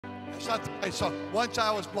That's not the right song. Once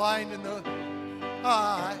I was blind in the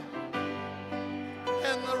eye,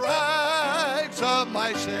 and the rags of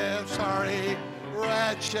my sin, sorry,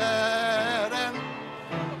 wretched and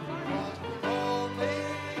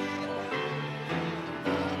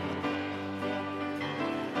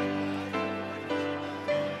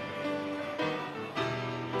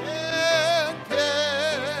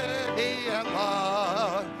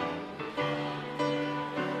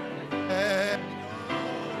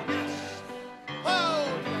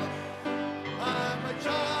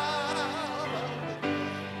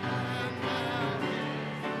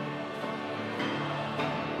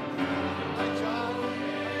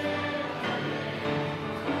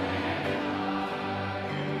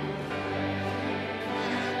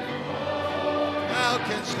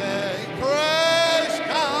can sing, praise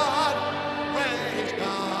God,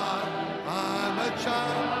 I'm a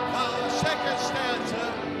child. Now the second stanza,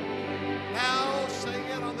 now sing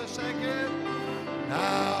it on the second.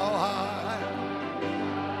 Now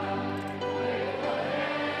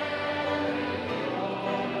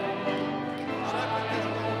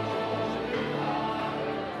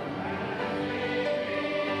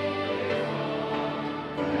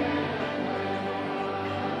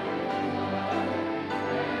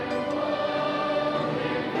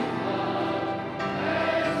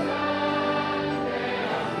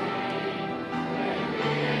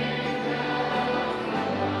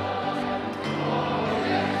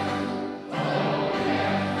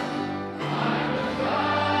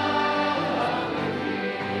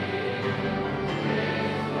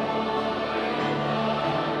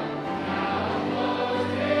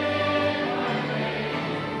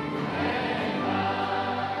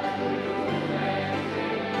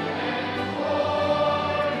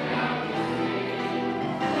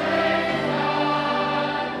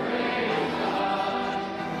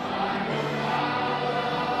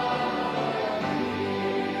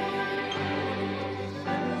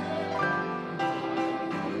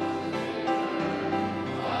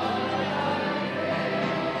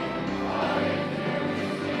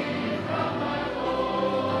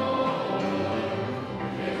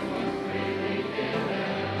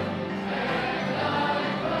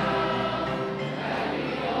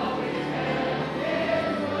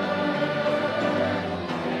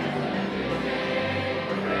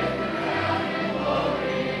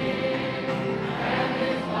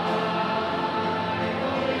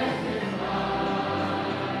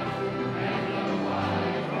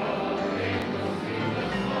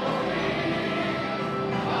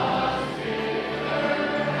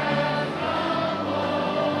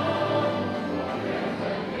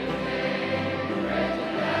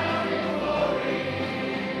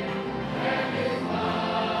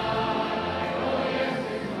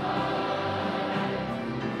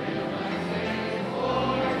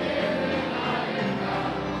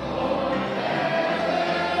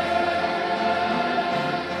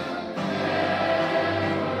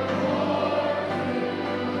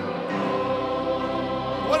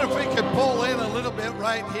pull in a little bit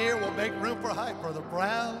right here. We'll make room for hi, Brother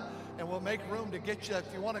Brown, and we'll make room to get you,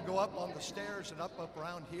 if you want to go up on the stairs and up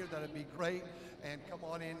around here, that'd be great. And come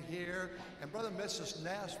on in here. And Brother and Mrs.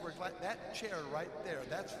 Ness, we're glad, that chair right there,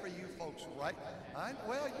 that's for you folks, right?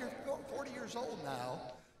 Well, you're 40 years old now.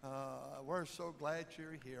 We're so glad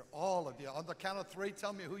you're here, all of you. On the count of three,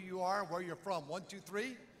 tell me who you are and where you're from. 1, 2,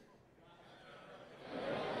 3.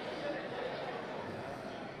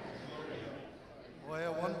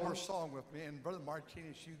 Well, one more song with me, and Brother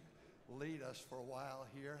Martinez, you lead us for a while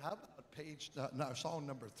here. How about song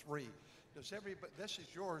number 3? Does everybody? This is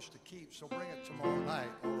yours to keep, so bring it tomorrow night.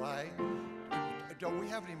 All right? Don't we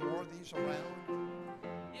have any more of these around?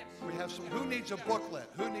 Yes. We have some. Who needs a booklet?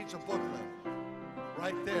 Who needs a booklet?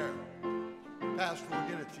 Right there. Pastor will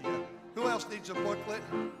get it to you. Who else needs a booklet?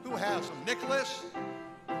 Who has them? Nicholas?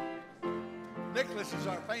 Nicholas is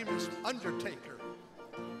our famous undertaker.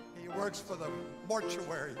 He works for the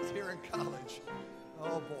mortuary here in college.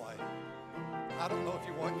 Oh boy. I don't know if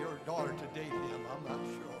you want your daughter to date him. I'm not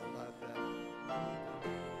sure about that.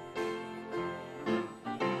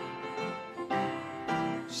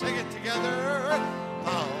 Sing it together.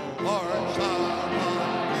 The Lord's our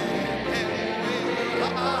rock and we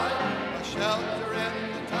hide, a shelter in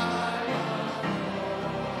the time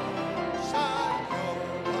of side your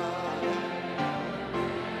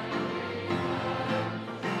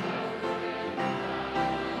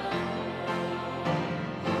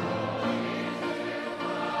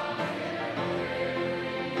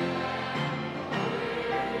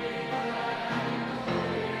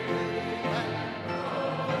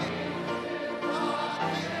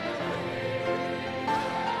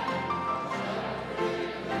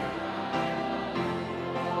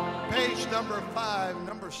number 5,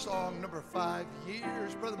 song number 5,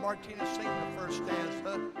 Years. Brother Martinez, sing the first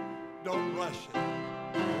stanza. Don't rush it.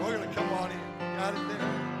 We're going to come on in. Got it there?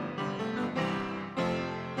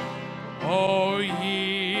 Oh,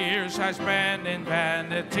 years I spent in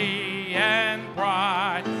vanity and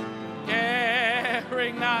pride,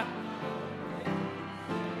 caring not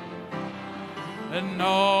and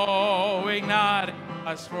knowing not it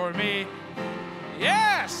was for me.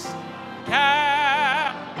 Yes, Calvary,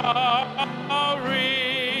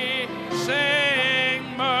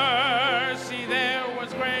 sing mercy, there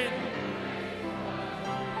was great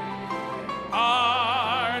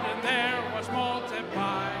pardon, there was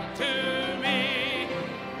multiplied to me.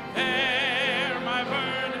 There my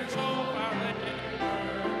burden so found liberty.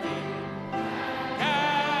 Calvary,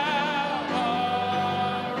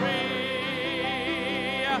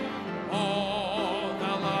 oh, the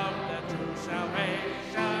love that to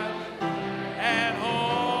salvation, and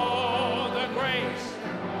oh, the grace.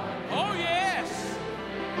 Oh, yes.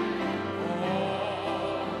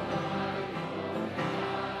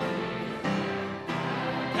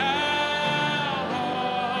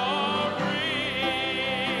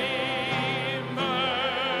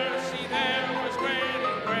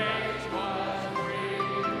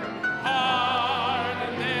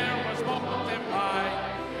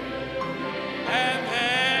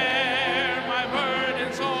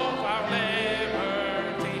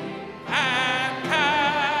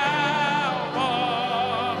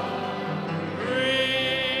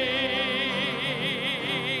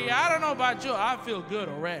 I feel good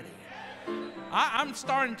already. I'm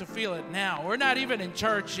starting to feel it now. We're not even in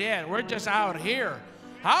church yet. We're just out here.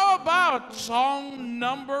 How about song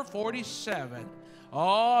number 47?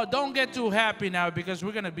 Oh, don't get too happy now because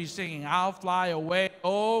we're going to be singing I'll Fly Away.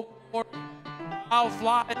 Oh, I'll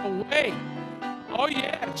fly away. Oh,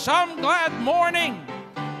 yeah. Some glad morning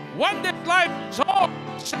when this life is all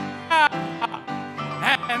sad.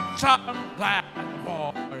 And some glad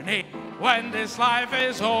morning when this life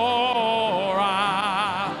is o'er.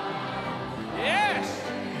 Yes,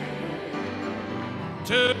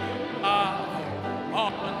 to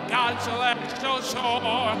on God's celestial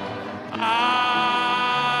shore,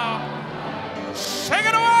 sing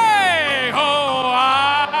it away, oh,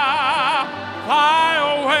 fly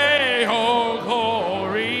away, oh,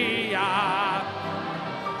 Gloria,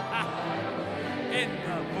 in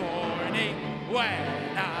the morning when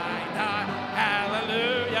I die,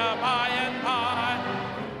 hallelujah, by and by,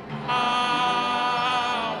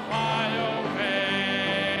 I'll fly away.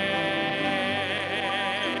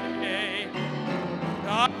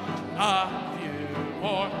 A few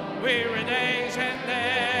more weary days and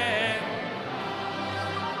then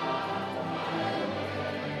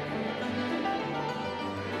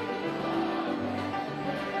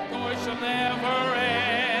joy shall never end.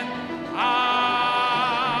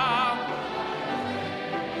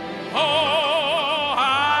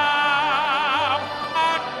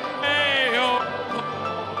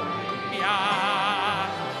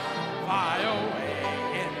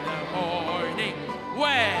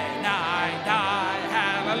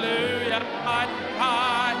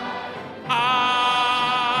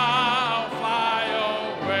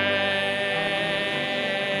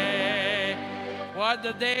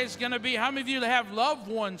 The day is going to be. How many of you have loved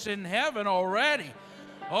ones in heaven already?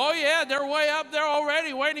 Oh, yeah, they're way up there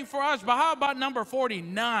already waiting for us. But how about number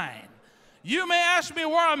 49? You may ask me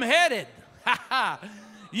where I'm headed.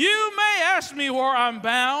 You may ask me where I'm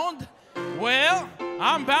bound. Well,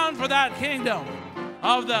 I'm bound for that kingdom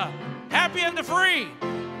of the happy and the free.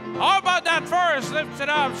 How about that first? Lift it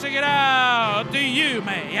up, sing it out. Do you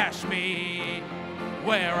may ask me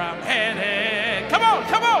where I'm headed? Come on,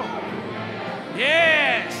 come on.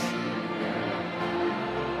 Yes.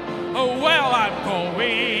 Oh, well, I'm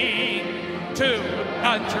going to a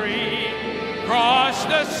country across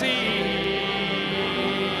the sea.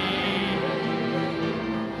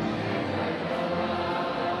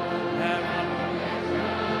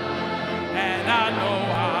 And I know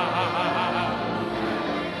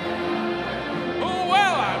oh,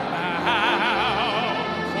 well, I'm bound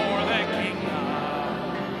for the kingdom.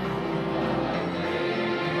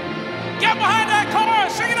 Get behind that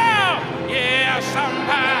chorus, sing it out. Yes, I'm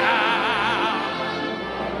bound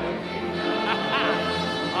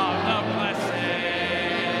of the blessed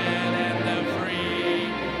and the free.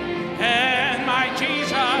 And my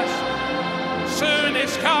Jesus soon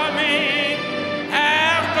is coming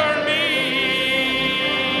after me.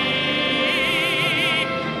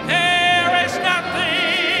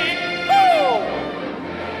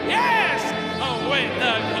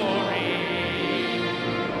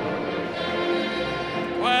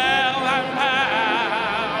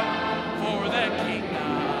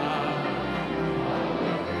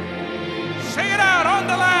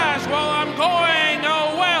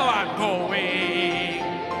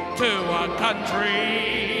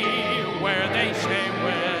 country where they say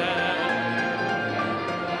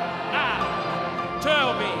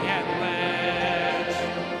to be endless.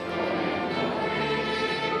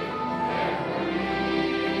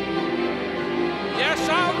 Yes,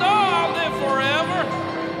 I'll know I'll live forever.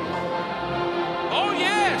 Oh,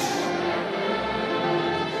 yes.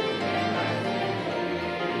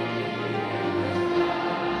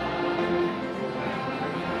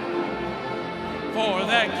 For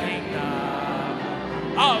the kingdom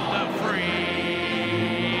of the free.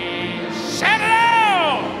 Set it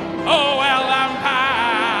out! Oh, well, I'm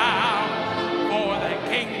bound for the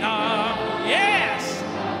kingdom, yes,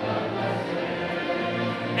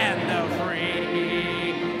 and the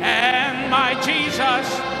free. And my Jesus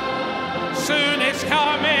soon is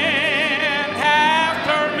coming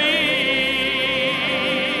after me.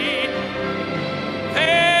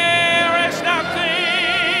 There is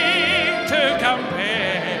nothing to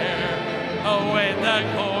compare with the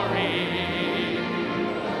glory.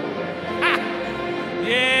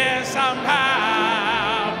 Yes, I'm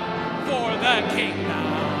bound for the kingdom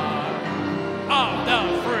of the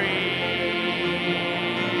free.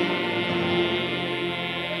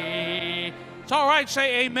 It's all right,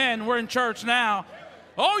 say amen. We're in church now.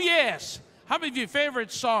 Oh, yes. How many of you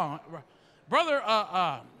favorite song? Brother,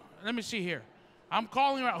 let me see here. I'm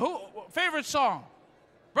calling around. Who, favorite song?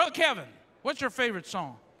 Brother Kevin, what's your favorite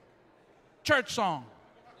song? Church song.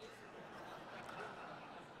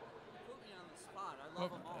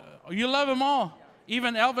 You love them all?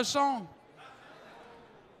 Even Elvis' song?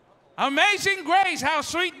 Amazing grace, how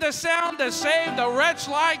sweet the sound that saved a wretch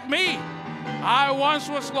like me. I once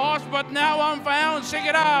was lost, but now I'm found. Sing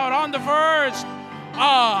it out on the verse.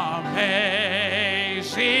 Amazing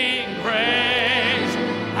grace,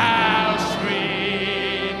 how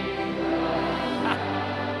sweet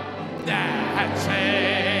that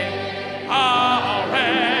saved a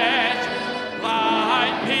wretch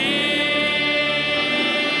like me.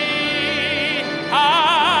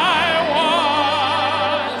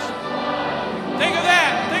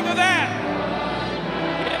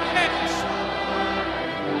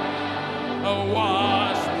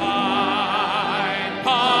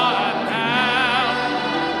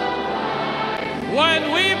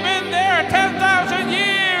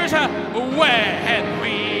 When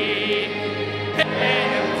we hit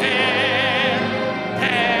there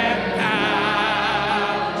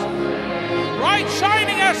 10,000, bright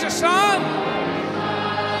shining as the sun,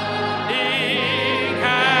 big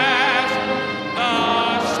as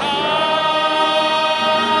the sun,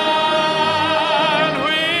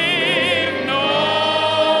 we've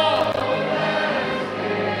known.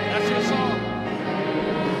 That's your song.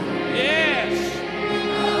 Yes.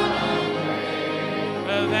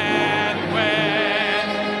 That when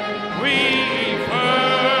we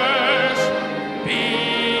first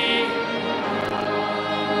began,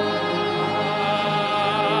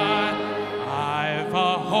 I've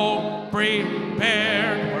a hope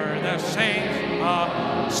prepared where the saints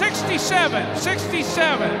 67,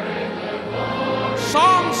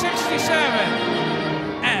 Psalm 67,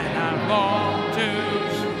 and I'm going to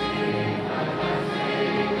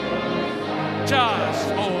just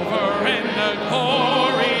over in the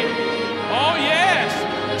glory. Oh, yes,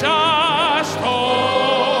 just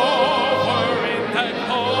over in the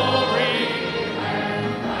glory.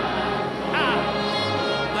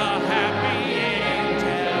 The happy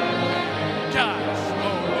angel, just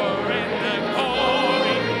over in the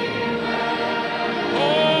glory.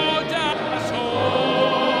 Oh, just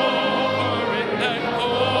over in the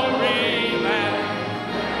glory land.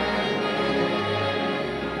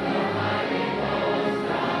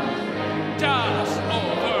 Just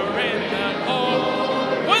over in the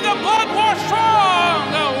glory. With the blood washed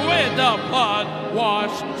strong, with the blood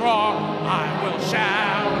washed strong, I will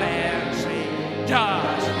shout and sing.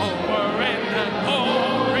 Just over in the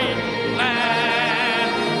glory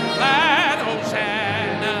land, that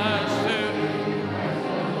Hosanna soon.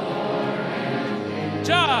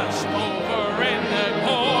 Just over in the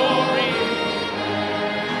glory.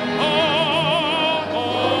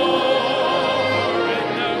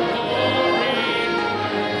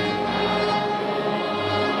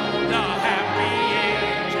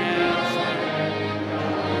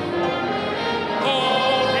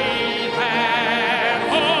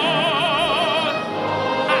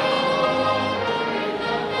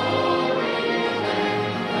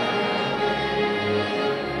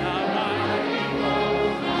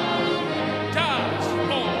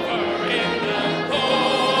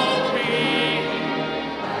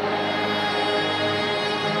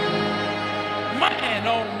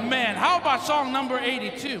 Song number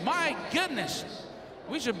 82. My goodness.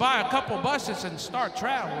 We should buy a couple buses and start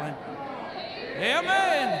traveling.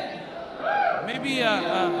 Amen. Maybe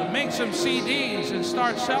make some CDs and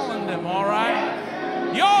start selling them, all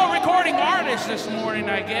right? Y'all recording artists this morning,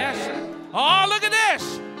 I guess. Oh, look at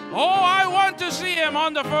this. Oh, I want to see him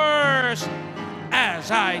on the first.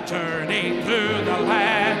 As I journey through the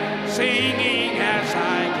land, singing as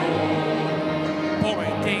I go,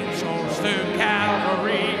 pointing souls to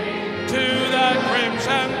Calvary, to the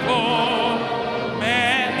crimson flow.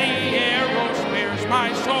 Many arrows pierce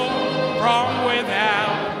my soul from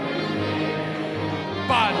without,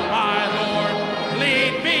 but my Lord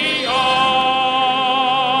lead me on.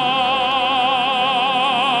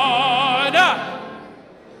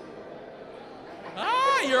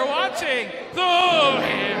 You're watching through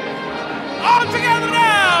him. All together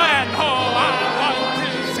now, and oh, I want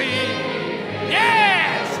to see.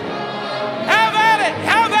 Yes! Have at it,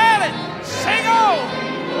 have at it. Sing on.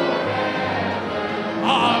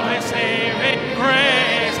 Of his saving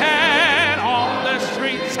grace and on the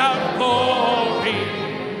streets of glory.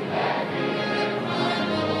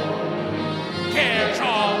 Cares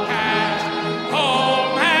all past,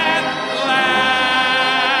 home and last.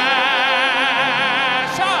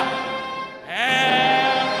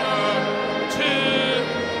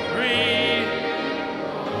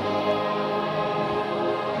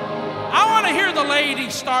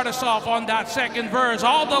 Ladies, start us off on that second verse.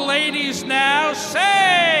 All the ladies now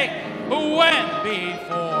say, who went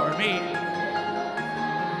before me.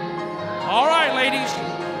 All right, ladies.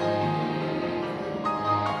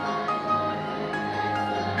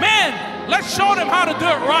 Men, let's show them how to do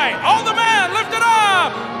it right. All the men, lift it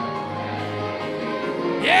up.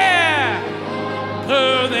 Yeah.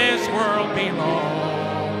 To this world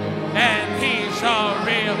belong, and he's a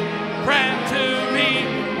real friend to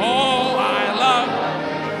me. Oh, I love.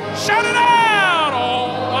 Shout it out!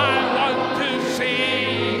 Oh, I want to see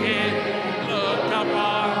it. Look up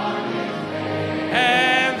on,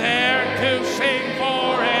 and there to sing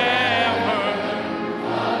forever.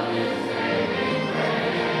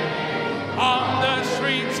 On the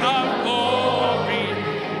streets of glory,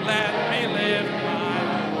 let me live my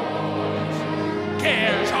voice.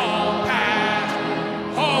 Cares all past,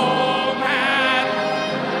 home and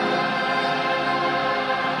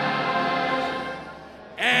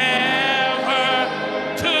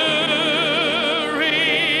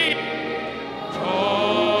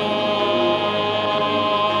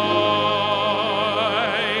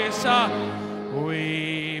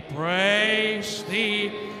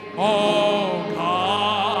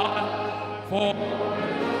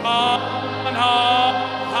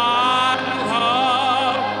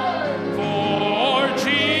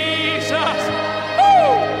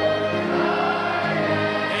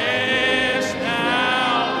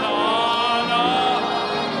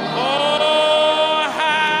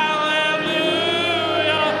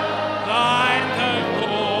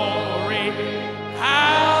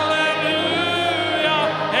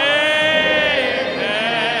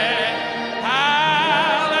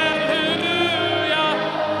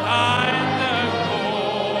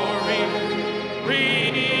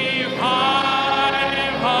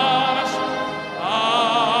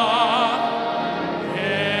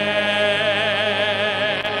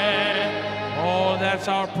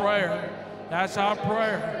that's our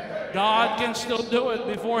prayer. God can still do it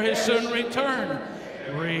before his soon return.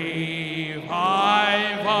 Revive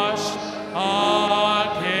us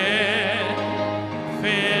again.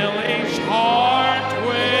 Fill each heart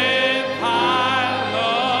with thy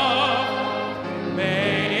love.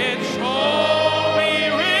 May its soul be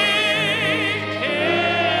rekindled.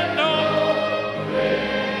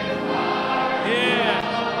 Yeah.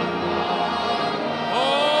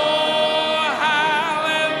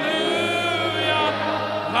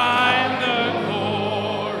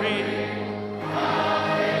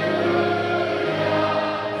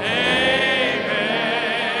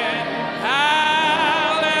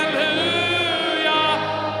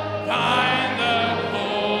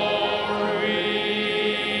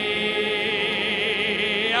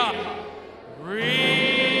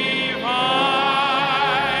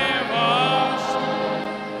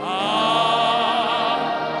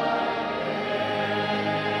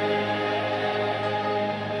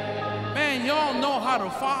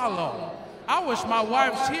 I wish my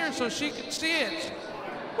wife's here so she could see it.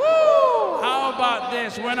 Woo! How about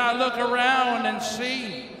this? When I look around and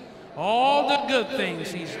see all the good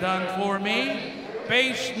things he's done for me.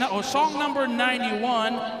 Song number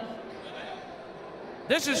 91.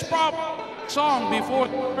 This is probably a song before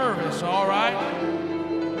the service, all right?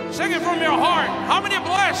 Sing it from your heart. How many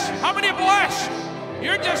bless? How many bless?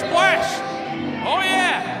 You're just blessed. Oh,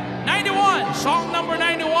 yeah. 91, song number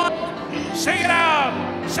 91. Sing it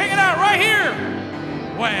out right here.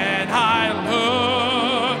 When I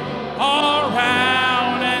look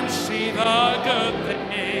around and see the good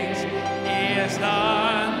things He has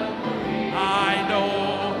done, I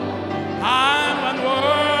know I'm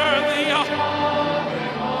unworthy of,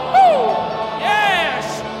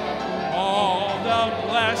 yes, all the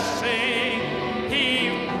blessing He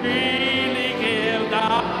really gives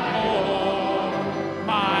out all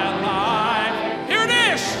my life. Here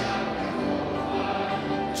it is.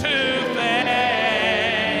 To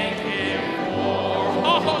thank Him for,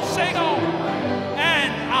 oh, sing on.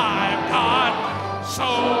 And I've got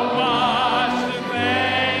so much to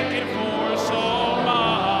thank Him for, so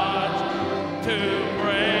much to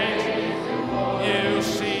praise. You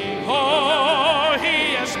see, oh,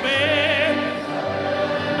 He has been,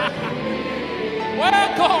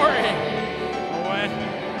 well, glory.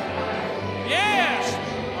 Well, yes,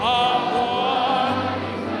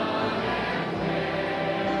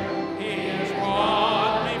 He has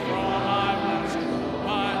brought me from. I've got so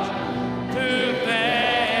much to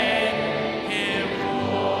thank Him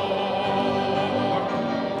for.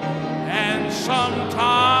 And sometimes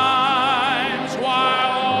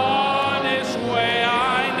while on His way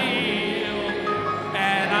I kneel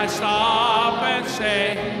and I stop and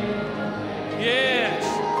say, yes,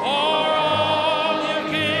 for all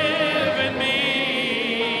You've given me.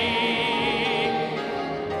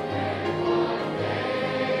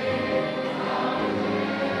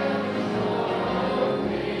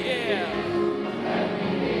 Yeah.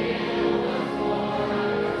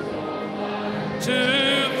 To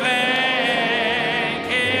thank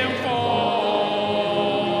Him for.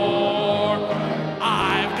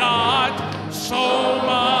 I've got so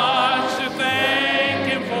much to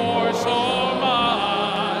thank Him for, so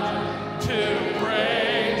much to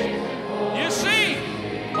praise. You see,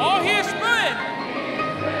 oh, He's been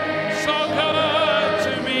so good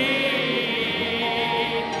to me.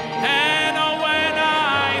 And when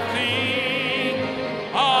I think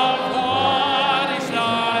of what He's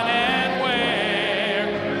done and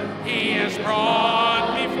where He has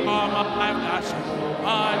brought me from, I've got so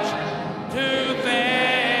much to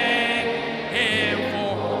thank Him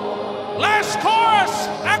for. Last chorus,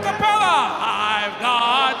 a cappella. I've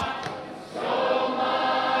got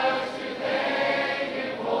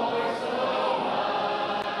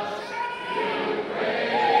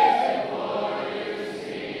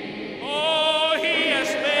oh, He has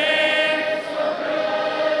been.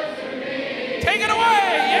 Take it away,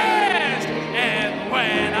 yes. And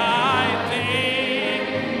when I think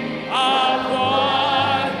of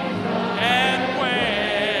what and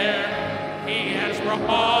where He has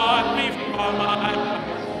brought me from, I've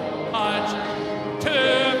much to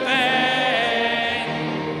thank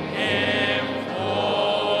Him for.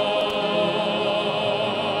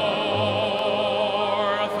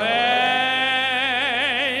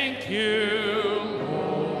 Thank You,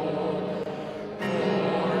 Lord,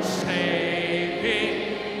 for saving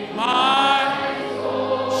my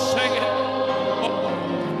soul. Sing it.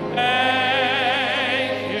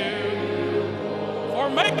 Thank You for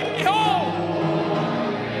making me whole.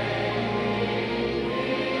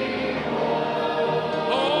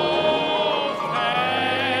 Oh,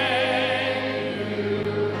 thank You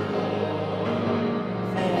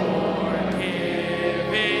for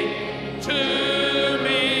giving to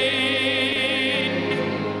me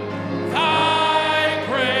Thy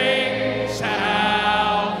great salvation,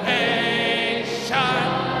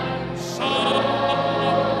 so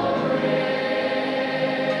great.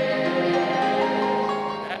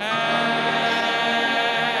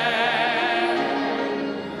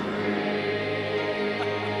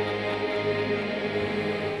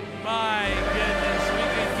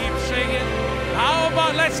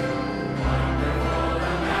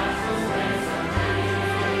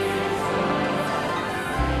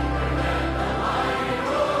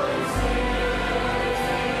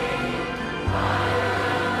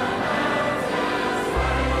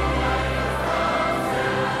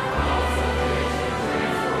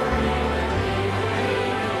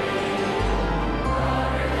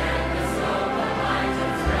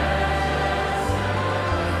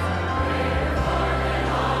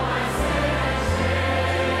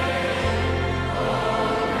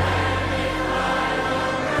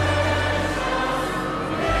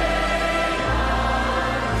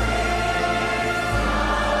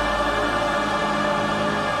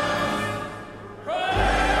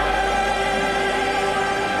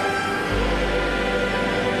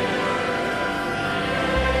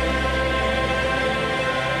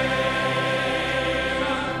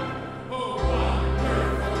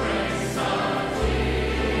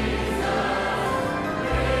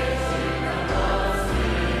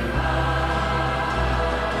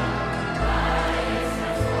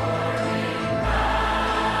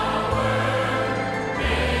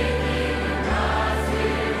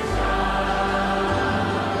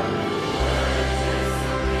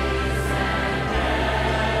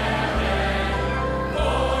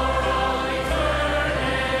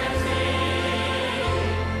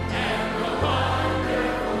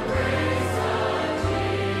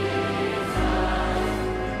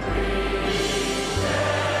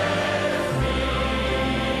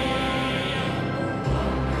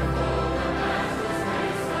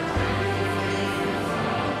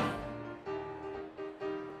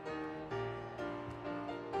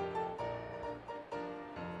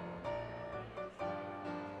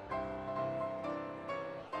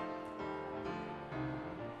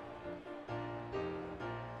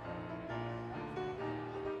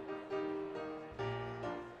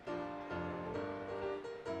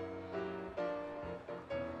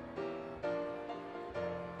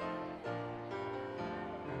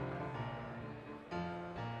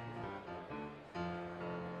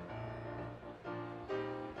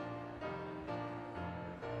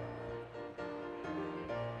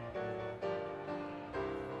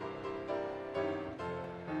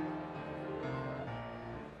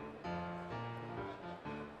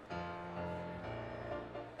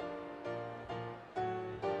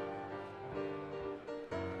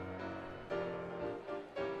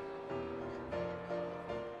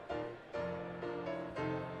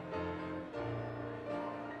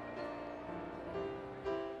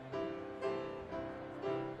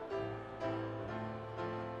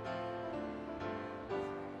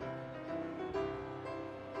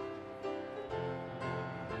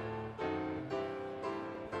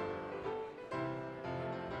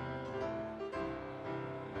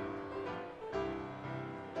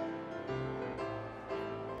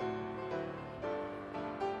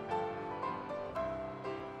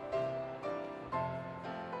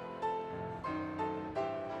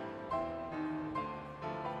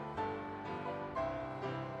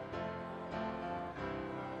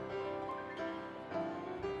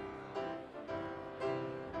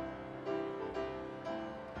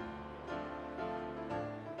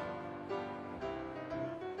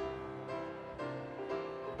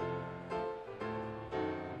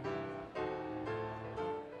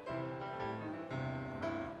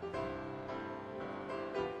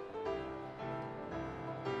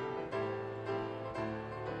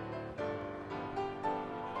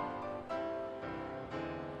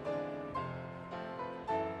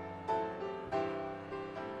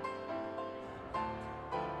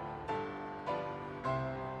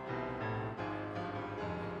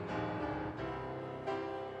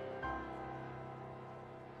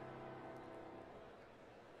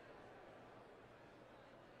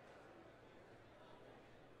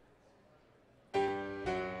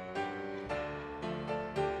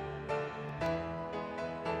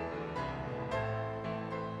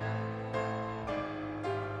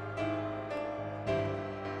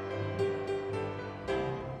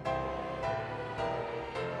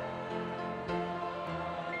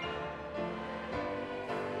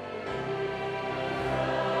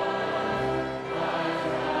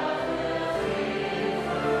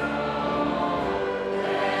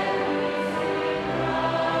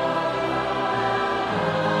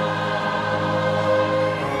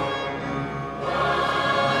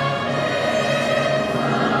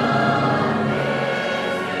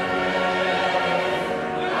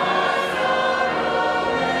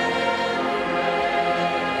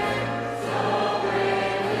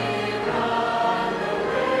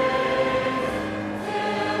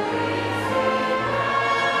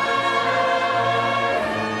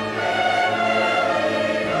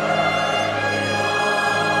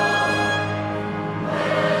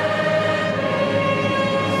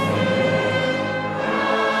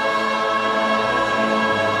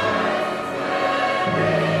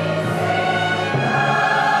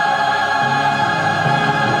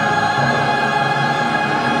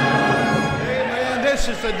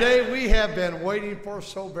 this is the day we have been waiting for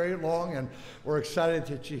so very long, and we're excited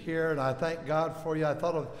that you're here, and I thank God for you. I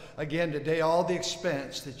thought of, again, today, all the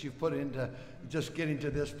expense that you've put into just getting to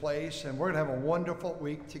this place, and we're going to have a wonderful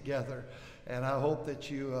week together, and I hope that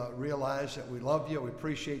you realize that we love you, we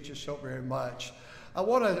appreciate you so very much. I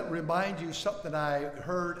want to remind you something I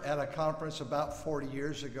heard at a conference about 40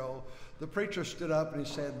 years ago. The preacher stood up and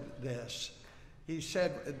he said this. He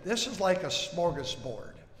said, this is like a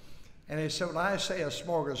smorgasbord. And he said, when I say a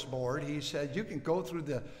smorgasbord, he said, you can go through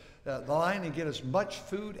the line and get as much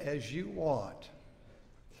food as you want.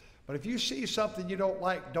 But if you see something you don't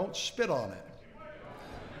like, don't spit on it.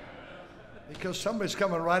 Because somebody's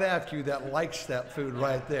coming right after you that likes that food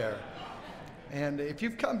right there. And if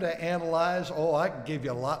you've come to analyze, I can give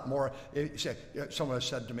you a lot more. Someone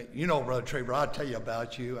said to me, Brother Traver, I'll tell you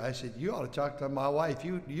about you. I said, you ought to talk to my wife.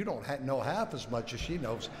 You don't know half as much as she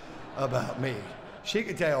knows about me. She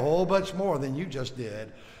could tell you a whole bunch more than you just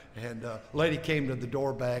did. And a lady came to the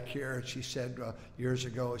door back here, and she said, years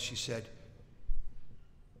ago, she said,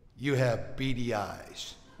 you have beady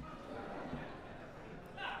eyes.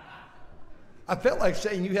 I felt like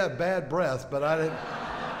saying you have bad breath, but I didn't.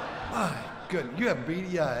 My goodness, you have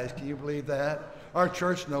beady eyes. Can you believe that? Our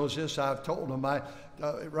church knows this. I've told them.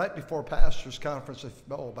 Right before pastor's conference,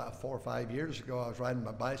 about 4 or 5 years ago, I was riding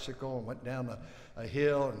my bicycle and went down a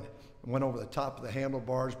hill and went over the top of the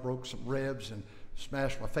handlebars, broke some ribs, and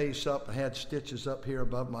smashed my face up and had stitches up here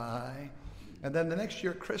above my eye. And then the next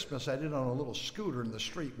year at Christmas, I did it on a little scooter in the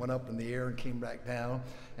street, went up in the air and came back down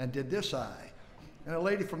and did this eye. And a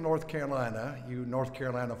lady from North Carolina, you North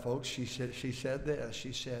Carolina folks, she said this.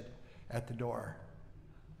 She said at the door,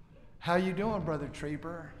 how you doing, Brother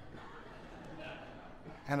Traver?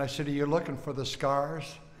 And I said, are you looking for the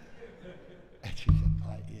scars? And she said,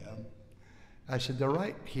 I am. I said, they're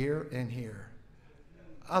right here and here.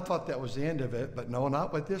 I thought that was the end of it, but no,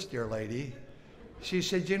 not with this dear lady. She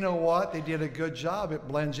said, you know what? They did a good job. It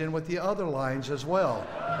blends in with the other lines as well.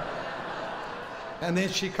 And then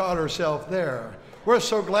she caught herself there. We're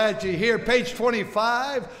so glad you're here. Page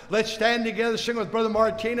 25. Let's stand together, sing with Brother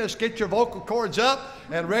Martinez. Get your vocal cords up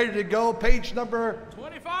and ready to go. Page number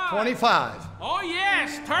 25. Oh,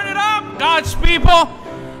 yes. Turn it up, God's people.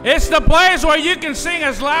 It's the place where you can sing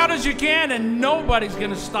as loud as you can and nobody's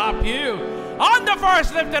going to stop you. On the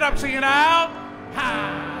verse, lift it up, sing it out.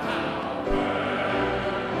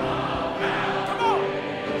 Come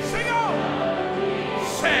on. Sing on.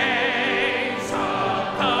 Sing.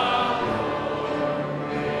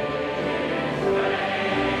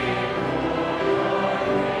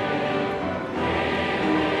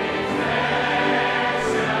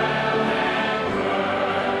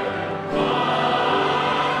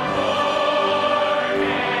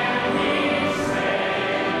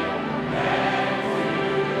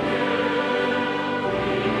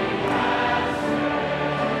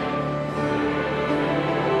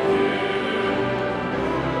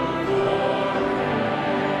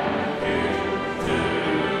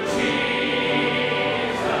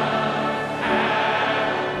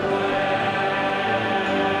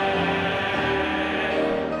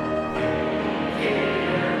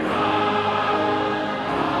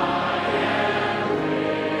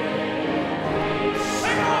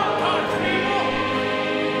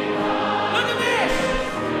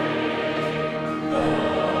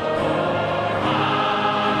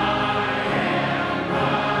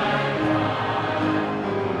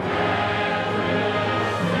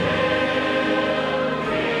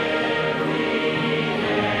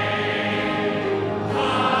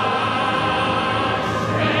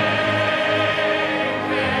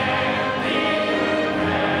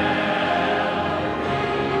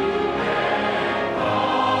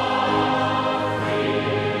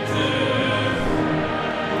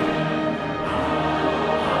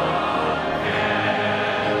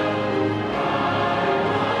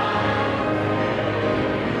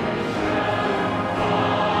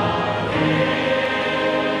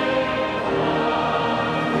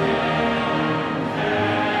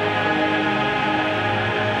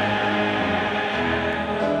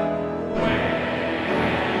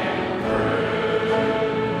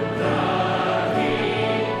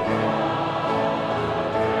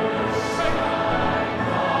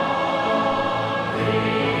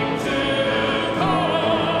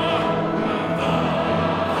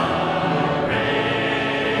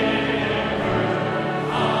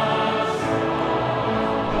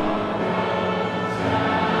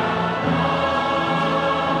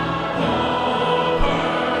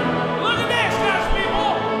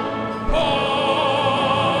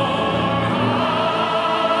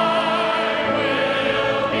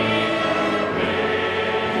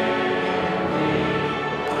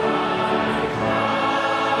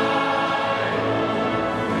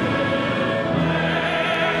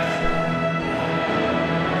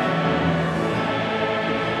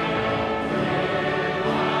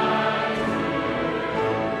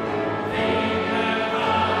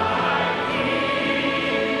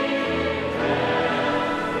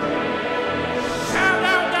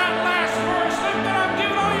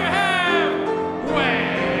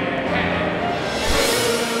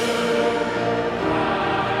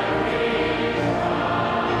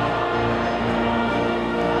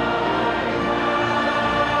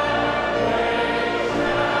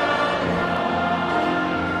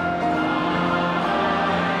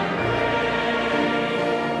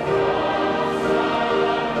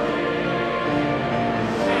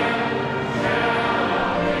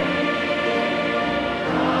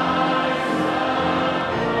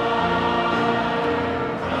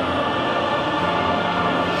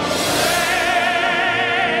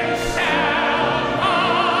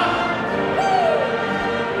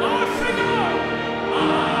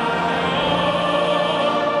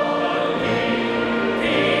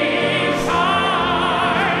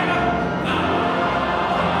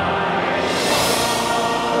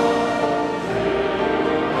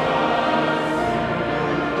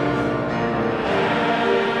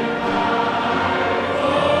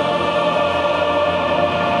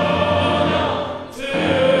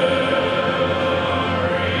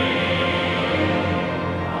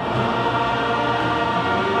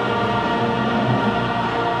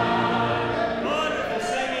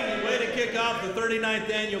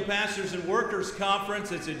 Pastors and Workers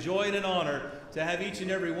Conference. It's a joy and an honor to have each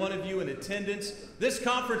and every one of you in attendance. This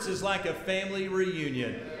conference is like a family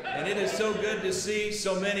reunion, and it is so good to see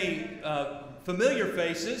so many familiar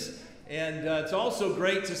faces, and it's also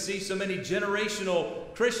great to see so many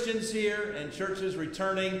generational Christians here and churches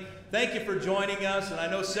returning. Thank you for joining us, and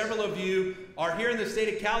I know several of you are here in the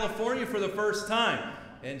state of California for the first time.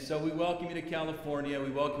 And so we welcome you to California.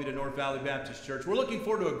 We welcome you to North Valley Baptist Church. We're looking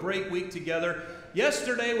forward to a great week together.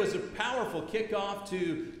 Yesterday was a powerful kickoff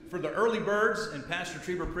for the early birds, and Pastor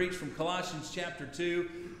Trieber preached from Colossians chapter 2,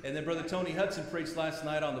 and then Brother Tony Hudson preached last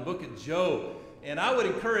night on the book of Job. And I would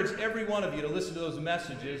encourage every one of you to listen to those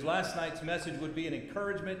messages. Last night's message would be an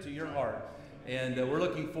encouragement to your heart. And we're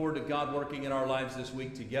looking forward to God working in our lives this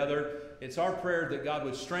week together. It's our prayer that God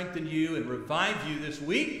would strengthen you and revive you this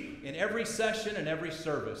week in every session and every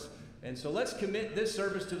service. And so let's commit this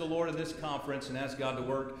service to the Lord in this conference and ask God to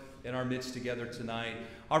work in our midst together tonight.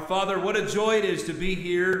 Our Father, what a joy it is to be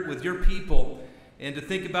here with your people and to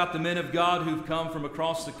think about the men of God who've come from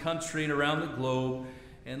across the country and around the globe.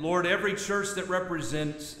 And Lord, every church that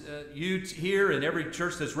represents you here and every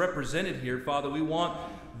church that's represented here, Father, we want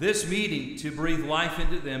this meeting to breathe life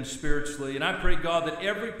into them spiritually. And I pray, God, that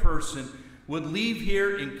every person would leave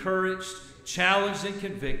here encouraged, challenged, and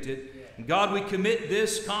convicted. And God, we commit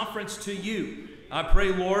this conference to you. I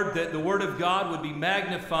pray, Lord, that the Word of God would be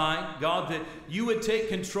magnified. God, that you would take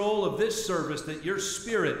control of this service, that your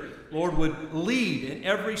Spirit, Lord, would lead in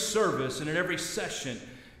every service and in every session.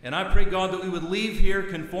 And I pray, God, that we would leave here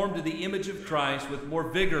conformed to the image of Christ with more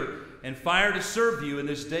vigor and fire to serve you in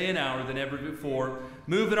this day and hour than ever before.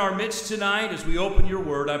 Move in our midst tonight as we open your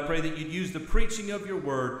word. I pray that you'd use the preaching of your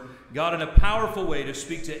word, God, in a powerful way to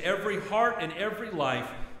speak to every heart and every life.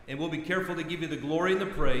 And we'll be careful to give you the glory and the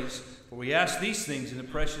praise. For we ask these things in the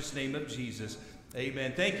precious name of Jesus.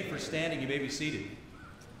 Amen. Thank you for standing. You may be seated.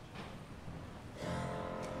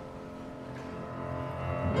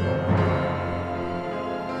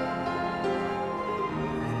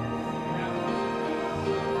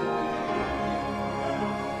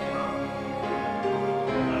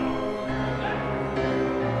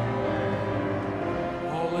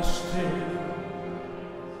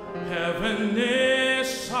 Heaven is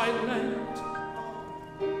silent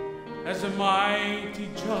as a mighty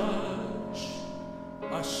judge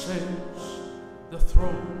ascends the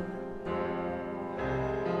throne.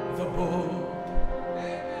 The book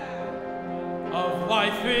of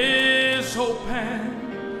life is open,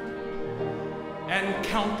 and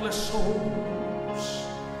countless souls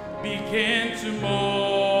begin to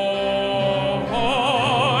mourn.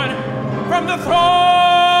 From the throne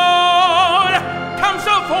comes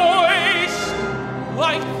a voice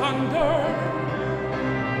like thunder.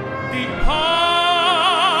 Depart,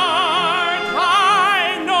 I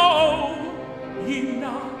know ye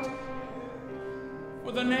not,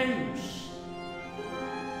 for the names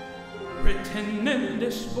written in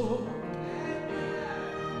this book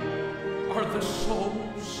are the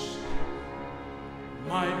souls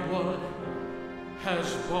my blood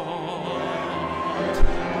has bought.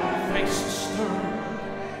 Faces stirred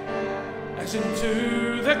as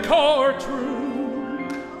into the courtroom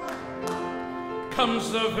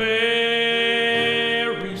comes the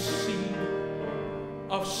very seed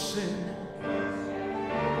of sin.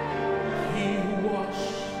 He was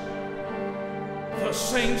the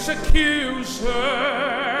saints' accuser,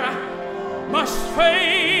 must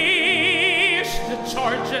face the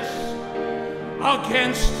charges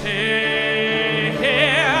against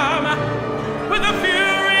him with the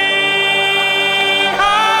fury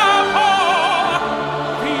of all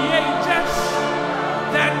the ages.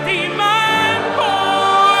 That demon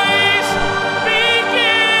voice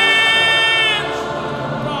begins to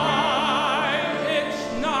cry, it's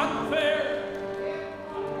not fair.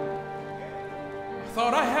 I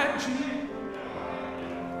thought I had you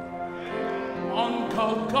on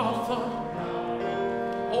Golgotha.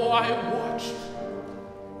 Oh, I watched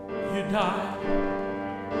you die.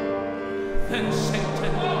 Then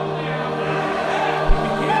Satan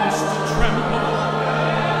begins to tremble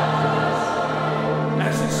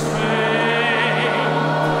as his fate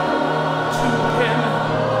to him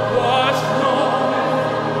was known.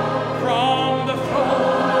 From the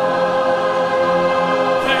throne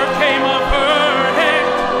there came a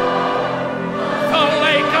verdict, the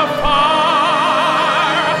lake of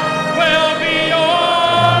fire will be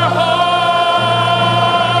your home.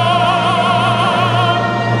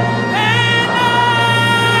 And I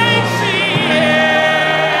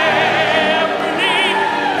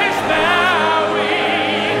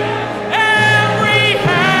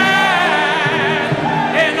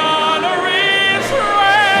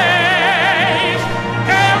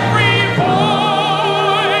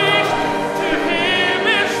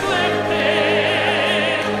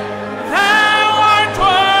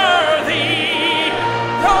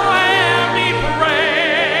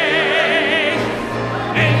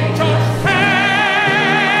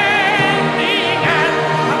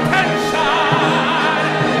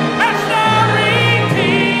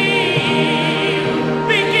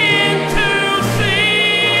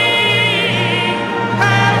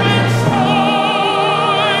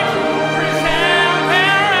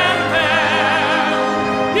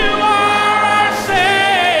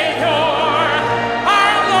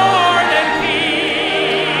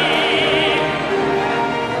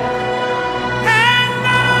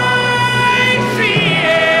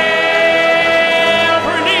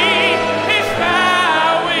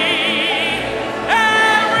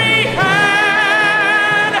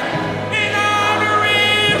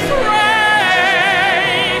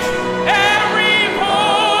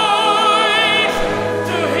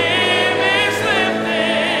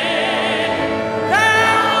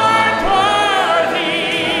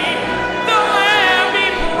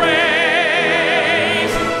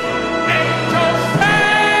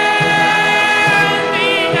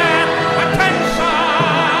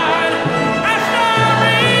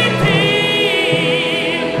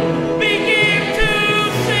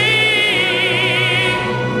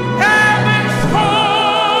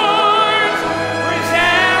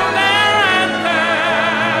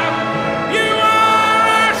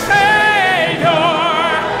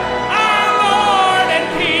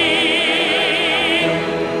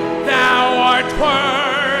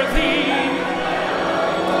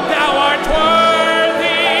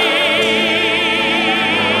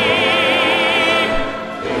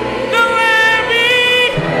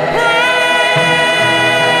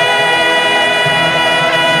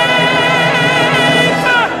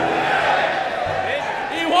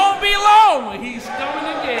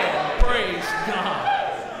God.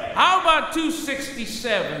 How about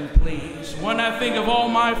 267, please? When I think of all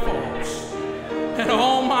my faults and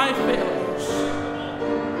all my failures.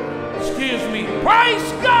 Excuse me.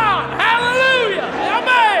 Praise God. Hallelujah.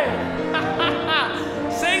 Amen.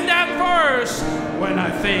 Sing that verse. When I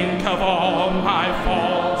think of all my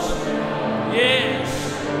faults. Yes.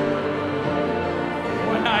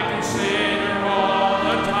 When I consider all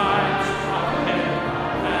the times I've had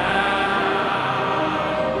down,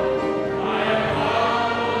 I am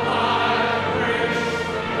humbled by grace.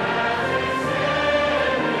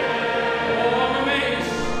 Oh, I'm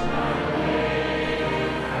amazed.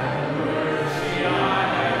 Mercy I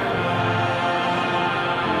have found.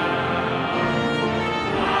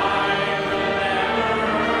 I could never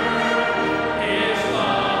earn His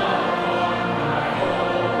love on my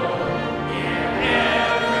own.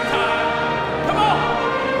 Every time. Come on.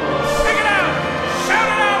 Sing it out. Shout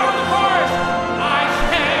it out on the chorus. I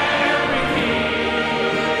stand redeemed.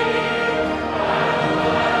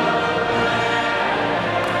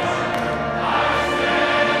 I stand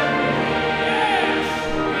redeemed.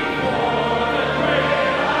 Before the great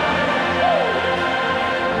I am.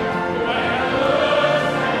 When I look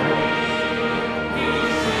at me, He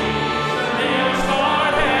sees the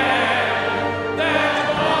nail-scarred hand that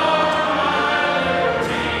brought my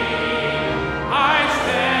liberty. I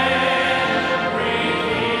stand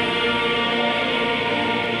redeemed.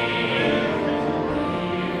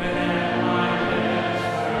 Even at my best,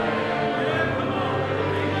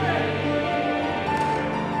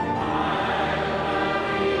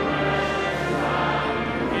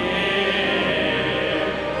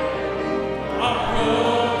 a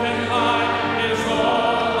broken life is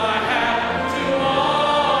all I have to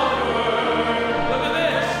offer. Look at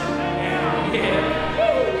this. And yet,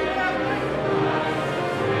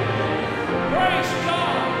 praise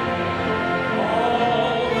God.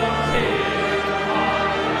 All the cares of heart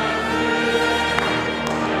for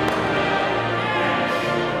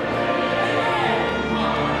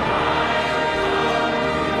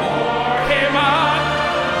Him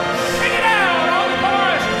sing it out on the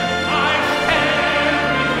chorus. I stand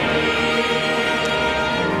redeemed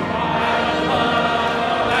by the blood of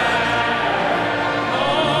the Lamb.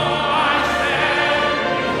 Oh, I stand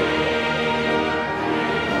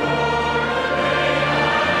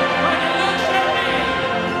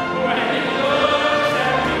when He looks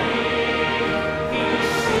at me, He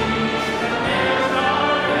sees the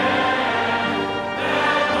nail-scarred hand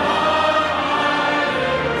that brought my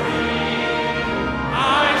liberty.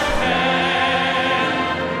 I stand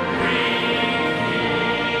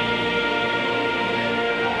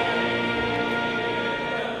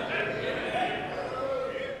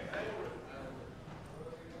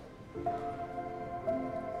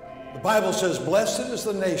The Bible says, blessed is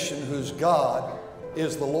the nation whose God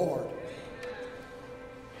is the Lord.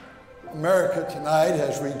 America tonight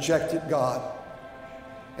has rejected God.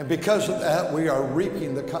 And because of that, we are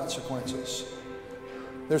reaping the consequences.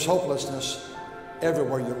 There's hopelessness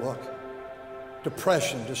everywhere you look.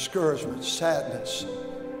 Depression, discouragement, sadness.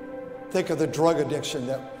 Think of the drug addiction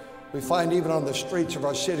that we find even on the streets of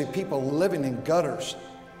our city, people living in gutters,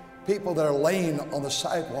 people that are laying on the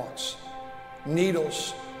sidewalks,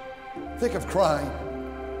 needles. Think of crime,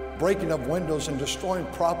 breaking of windows and destroying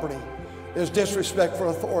property. There's disrespect for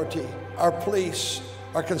authority. Our police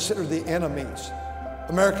are considered the enemies.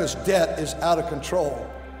 America's debt is out of control.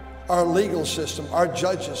 Our legal system, our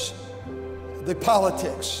judges, the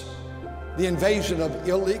politics, the invasion of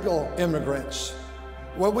illegal immigrants.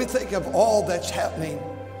 When we think of all that's happening,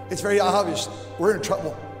 it's very obvious we're in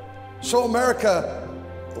trouble. So America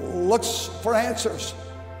looks for answers.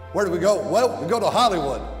 Where do we go? Well, we go to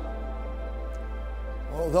Hollywood.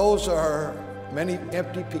 Well, those are many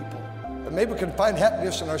empty people. And maybe we can find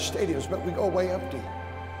happiness in our stadiums, but we go away empty.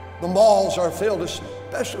 The malls are filled,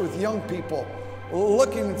 especially with young people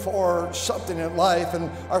looking for something in life.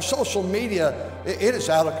 And our social media, it is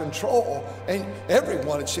out of control. And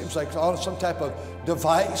everyone, it seems like, is on some type of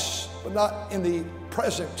device, but not in the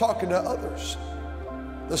present, talking to others.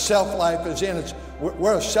 The self-life is in.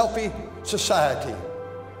 We're a selfie society.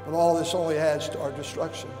 But all this only adds to our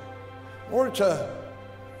destruction. In order to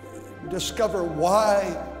discover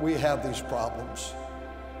why we have these problems,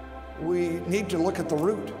 we need to look at the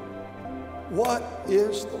root. What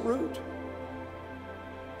is the root?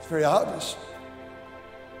 It's very obvious.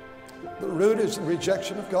 The root is the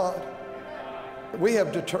rejection of God. We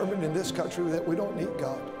have determined in this country that we don't need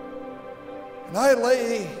God. And I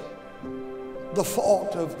lay the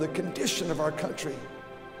fault of the condition of our country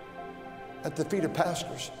at the feet of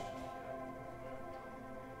pastors.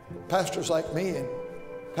 Pastors like me and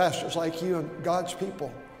pastors like you and God's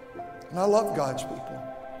people And I love God's people.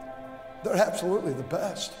 They're absolutely the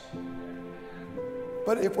best.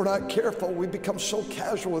 But if we're not careful, we become so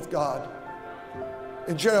casual with God.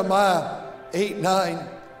 In Jeremiah 8:9,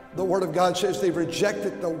 the Word of God says they've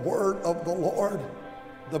rejected the word of the Lord.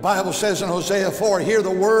 The Bible says in Hosea 4, hear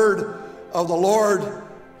the word of the Lord,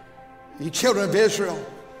 ye children of Israel.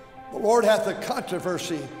 The Lord hath a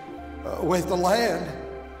controversy with the land,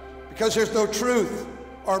 because there's no truth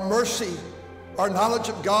or mercy or knowledge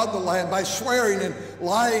of God in the land. By swearing and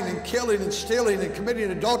lying and killing and stealing and committing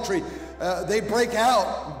adultery, they break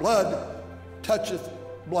out. Blood toucheth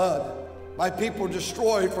blood. My people are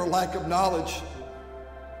destroyed for lack of knowledge.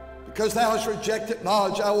 Because thou hast rejected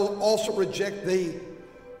knowledge, I will also reject thee.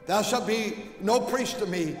 Thou shalt be no priest to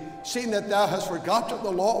me, seeing that thou hast forgotten the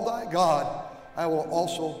law of thy God. I will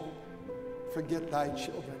also forget thy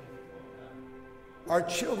children. Our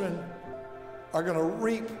children are going to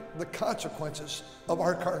reap the consequences of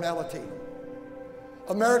our carnality.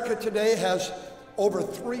 America today has over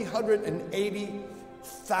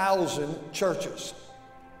 380,000 churches.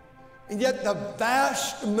 And yet the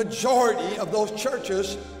vast majority of those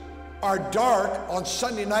churches are dark. On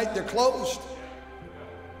Sunday night, they're closed.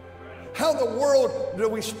 How in the world do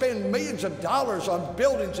we spend millions of dollars on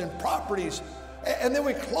buildings and properties, and then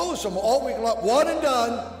we close them all week long? One and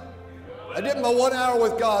done. I did my 1 hour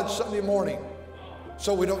with God Sunday morning.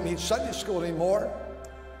 So we don't need Sunday school anymore.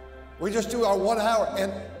 We just do our 1 hour.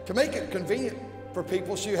 And to make it convenient for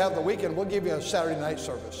people so you have the weekend, we'll give you a Saturday night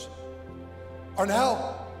service. Or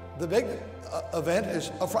now, the big event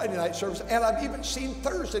is a Friday night service, and I've even seen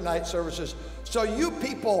Thursday night services. So you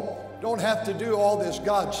people don't have to do all this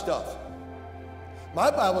God stuff. My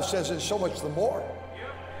Bible says it's so much the more.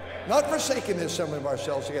 Not forsaking the assembly of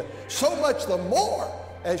ourselves again. So much the more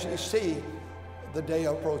as you see the day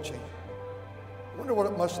approaching. I wonder what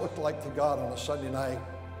it must look like to God on a Sunday night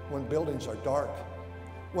when buildings are dark,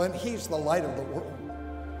 when He's the light of the world.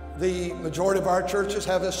 The majority of our churches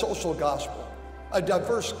have a social gospel, a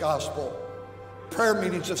diverse gospel. Prayer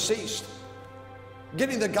meetings have ceased.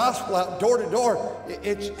 Getting the gospel out door to door,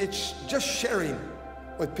 it's just sharing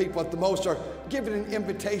with people at the most, or giving an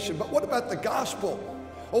invitation. But what about the gospel?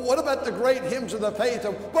 Well, what about the great hymns of the faith?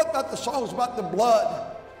 Or what about the songs about the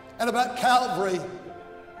blood and about Calvary?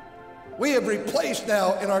 We have replaced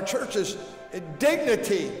now in our churches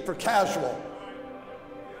dignity for casual.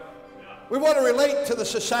 We want to relate to the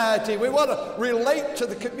society. We want to relate to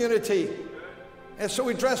the community. And so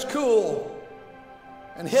we dress cool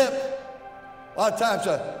and hip. A lot of times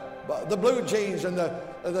the blue jeans and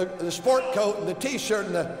the sport coat and the t-shirt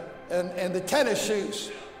and the tennis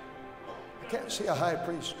shoes. I can't see a high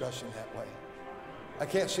priest dressing that way. I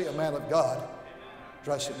can't see a man of God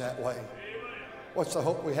dressing that way. What's the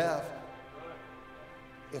hope we have?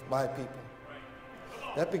 If my people.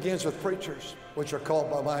 That begins with preachers, which are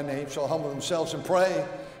called by my name, shall humble themselves and pray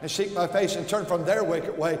and seek my face and turn from their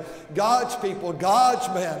wicked way. God's people, God's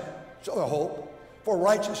men, so the hope. For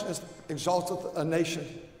righteousness exalteth a nation,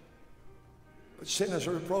 but sin is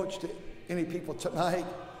a reproach to any people. Tonight,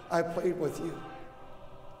 I plead with you.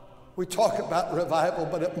 We talk about revival,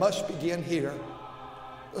 but it must begin here.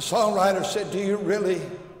 The songwriter said, do you really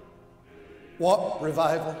want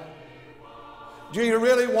revival? Do you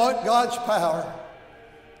really want God's power?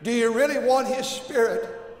 Do you really want His Spirit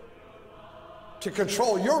to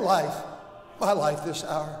control your life, my life this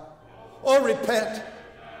hour? Or repent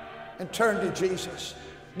and turn to Jesus.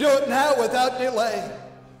 Do it now without delay.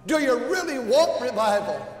 Do you really want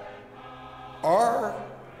revival? Are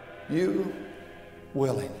you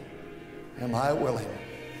willing? Am I willing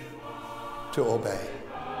to obey?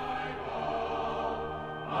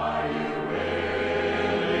 Are you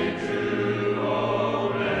willing to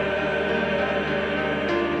obey?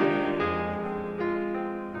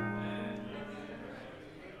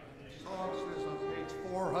 The song says on page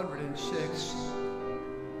 406,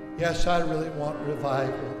 yes, I really want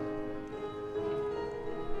revival.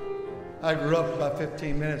 I grew up about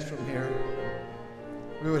 15 minutes from here.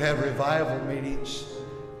 We would have revival meetings.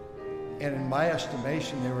 And in my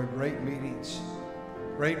estimation, they were great meetings,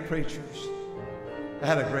 great preachers. I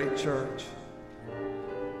had a great church.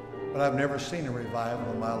 But I've never seen a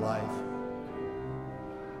revival in my life.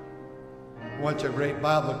 I went to a great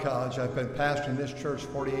Bible college. I've been pastoring this church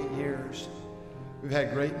 48 years. We've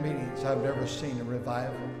had great meetings. I've never seen a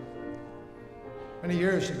revival. Many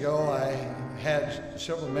years ago, I had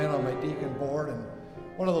several men on my deacon board, and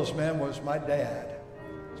one of those men was my dad.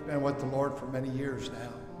 He's been with the Lord for many years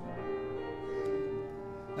now.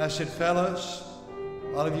 And I said, fellas,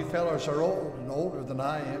 a lot of you fellas are old and older than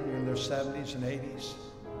I am. You're in their 70s and 80s.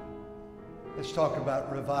 Let's talk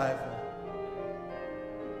about revival.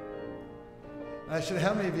 And I said,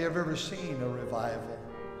 how many of you have ever seen a revival?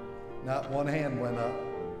 Not one hand went up.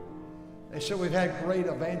 They said, we've had great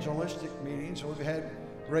evangelistic meetings, we've had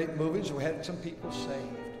great movies, we had some people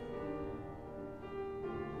saved.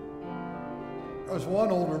 There was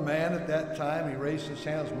one older man at that time, he raised his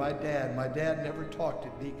hand. It was my dad. My dad never talked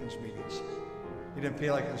at deacons' meetings. He didn't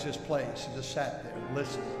feel like it was his place. He just sat there and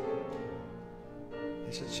listened.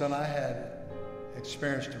 He said, son, I had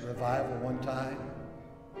experienced a revival one time.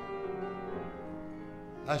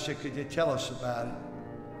 I said, could you tell us about it?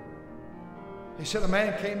 He said, a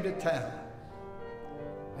man came to town.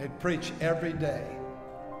 He'd preach every day.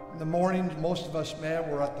 In the mornings, most of us men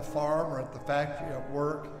were at the farm or at the factory at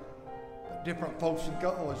work. But different folks would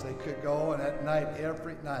go as they could go, and at night,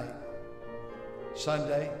 every night,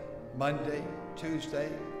 Sunday, Monday,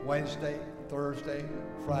 Tuesday, Wednesday, Thursday,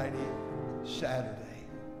 Friday, Saturday.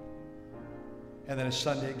 And then a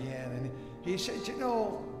Sunday again. And he said, you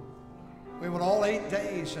know, we went all 8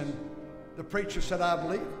 days, and the preacher said, I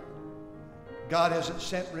believe God hasn't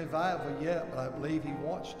sent revival yet, but I believe he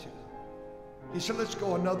wants to. He said, let's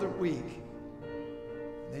go another week.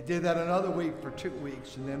 And they did that another week for 2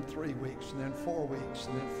 weeks, and then 3 weeks, and then 4 weeks,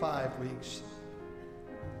 and then 5 weeks.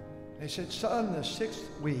 They said, son, the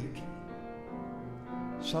 6th week,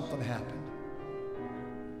 something happened.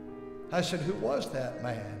 I said, who was that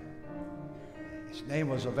man? His name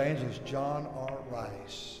was Evangelist John R.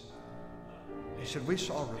 Rice. He said, we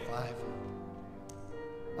saw revival.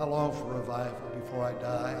 I long for revival before I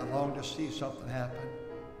die. I long to see something happen.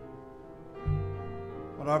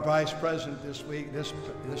 When our vice president this week, this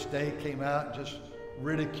day came out and just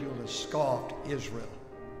ridiculed and scoffed Israel,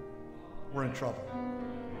 we're in trouble.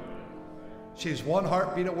 She's one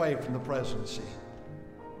heartbeat away from the presidency.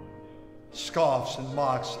 Scoffs and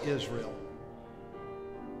mocks Israel.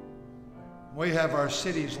 We have our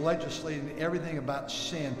cities legislating everything about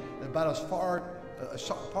sin, about as far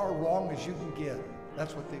wrong as you can get.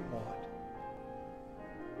 That's what they want.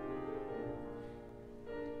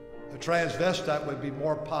 A transvestite would be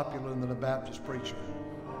more popular than a Baptist preacher.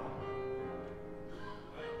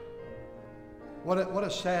 What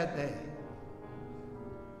a sad day.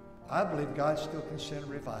 I believe God still can send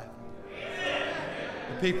revival.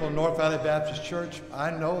 The people in North Valley Baptist Church,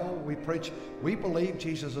 I know we believe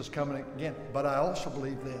Jesus is coming again, but I also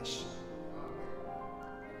believe this.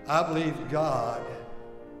 I believe God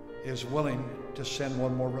is willing to send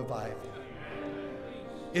one more revival.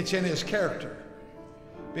 It's in his character,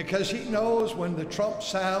 because he knows when the trump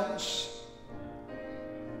sounds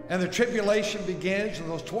and the tribulation begins and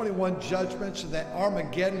those 21 judgments and that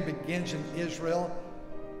Armageddon begins in Israel,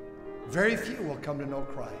 very few will come to know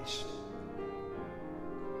Christ.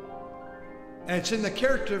 And it's in the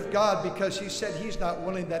character of God, because he said he's not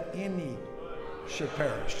willing that any should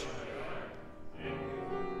perish.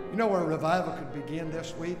 You know where revival could begin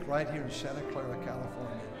this week? Right here in Santa Clara,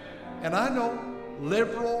 California. And I know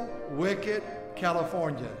liberal, wicked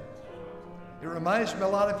California. It reminds me a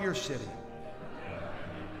lot of your city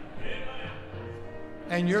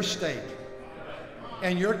and your state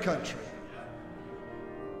and your country.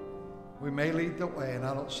 We may lead the way, and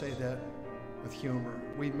I don't say that with humor.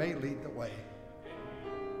 We may lead the way.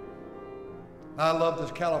 I love the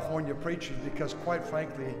California preachers because, quite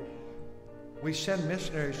frankly, we send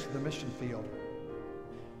missionaries to the mission field.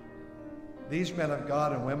 These men of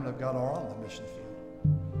God and women of God are on the mission field.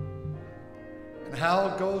 And how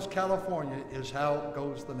it goes California is how it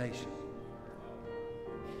goes the nation.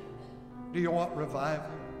 Do you want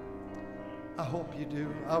revival? I hope you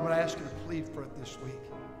do. I would ask you to plead for it this week.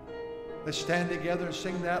 Let's stand together and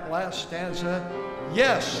sing that last stanza.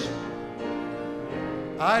 Yes,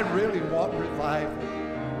 I really want revival.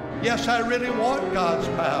 Yes, I really want God's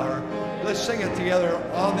power. Let's sing it together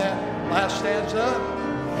on that last stanza.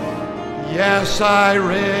 Yes, I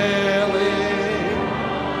really.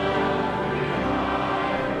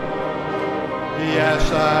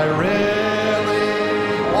 Yes, I really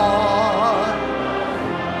want.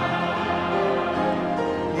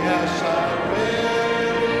 Yes, I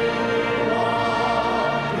really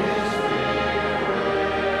want His Spirit.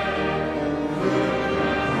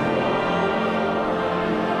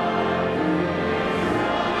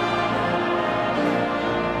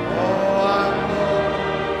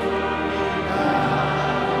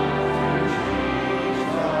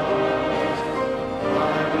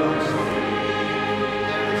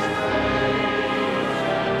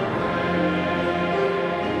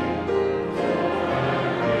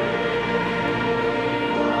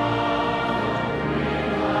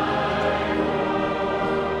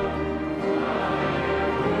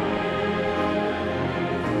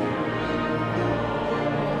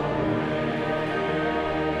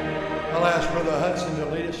 I'll ask Brother Hudson to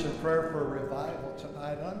lead us in prayer for a revival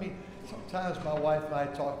tonight. I mean, sometimes my wife and I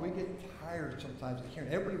talk, we get tired sometimes of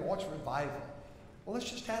hearing everybody wants revival. Well,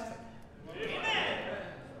 let's just have it. Amen.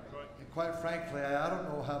 And quite frankly, I don't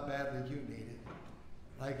know how badly you need it.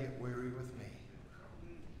 I get weary with me.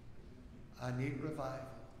 I need revival.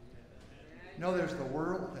 You know, there's the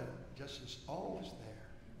world that just is always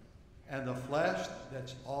there, and the flesh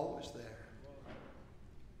that's always there.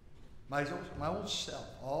 My own self,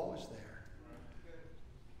 always there.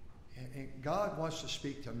 And God wants to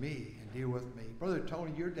speak to me and deal with me. Brother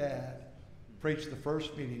Tony, your dad preached the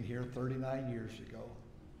first meeting here 39 years ago.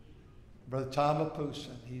 Brother Tom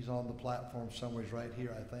Apusin, he's on the platform somewhere, he's right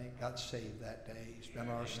here, I think, got saved that day. He's been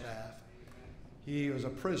on our staff. He was a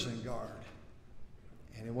prison guard.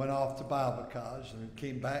 And he went off to Bible college and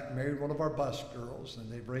came back, married one of our bus girls,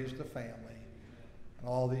 and they've raised a family. And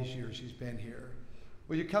all these years he's been here.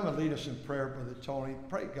 Will you come and lead us in prayer, Brother Tony?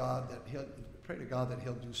 Pray to God that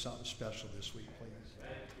he'll do something special this week, please.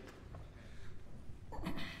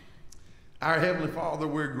 Our Heavenly Father,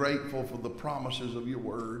 we're grateful for the promises of your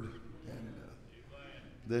word, and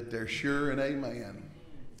that they're sure and amen.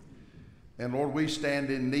 And Lord, we stand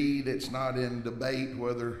in need. It's not in debate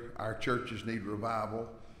whether our churches need revival.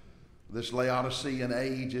 This Laodicean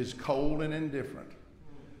age is cold and indifferent.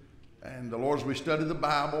 And Lord, as we study the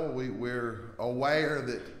Bible, we're aware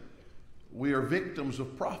that we are victims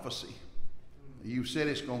of prophecy. You said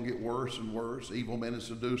it's going to get worse and worse. Evil men and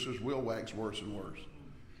seducers will wax worse and worse.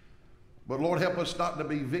 But Lord, help us not to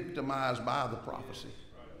be victimized by the prophecy.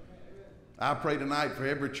 I pray tonight for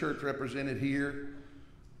every church represented here,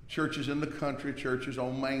 churches in the country, churches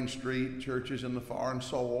on Main Street, churches in the foreign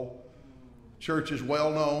soil, churches well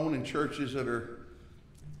known and churches that are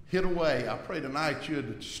hid away. I pray tonight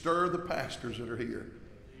you'd stir the pastors that are here.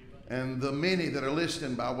 And the many that are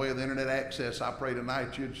listening by way of the internet access, I pray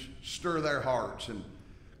tonight you'd stir their hearts and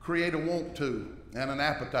create a want to and an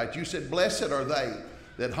appetite. You said, blessed are they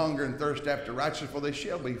that hunger and thirst after righteousness, for they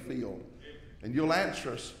shall be filled. And you'll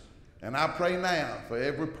answer us. And I pray now for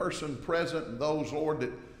every person present and those, Lord,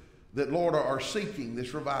 that Lord, are seeking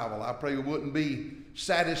this revival. I pray we wouldn't be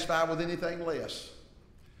satisfied with anything less.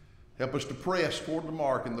 Help us to press toward the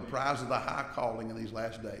mark and the prize of the high calling in these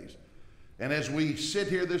last days. And as we sit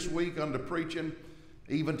here this week under preaching,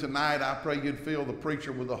 even tonight, I pray you'd fill the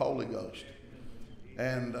preacher with the Holy Ghost.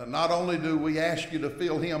 And not only do we ask you to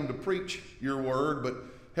fill him to preach your word, but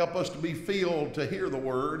help us to be filled to hear the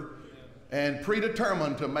word and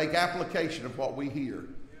predetermined to make application of what we hear.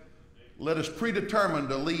 Let us predetermine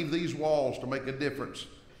to leave these walls to make a difference.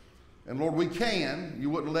 And Lord, we can. You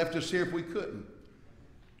wouldn't have left us here if we couldn't.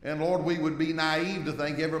 And Lord, we would be naive to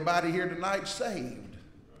think everybody here tonight's saved.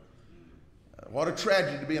 What a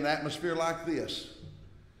tragedy to be in an atmosphere like this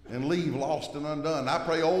and leave lost and undone. I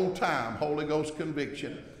pray old time Holy Ghost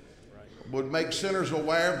conviction would make sinners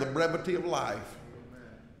aware of the brevity of life.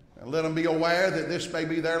 And let them be aware that this may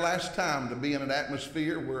be their last time to be in an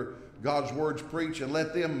atmosphere where God's word's preached, and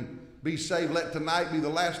let them be saved. Let tonight be the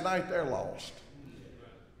last night they're lost.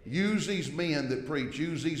 Use these men that preach.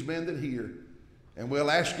 Use these men that hear. And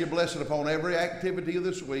we'll ask you blessing upon every activity of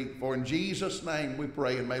this week. For in Jesus' name we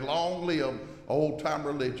pray, and may long live old-time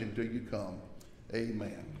religion till you come.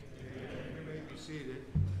 Amen. You may be seated.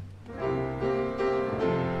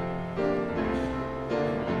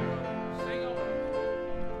 Sing on.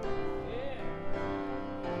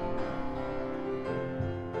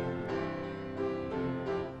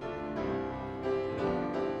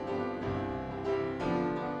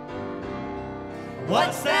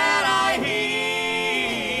 What's that I hear?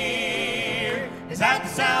 Is that the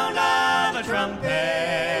sound of a trumpet?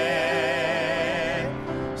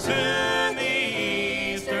 Soon the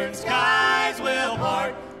eastern skies will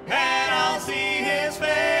part, and I'll see his face.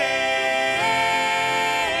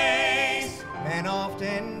 Men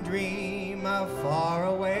often dream of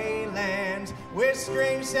faraway lands with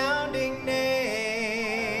strange sounding names.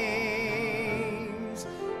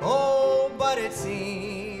 Oh, but it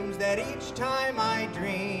seems that each time I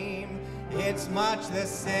dream, it's much the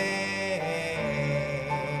same.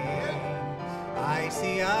 I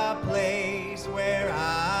see a place where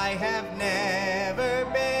I have never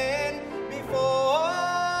been before,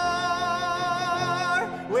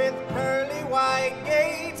 with pearly white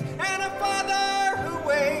gates and a father who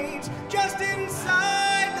waits just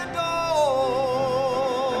inside the door.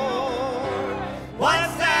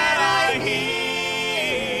 What's that I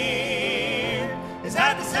hear? Is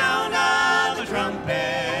that the sound of a trumpet?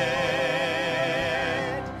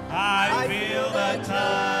 I feel the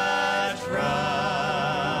touch from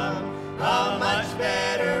a much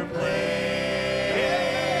better place.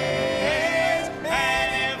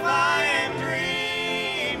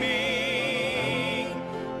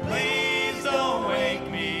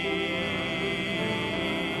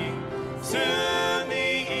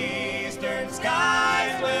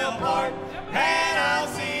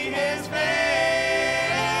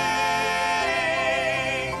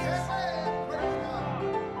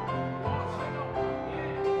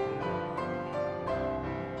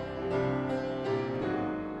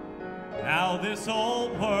 this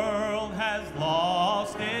old world has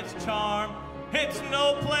lost its charm. It's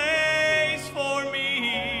no place for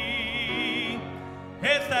me.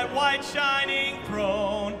 It's that white shining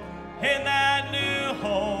throne in that new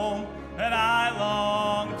home that I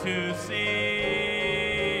long to see.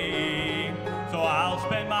 So I'll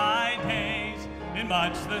spend my days in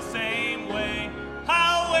much the same way.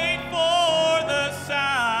 I'll wait for the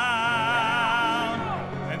sound,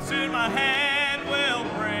 and soon my hand will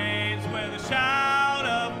raise with a shout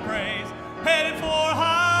of praise, headed for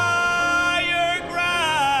higher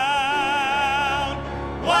ground.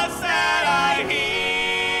 What's that I hear?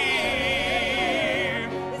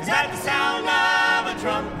 Is that the sound of a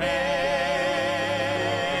trumpet?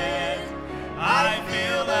 I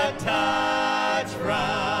feel the touch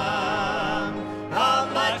from a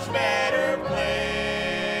much better place.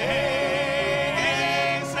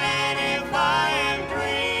 And if I am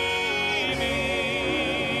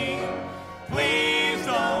dreaming, please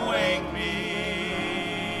don't wake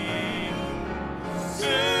me.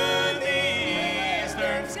 Soon the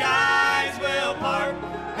eastern skies will part,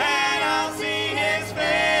 and I'll see his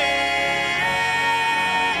face.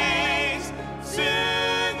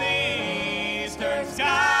 Soon the eastern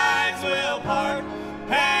skies will part,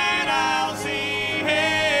 and I'll see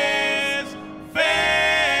his face.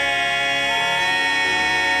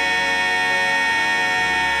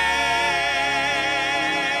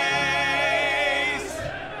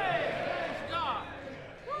 God.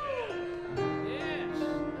 Yes.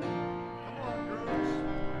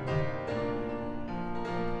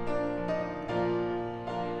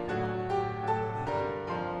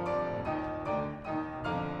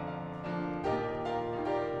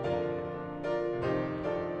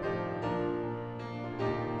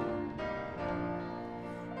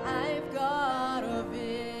 I've got a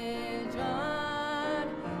vision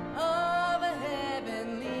of a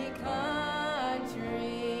heavenly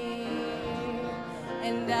country,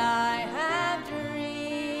 and I have dreamed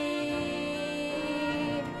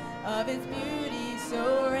of its beauty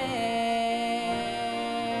so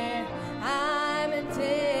rare. I'm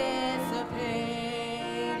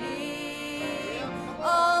anticipating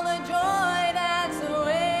all the joy that's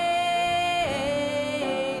awaiting,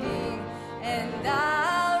 and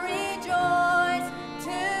I'll rejoice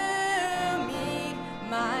to meet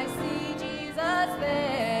my sweet Jesus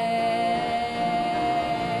there.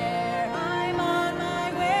 I'm on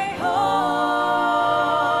my way home.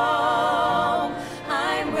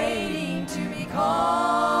 I'm waiting to be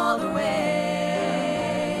called away.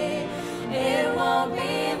 It won't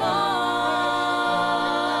be long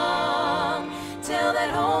till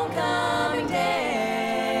that homecoming day.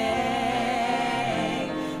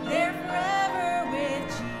 There forever with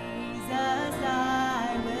Jesus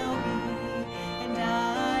I will be, and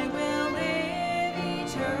I will live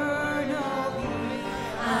eternally.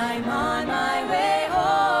 I'm on my way home.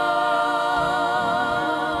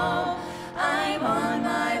 I'm on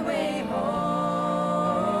my way home.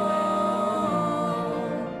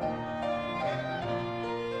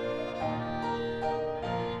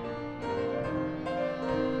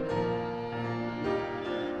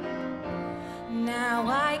 Now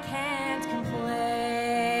I can't complain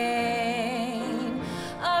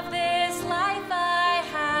of this life I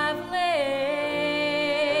have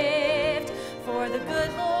lived, for the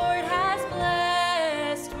good Lord has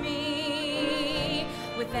blessed me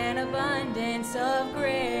with an abundance of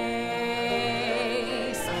grace,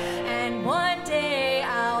 and one day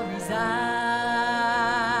I'll reside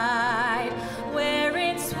where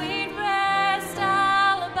in sweet rest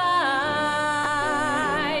I'll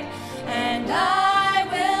abide, and I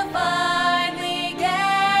will finally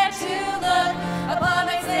get to look upon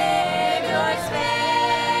my Savior's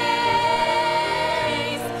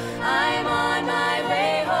face. I'm on my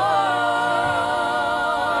way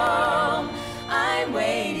home. I'm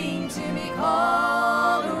waiting to be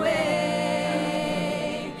called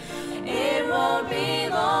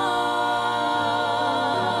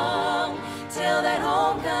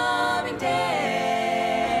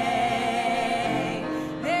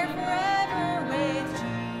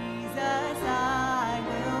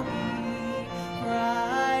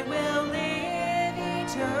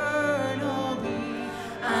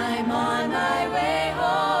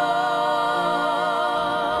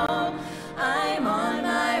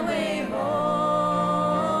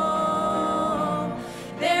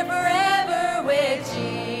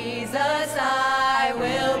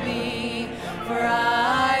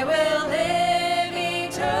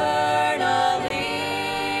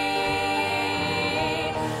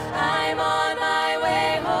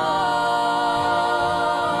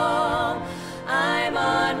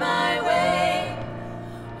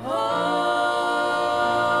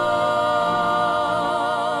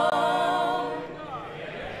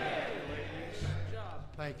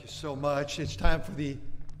Thank you so much. It's time for the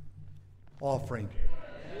offering.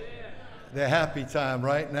 The happy time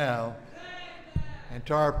right now. And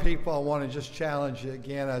to our people, I want to just challenge you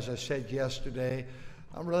again, as I said yesterday.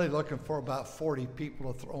 I'm really looking for about 40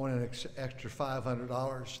 people to throw in an extra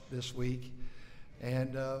 $500 this week,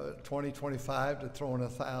 and 25 to throw in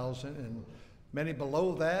 1,000, and many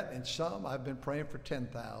below that, and some I've been praying for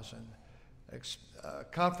 10,000. A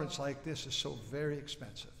conference like this is so very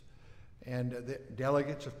expensive, and the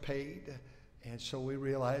delegates have paid, and so we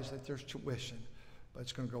realize that there's tuition, but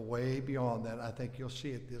it's going to go way beyond that. I think you'll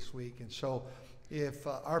see it this week. And so if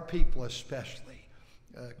our people especially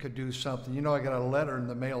could do something. You know, I got a letter in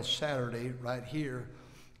the mail Saturday right here,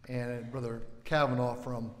 and Brother Kavanaugh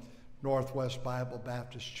from Northwest Bible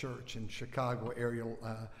Baptist Church in Chicago area,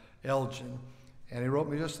 Elgin, and he wrote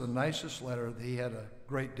me just the nicest letter. He had a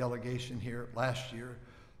great delegation here last year.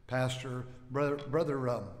 Brother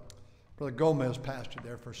Gomez pastored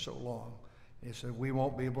there for so long. He said, we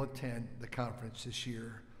won't be able to attend the conference this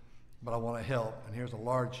year, but I want to help. And here's a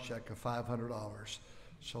large check of $500.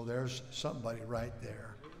 So there's somebody right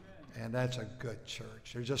there. And that's a good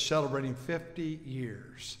church. They're just celebrating 50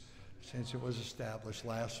 years since it was established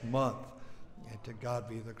last month. And to God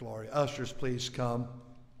be the glory. Ushers, please come.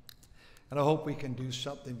 And I hope we can do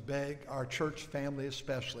something big, our church family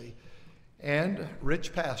especially, and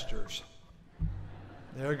rich pastors.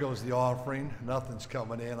 There goes the offering. Nothing's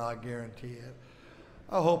coming in, I guarantee it.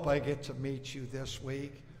 I hope I get to meet you this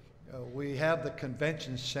week. We have the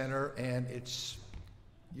convention center, and it's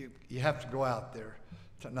you have to go out there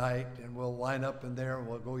tonight, and we'll line up in there, and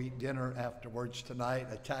we'll go eat dinner afterwards tonight,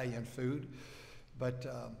 Italian food. But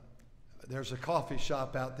there's a coffee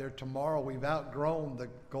shop out there. Tomorrow we've outgrown the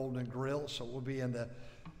Golden Grill, so we'll be in the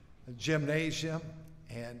gymnasium,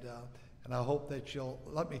 and I hope that you'll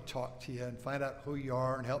let me talk to you and find out who you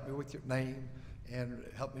are and help me with your name and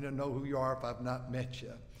help me to know who you are if I've not met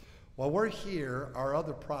you. While we're here, our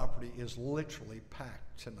other property is literally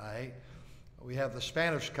packed tonight. We have the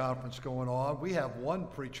Spanish conference going on. We have one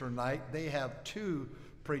preacher night. They have two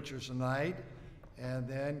preachers a night, and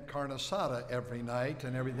then carne asada every night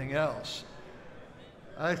and everything else.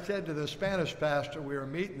 I said to the Spanish pastor, we were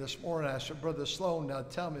meeting this morning, I said, Brother Sloan, now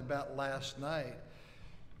tell me about last night.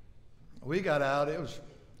 We got out, it was,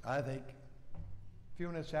 I think, a few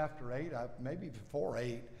minutes after 8, maybe before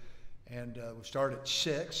 8, and we started at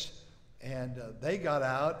 6, and they got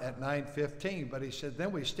out at 9:15, but he said,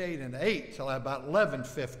 then we stayed in 8 till about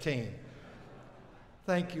 11:15.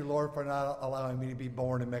 Thank you, Lord, for not allowing me to be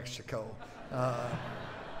born in Mexico.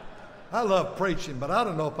 I love preaching, but I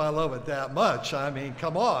don't know if I love it that much. I mean,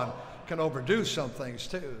 come on, can overdo some things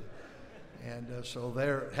too. And so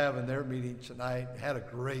they're having their meeting tonight. Had a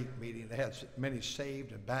great meeting. They had many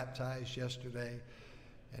saved and baptized yesterday,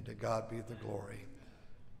 and to God be the glory.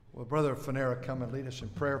 Well, Brother Fanera, come and lead us in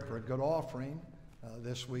prayer for a good offering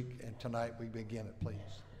this week, and tonight we begin it, please.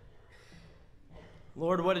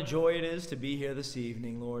 Lord, what a joy it is to be here this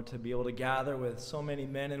evening, Lord, to be able to gather with so many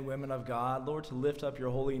men and women of God, Lord, to lift up your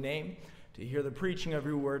holy name, to hear the preaching of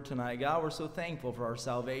your word tonight. God, we're so thankful for our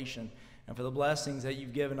salvation and for the blessings that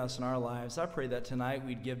you've given us in our lives. I pray that tonight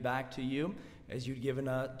we'd give back to you as you'd given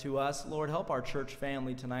to us. Lord, help our church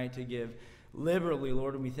family tonight to give liberally,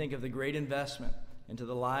 Lord, when we think of the great investment into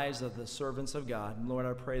the lives of the servants of God. And Lord,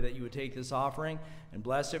 I pray that you would take this offering and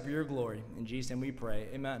bless it for your glory. In Jesus' name we pray.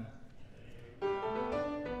 Amen.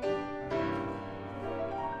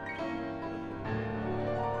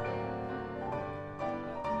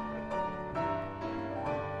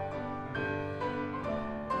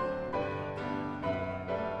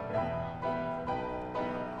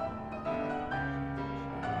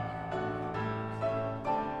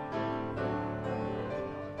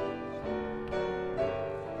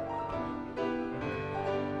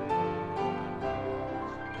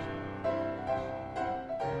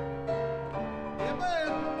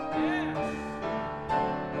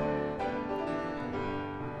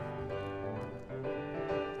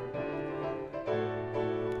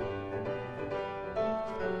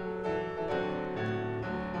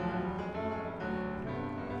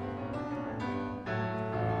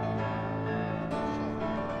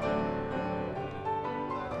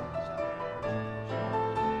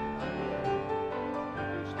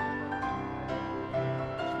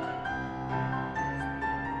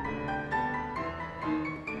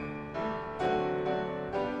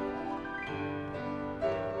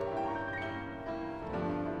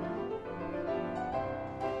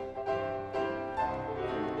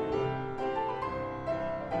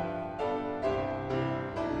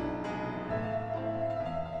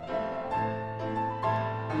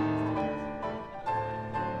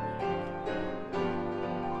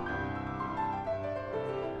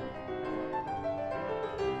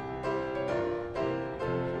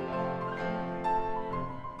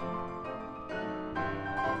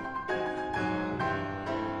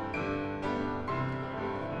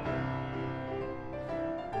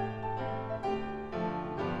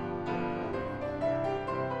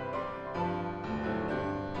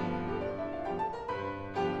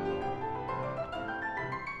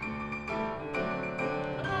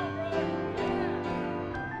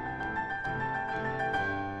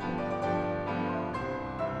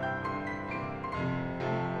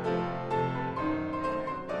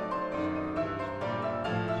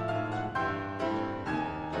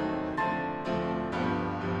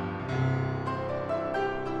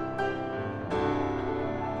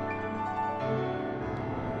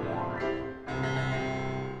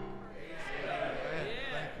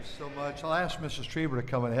 thanks. I'll ask Mrs. Trieber to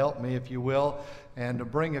come and help me, if you will, and to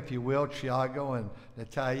bring, if you will, Thiago and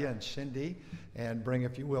Natalia and Cindy, and bring,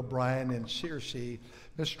 if you will, Brian and Circe.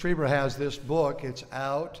 Mrs. Trieber has this book. It's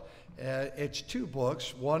out. It's 2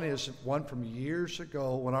 books. One is one from years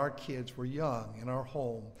ago when our kids were young in our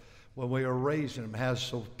home, when we were raising them. It has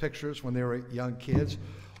some pictures when they were young kids.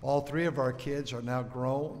 All 3 of our kids are now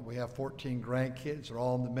grown. We have 14 grandkids. They're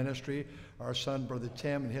all in the ministry. Our son, Brother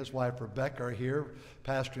Tim, and his wife, Rebecca, are here,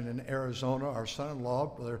 pastoring in Arizona. Our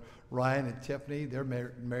son-in-law, Brother Ryan and Tiffany, they're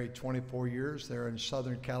married 24 years. They're in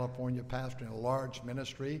Southern California, pastoring a large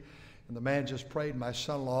ministry. And the man just prayed. My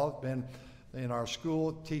son-in-law has been in our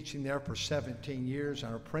school, teaching there for 17 years,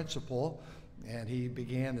 and our principal. And he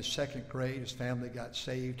began the 2nd grade. His family got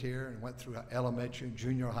saved here and went through elementary,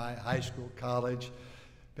 junior high, high school, college.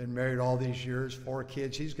 Been married all these years, 4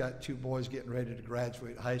 kids. He's got 2 boys getting ready to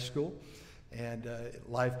graduate high school, and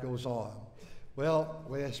life goes on. Well,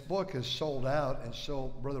 this book is sold out, and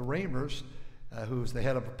so Brother Reimers, who's the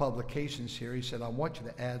head of publications here, he said, I want you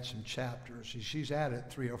to add some chapters. She's added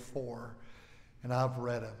 3 or 4, and I've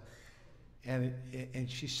read them. And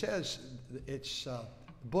she says the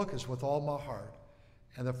book is with all my heart.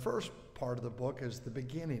 And the first part of the book is the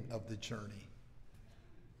beginning of the journey.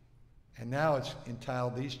 And now it's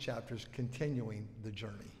entitled, these chapters, Continuing the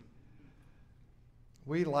Journey.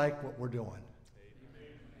 We like what we're doing.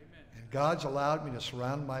 Amen. And God's allowed me to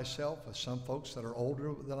surround myself with some folks that are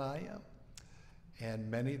older than I am,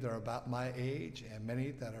 and many that are about my age, and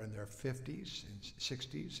many that are in their 50s and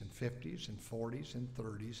 60s and 50s and 40s and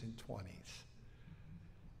 30s and 20s.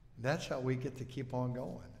 That's how we get to keep on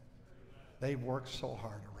going. They've worked so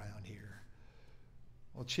hard around here.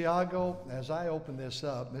 Well, Thiago, as I open this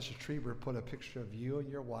up, Mrs. Trieber put a picture of you and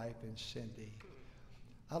your wife and Cindy.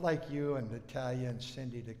 I'd like you and Natalia and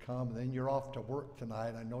Cindy to come, and then you're off to work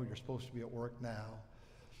tonight. I know you're supposed to be at work now.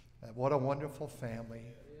 What a wonderful family.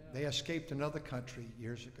 They escaped another country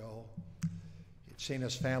years ago. You'd seen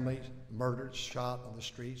his family murdered, shot on the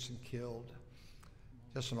streets, and killed.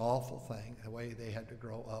 Just an awful thing, the way they had to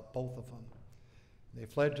grow up, both of them. They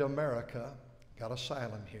fled to America, got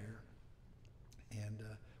asylum here, and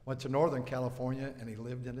went to Northern California, and he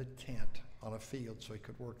lived in a tent on a field so he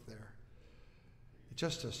could work there.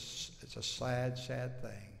 It's a sad, sad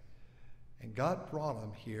thing. And God brought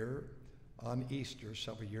him here on Easter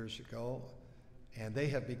several years ago, and they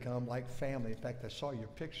have become like family. In fact, I saw your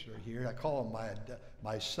picture here. I call him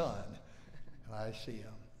my son, and I see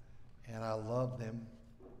him, and I love them.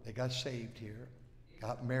 They got saved here,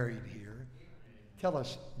 got married here. Tell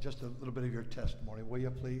us just a little bit of your testimony, will you,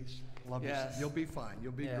 please? Love Yes. you. You'll be fine.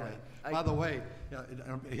 You'll be Yeah. great. By the way,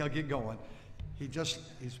 he'll get going.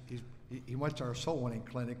 He went to our soul winning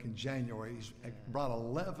clinic in January. He's brought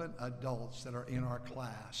 11 adults that are in our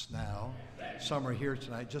class now. Some are here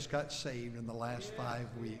tonight. Just got saved in the last 5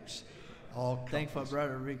 weeks. All Thankful couples.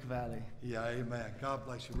 brother Rick Valley. Yeah, amen. God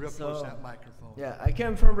bless you. Real close to that microphone. Yeah, I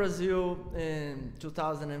came from Brazil in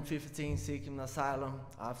 2015 seeking asylum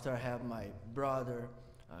after I had my brother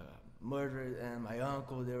murdered and my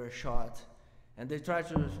uncle, they were shot. And they tried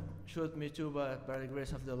to shoot me too, but by the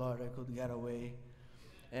grace of the Lord, I could get away.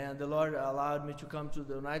 And the Lord allowed me to come to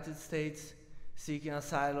the United States seeking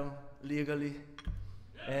asylum legally.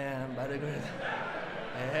 And by the grace,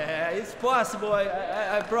 it's possible,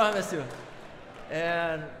 I promise you.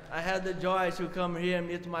 And I had the joy to come here and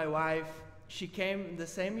meet my wife. She came the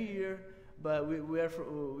same year, but we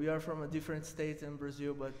are from a different state in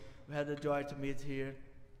Brazil, but we had the joy to meet here.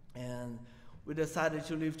 And we decided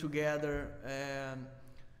to live together. And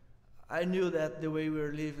I knew that the way we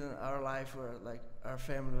were living our life, like our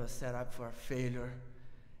family was set up for failure.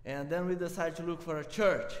 And then we decided to look for a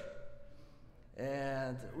church.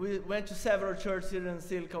 And we went to several churches here in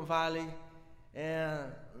Silicon Valley,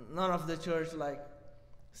 and none of the church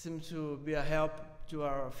seemed to be a help to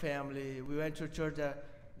our family. We went to a church that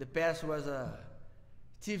the pastor was a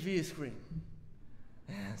TV screen.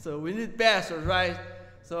 So we need pastors, right?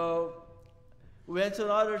 So we went to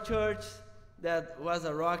another church that was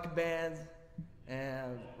a rock band,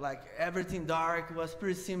 and everything dark. It was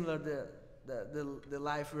pretty similar to the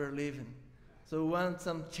life we were living. So we want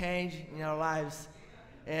some change in our lives.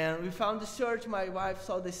 And we found this church. My wife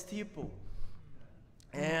saw the steeple.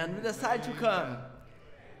 And we decided to come.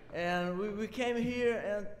 And we came here,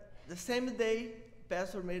 and the same day,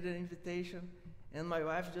 pastor made an invitation, and my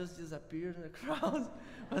wife just disappeared in the crowd.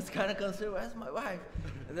 I was kind of concerned, where's my wife?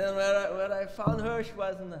 And then when I found her, she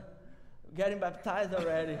wasn't getting baptized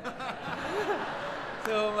already.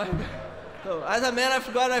 So as a man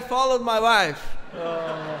of God, I followed my wife.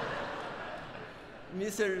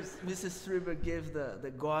 Mrs. Strieber gave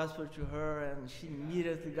the gospel to her, and she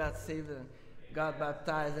immediately got saved and got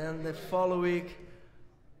baptized. And the following week,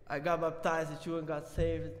 I got baptized too and got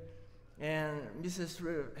saved. And Mrs.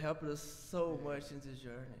 Strieber helped us so much in this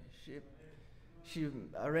journey. She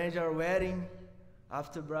arranged our wedding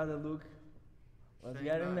after Brother Luke was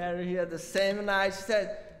getting married here the same night. She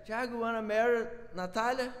said, "Tiago, you want to marry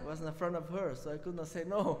Natalia?" I was in front of her, so I could not say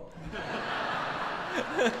no.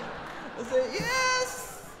 I said,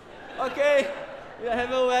 "Yes! Okay, we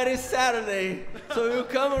have a wedding Saturday, so we'll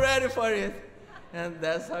come ready for it." And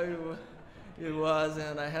that's how it was,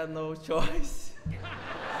 and I had no choice.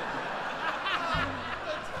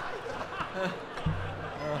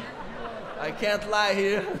 I can't lie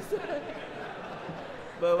here.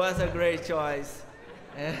 But it was a great choice.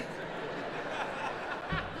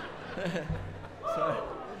 Sorry.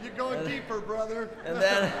 You're going deeper, brother.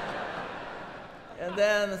 And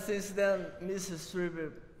then since then, Mrs.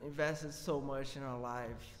 Strieber invested so much in our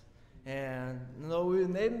lives. And we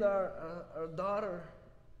named our daughter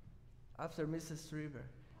after Mrs. Strieber.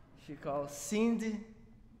 She called Cindy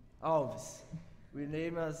Alves. We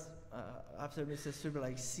named us after Mrs. Strieber,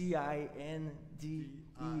 like Cindie.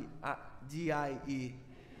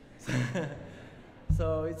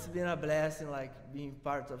 So it's been a blessing, like being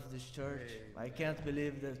part of this church. I can't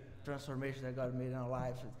believe the transformation that God made in our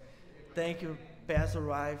life. Thank you, Pastor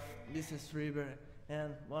wife, Mrs. Strieber,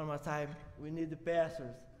 and one more time, we need the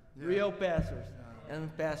pastors, real pastors,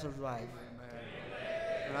 and pastor's wife.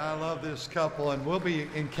 And I love this couple, and we'll be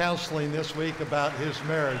in counseling this week about his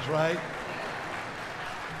marriage, right?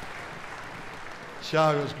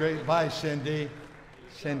 Tiago was great. Bye, Cindy.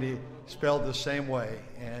 Cindy spelled the same way,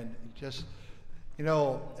 and just,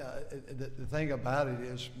 the thing about it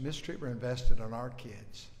is Miss Strieber invested in our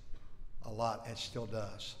kids a lot, and still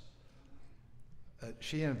does.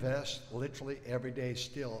 She invests literally every day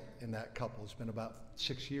still in that couple. It's been about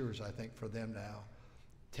 6 years, I think, for them now.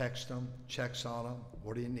 Text them, checks on them.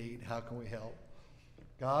 What do you need? How can we help?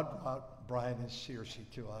 God brought Brian and Circe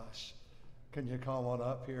to us. Can you come on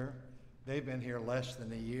up here? They've been here less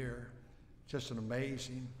than a year. Just an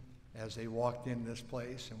amazing as they walked in this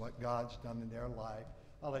place and what God's done in their life.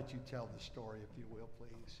 I'll let you tell the story, if you will,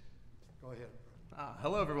 please. Go ahead.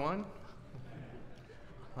 Hello, everyone.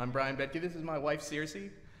 I'm Brian Betke. This is my wife, Circe.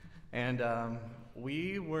 And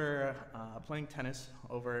we were playing tennis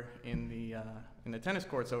over in the tennis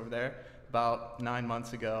courts over there about 9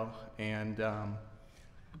 months ago. And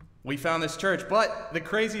we found this church. But the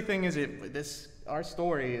crazy thing is our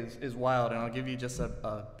story is wild, and I'll give you just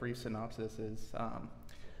a brief synopsis.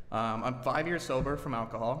 I'm 5 years sober from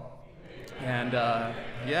alcohol, and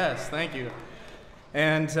yes, thank you.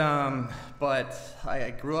 And but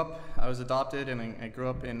I grew up. I was adopted, and I grew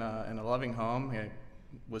up in a loving home. I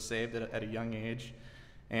was saved at a young age,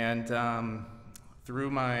 and through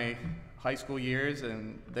my high school years,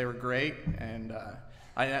 and they were great. And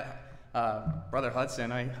Brother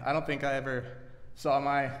Hudson, I don't think I ever saw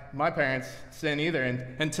my parents sin either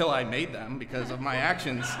until I made them because of my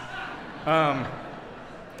actions.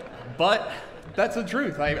 But that's the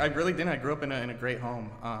truth. I really didn't. I grew up in a great home,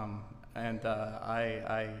 and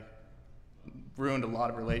I ruined a lot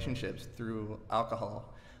of relationships through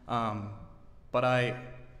alcohol. But I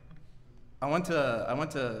went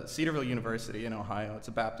to Cedarville University in Ohio. It's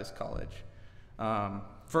a Baptist college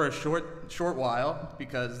for a short while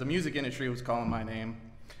because the music industry was calling my name.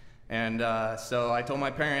 And so I told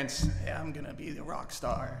my parents, "Hey, I'm gonna be the rock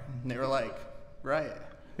star." And they were like, "Right."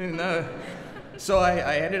 And so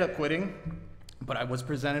I ended up quitting, but I was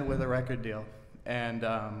presented with a record deal, and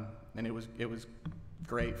it was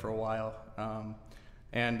great for a while.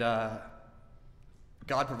 And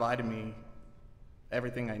God provided me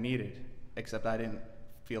everything I needed, except I didn't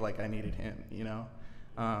feel like I needed Him.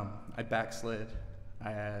 I backslid.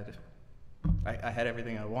 I had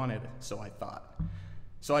everything I wanted, so I thought.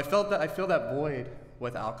 So I feel that void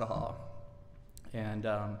with alcohol, and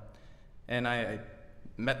I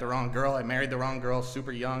met the wrong girl. I married the wrong girl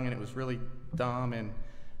super young, and it was really dumb,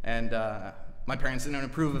 and my parents didn't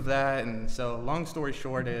approve of that. And so long story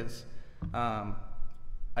short is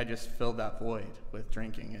I just filled that void with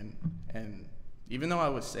drinking, and even though I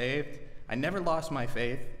was saved, I never lost my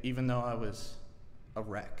faith, even though I was a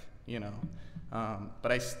wreck,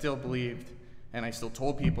 but I still believed, and I still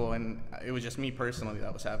told people, and it was just me personally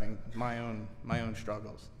that was having my own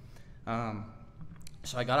struggles.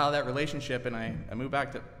 So I got out of that relationship, and I moved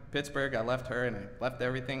back to Pittsburgh. I left her, and I left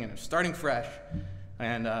everything, and I was starting fresh.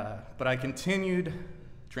 And but I continued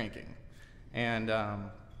drinking, and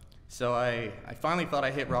so I finally thought I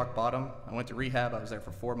hit rock bottom. I went to rehab. I was there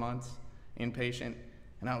for 4 months, inpatient,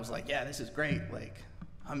 And I was like, yeah, this is great. Like,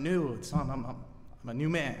 I'm new. I'm a new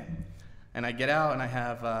man. And I get out, and I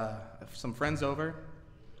have some friends over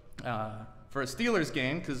for a Steelers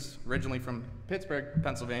game, because originally from Pittsburgh,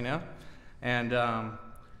 Pennsylvania. And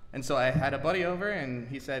so I had a buddy over, and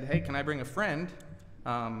he said, hey, can I bring a friend?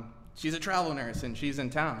 She's a travel nurse, and she's in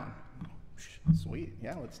town. Sweet,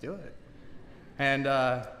 yeah, let's do it. And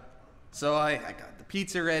so I got the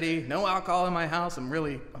pizza ready, no alcohol in my house. I'm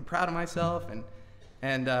proud of myself.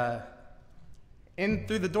 And in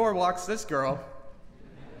through the door walks this girl,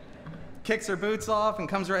 kicks her boots off and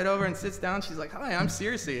comes right over and sits down. She's like, hi, I'm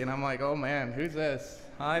Circe. And I'm like, oh man, who's this?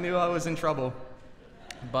 I knew I was in trouble.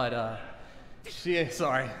 But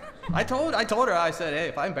sorry. I told her, I said, hey,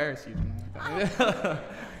 if I embarrass you.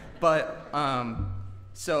 But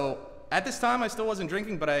so at this time I still wasn't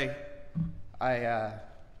drinking, but I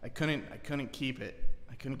couldn't keep it.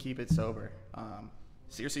 I couldn't keep it sober.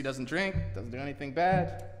 Circe doesn't drink, doesn't do anything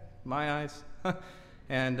bad, in my eyes.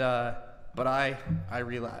 And but I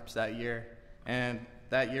relapsed that year, and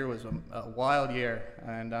that year was a wild year.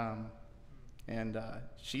 And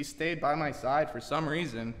she stayed by my side for some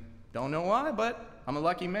reason. Don't know why, but I'm a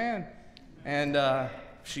lucky man. And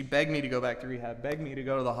she begged me to go back to rehab, begged me to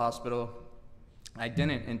go to the hospital. I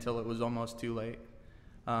didn't until it was almost too late.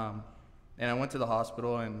 And I went to the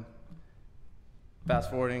hospital, and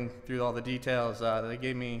fast forwarding through all the details, they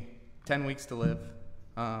gave me 10 weeks to live.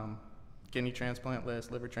 Kidney transplant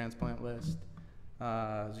list, liver transplant list.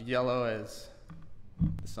 As yellow as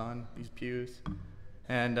the sun, these pews.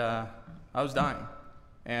 And I was dying.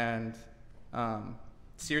 And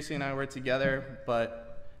Circe and I were together,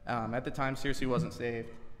 but at the time Circe wasn't saved.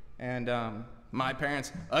 And my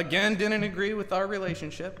parents, again, didn't agree with our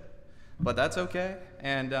relationship, but that's okay.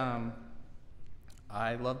 And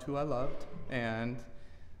I loved who I loved. And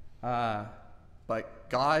but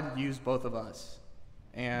God used both of us.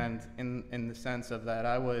 And in the sense of that,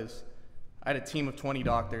 I had a team of 20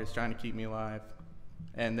 doctors trying to keep me alive,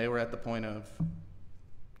 and they were at the point of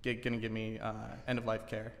gonna give me end-of-life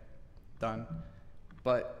care done.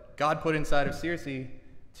 But God put inside of Circe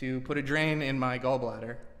to put a drain in my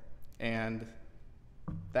gallbladder, and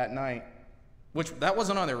that night, that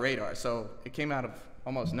wasn't on their radar, so it came out of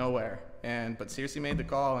almost nowhere. But Circe made the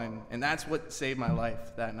call, and that's what saved my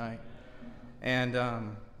life that night. And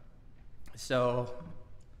so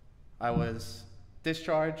I was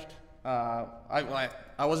discharged. I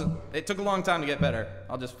wasn't. It took a long time to get better.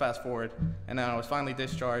 I'll just fast forward. And then I was finally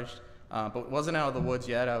discharged, but wasn't out of the woods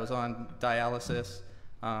yet. I was on dialysis.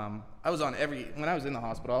 When I was in the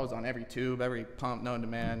hospital, I was on every tube, every pump known to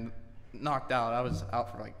man. Knocked out. I was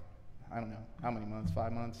out for like, I don't know how many months,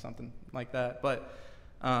 5 months, something like that. But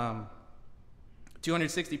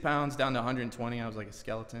 260 pounds down to 120. I was like a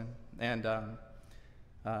skeleton. And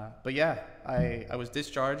but yeah, I was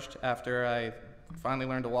discharged after I finally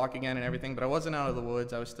learned to walk again and everything, but I wasn't out of the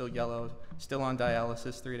woods. I was still yellow, still on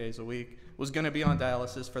dialysis 3 days a week. Was going to be on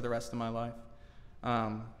dialysis for the rest of my life.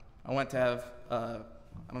 I went to have, I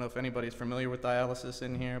don't know if anybody's familiar with dialysis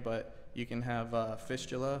in here, but you can have a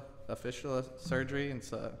fistula surgery. And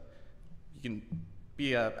so you can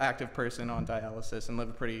be an active person on dialysis and live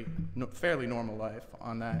a fairly normal life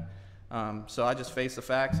on that. So I just faced the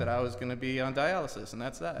facts that I was going to be on dialysis, and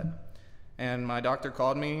that's that. And my doctor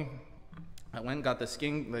called me. I went and got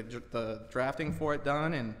the drafting for it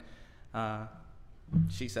done, and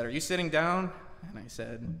she said, "Are you sitting down?" And I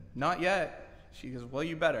said, "Not yet." She goes, "Well,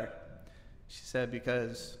 you better." She said,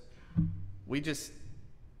 "Because we just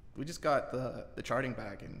got the charting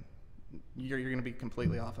back, and you're going to be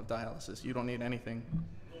completely off of dialysis. You don't need anything."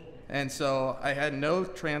 And so I had no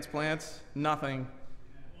transplants, nothing.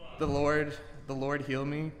 The Lord healed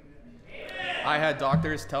me. I had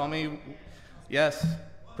doctors tell me, yes,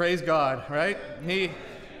 praise God, right? I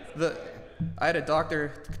had a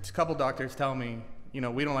couple doctors tell me, we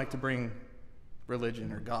don't like to bring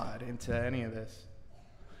religion or God into any of this,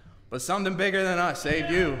 but something bigger than us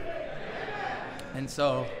saved you. And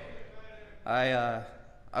so I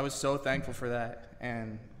was so thankful for that.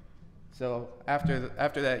 And so after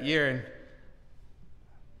that year and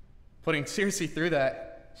putting Circe through that,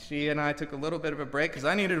 she and I took a little bit of a break because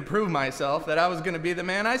I needed to prove myself that I was going to be the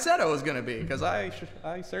man I said I was going to be, because I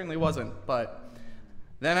certainly wasn't. But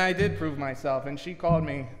then I did prove myself, and she called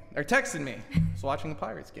me, or texted me. I was watching the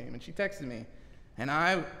Pirates game, and she texted me. And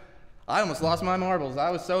I almost lost my marbles. I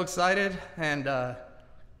was so excited, and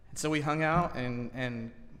so we hung out,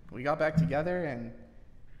 and we got back together,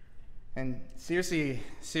 and Circe is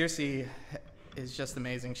just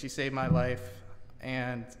amazing. She saved my life.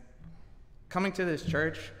 And coming to this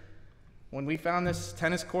church, when we found this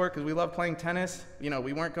tennis court, because we love playing tennis,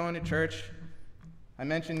 we weren't going to church. I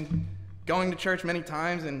mentioned going to church many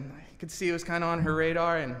times, and I could see it was kind of on her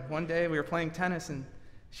radar. And one day we were playing tennis, and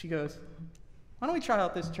she goes, "Why don't we try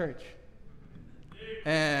out this church?"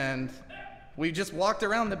 And we just walked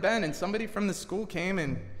around the bend, and somebody from the school came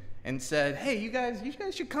and said, "Hey, you guys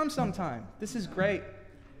should come sometime. This is great."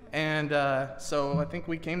 And so I think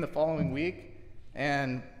we came the following week,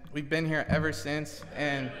 and we've been here ever since.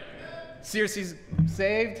 And Circe's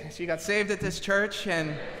saved. She got saved at this church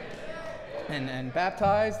and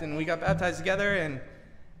baptized, and we got baptized together.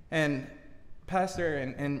 And Pastor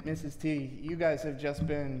and Mrs. T, you guys have just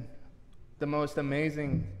been the most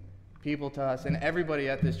amazing people to us, and everybody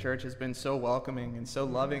at this church has been so welcoming and so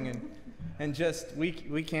loving, and just we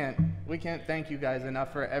can't thank you guys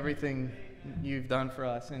enough for everything you've done for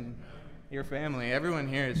us and your family. Everyone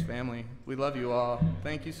here is family. We love you all.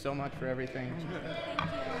 Thank you so much for everything.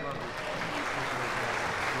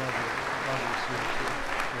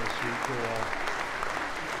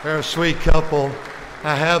 They're a sweet couple.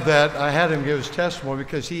 I had him give his testimony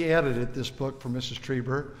because he edited this book for Mrs.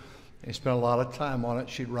 Trieber. He spent a lot of time on it.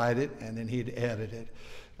 She'd write it, and then he'd edit it.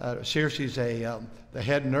 Circe's the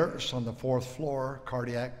head nurse on the 4th floor,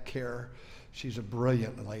 cardiac care. She's a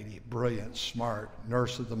brilliant lady, brilliant, smart,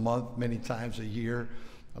 nurse of the month many times a year,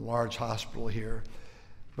 a large hospital here.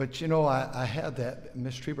 But you know, I had that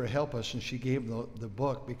Miss Trieber help us, and she gave the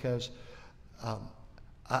book because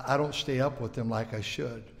I don't stay up with them like I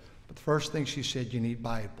should. But the first thing she said, you need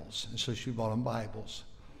Bibles, and so she bought them Bibles.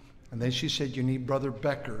 And then she said, you need Brother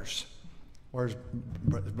Becker's. Where's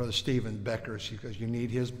Brother Stephen Becker? She goes, you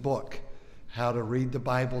need his book, How to Read the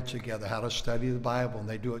Bible Together, How to Study the Bible. And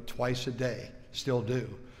they do it twice a day, still do,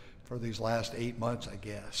 for these last 8 months, I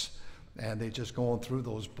guess. And they just going through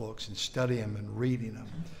those books and studying them and reading them.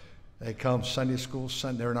 They come Sunday school,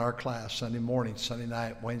 they're in our class, Sunday morning, Sunday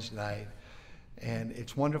night, Wednesday night. And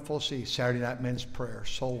it's wonderful to see Saturday night men's prayer,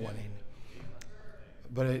 soul winning.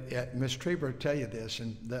 But Miss Trieber will tell you this,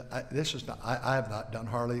 and this is not, I have not done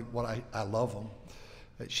hardly what I love them.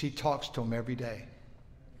 But she talks to them every day.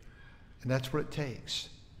 And that's what it takes.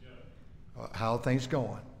 How are things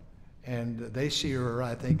going? And they see her,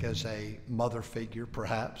 I think, as a mother figure,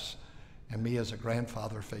 perhaps, and me as a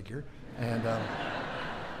grandfather figure. And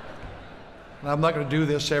I'm not going to do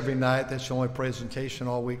this every night. That's the only presentation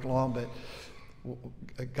all week long. But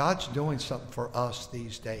God's doing something for us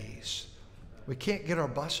these days. We can't get our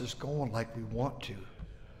buses going like we want to.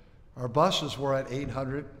 Our buses were at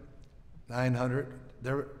 800, 900.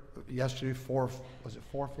 There yesterday, was it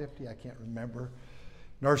 450? I can't remember.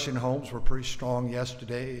 Nursing homes were pretty strong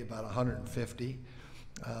yesterday, about 150.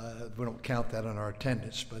 We don't count that on our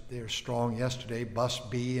attendance, but they're strong yesterday. Bus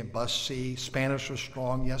B and Bus C. Spanish was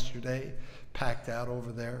strong yesterday, packed out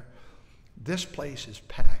over there. This place is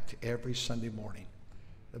packed every Sunday morning.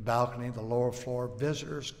 The balcony, the lower floor,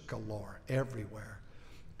 visitors galore everywhere.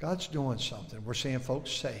 God's doing something. We're seeing folks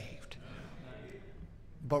saved.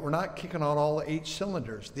 But we're not kicking on all 8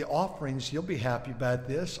 cylinders. The offerings, you'll be happy about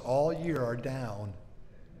this, all year are down.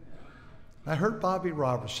 I heard Bobby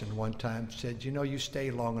Robertson one time said, you know, you stay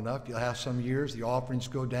long enough, you'll have some years the offerings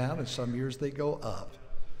go down and some years they go up.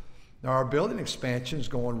 Now our building expansion is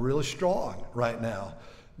going really strong right now,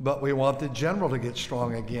 but we want the general to get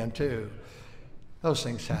strong again too. Those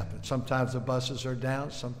things happen. Sometimes the buses are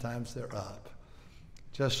down, sometimes they're up.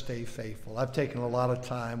 Just stay faithful. I've taken a lot of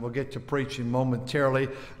time. We'll get to preaching momentarily.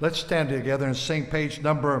 Let's stand together and sing page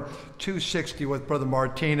number 260 with Brother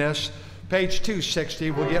Martinez. Page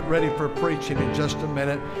 260. We'll get ready for preaching in just a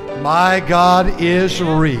minute. My God is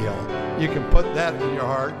real. You can put that in your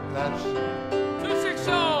heart. That's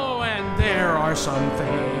 260, and there are some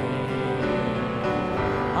things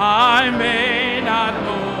I may not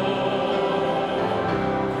know.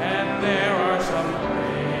 There are some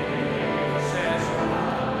places,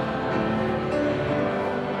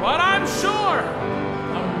 but I'm sure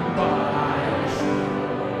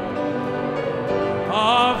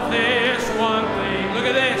of this one thing. Look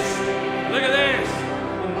at this,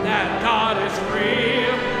 that God is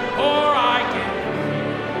real, or I can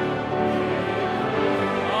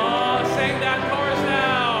sing that chorus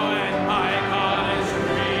now, and my God is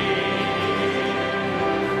real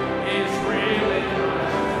in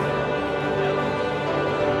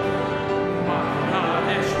my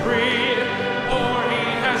breathe, for he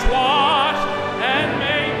has washed and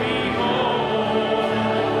made me whole,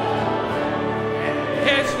 and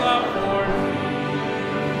his love for me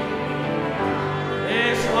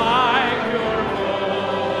is like pure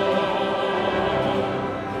gold.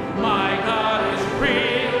 My God is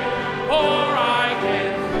real, for I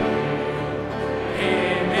can feel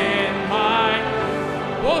him in my.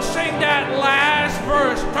 We'll sing that last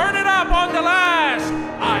verse. Turn it up on the last.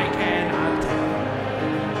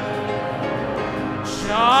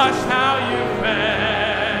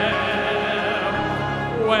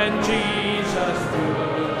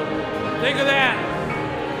 Think of that.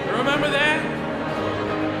 Remember that?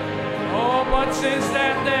 Oh, but since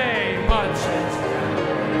that day,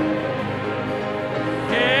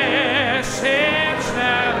 yes, since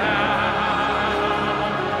that hour,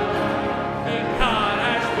 God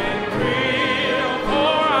has been real,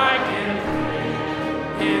 for I can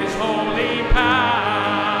feel His holy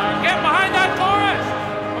power. Get behind that chorus.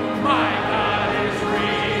 My God is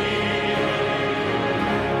real.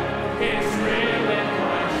 It's real in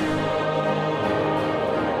my soul.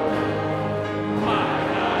 My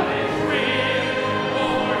God is real,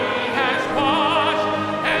 for He has washed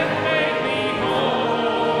and made me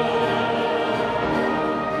whole.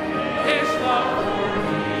 His love for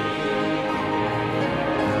me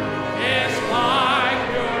is like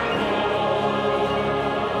pure gold.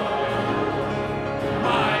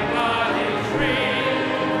 My God is real,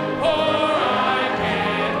 for I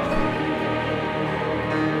can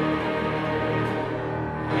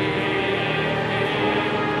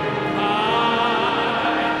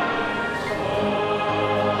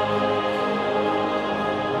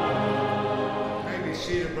Maybe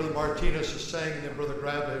seated. Brother Martinez is saying, and then Brother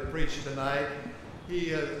Gravley preached tonight.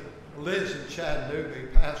 He lives in Chattanooga. He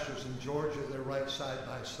pastors in Georgia. They're right side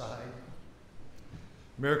by side.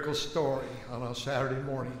 Miracle story. On a Saturday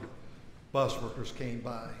morning, bus workers came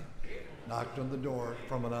by, knocked on the door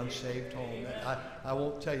from an unsaved home. I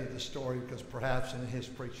won't tell you the story because perhaps in his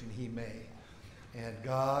preaching he may. And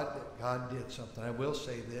God did something. I will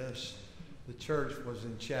say this. The church was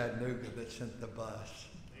in Chattanooga that sent the bus.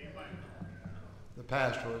 The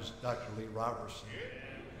pastor was Dr. Lee Robertson,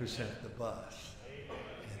 who sent the bus.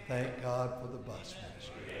 And thank God for the bus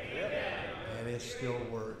ministry. And it still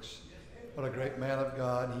works. What a great man of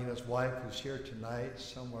God. He and his wife, who's here tonight,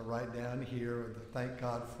 somewhere right down here. And thank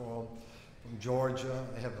God for them. From Georgia.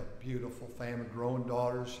 They have a beautiful family, grown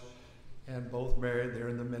daughters, and both married. They're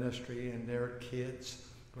in the ministry, and their kids,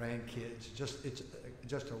 grandkids. It's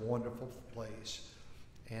just a wonderful place.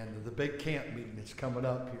 And the big camp meeting that's coming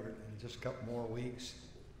up here in just a couple more weeks.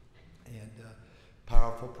 And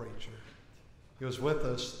powerful preacher. He was with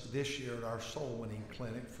us this year at our soul winning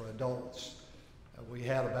clinic for adults. We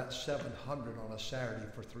had about 700 on a Saturday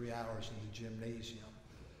for 3 hours in the gymnasium,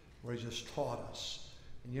 where he just taught us.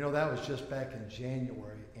 And you know, that was just back in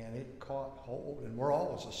January, and it caught hold. And we're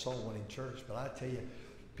always a soul winning church, but I tell you,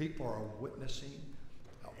 people are witnessing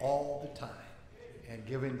all the time and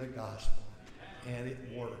giving the gospel. And it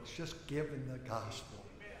works, just giving the gospel.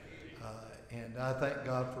 And I thank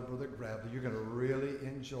God for Brother Gravley. You're going to really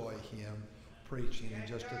enjoy him preaching in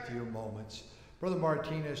just a few moments. Brother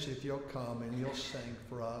Martinez, if you'll come and you'll sing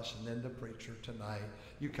for us, and then the preacher tonight.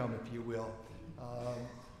 You come if you will.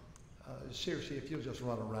 Seriously, if you'll just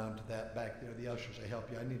run around to that back there, the ushers will help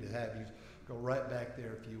you. I need to have you go right back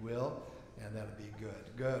there if you will, and that'll be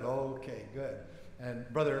good. Good, okay, good. And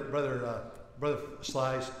Brother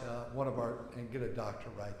Slice, one of our, and get a doctor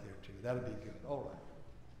right there too. That'll be good. All right.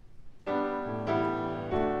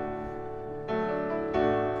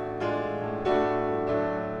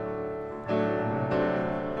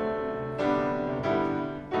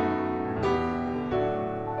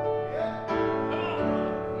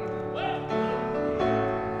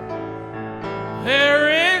 There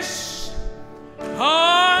is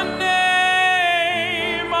a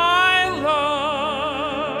name I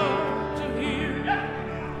love to hear.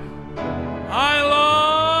 I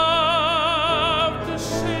love to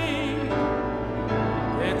sing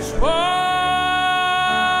its worth.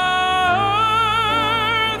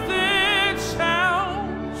 It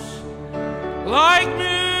sounds like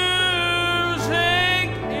music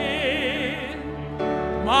in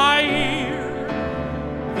my ear.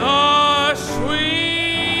 The sweetest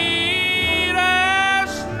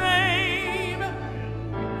name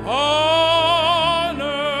on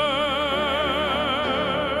earth.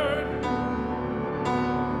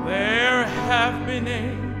 There have been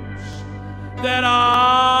names that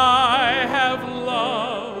I have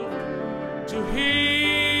loved to hear,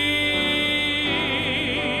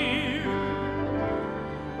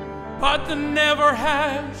 but never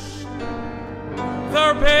has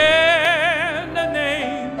there been a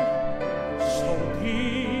name so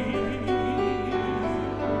dear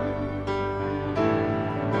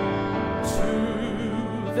to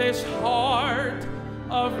this heart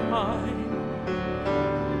of mine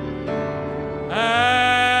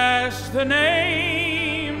as the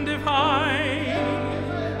name divine,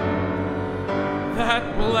 that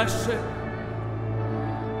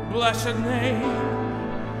blessed name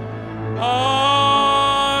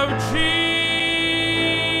of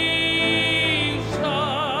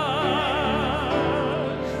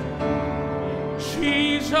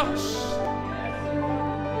Jesus,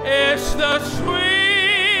 It's the sweetest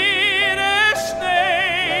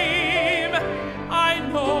name I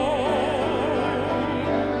know.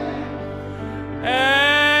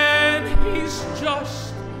 And he's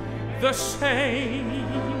just the same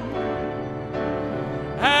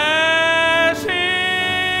as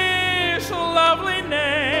his lovely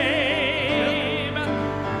name.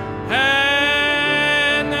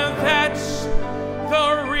 And that's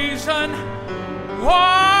the reason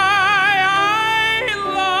why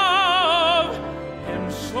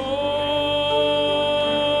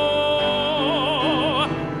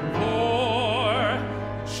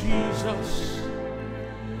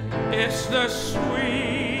the sweetest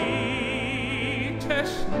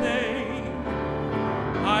name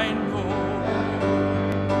I know.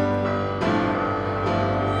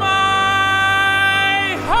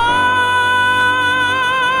 My heart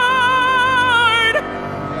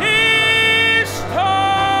is torn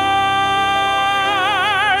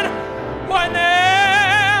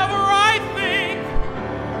whenever I think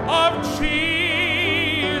of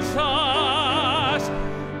Jesus,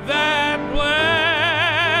 that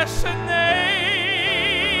blessed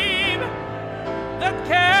name that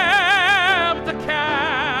kept the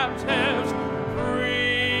captives free.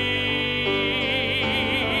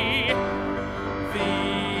 The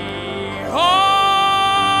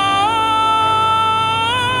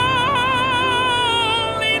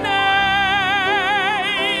only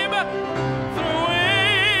name through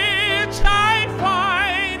which I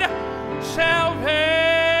find salvation.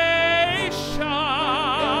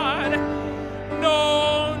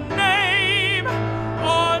 No name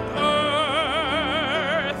on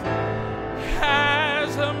earth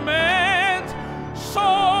has meant so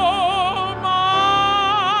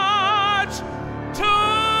much to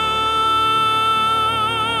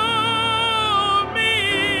me.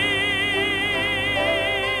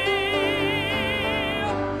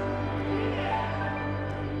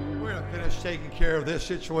 We're going to finish taking care of this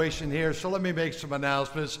situation here, so let me make some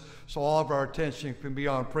announcements so all of our attention can be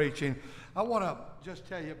on preaching. I want to just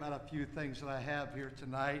tell you about a few things that I have here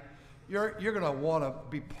tonight. You're going to want to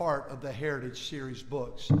be part of the Heritage Series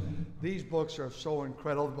books. These books are so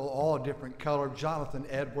incredible, all different colors. Jonathan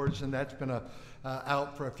Edwards, and that's been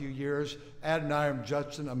out for a few years. Adoniram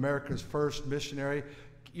Judson, America's First Missionary.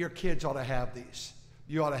 Your kids ought to have these.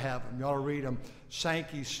 You ought to have them. You ought to read them.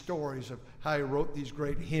 Sankey's stories of how he wrote these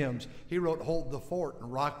great hymns. He wrote Hold the Fort in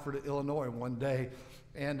Rockford, Illinois one day.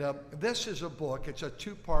 And this is a book. It's a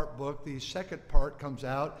two-part book. The second part comes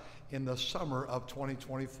out in the summer of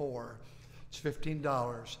 2024. It's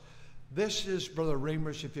 $15. This is Brother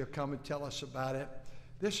Reimers, if you'll come and tell us about it.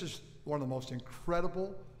 This is one of the most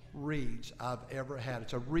incredible reads I've ever had.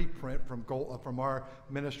 It's a reprint from our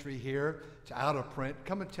ministry here. It's out of print.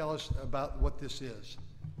 Come and tell us about what this is.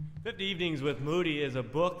 50 Evenings with Moody is a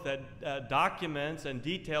book that documents and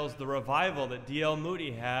details the revival that D.L.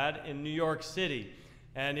 Moody had in New York City.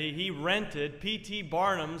 And he rented P.T.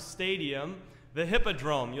 Barnum's stadium, the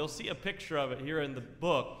Hippodrome. You'll see a picture of it here in the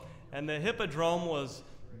book. And the Hippodrome was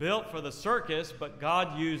built for the circus, but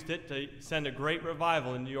God used it to send a great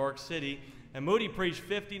revival in New York City. And Moody preached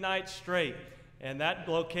 50 nights straight in that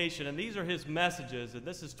location. And these are his messages. And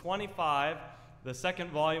this is 25. The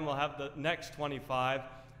second volume will have the next 25.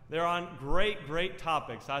 They're on great, great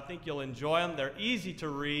topics. I think you'll enjoy them. They're easy to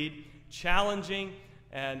read, challenging,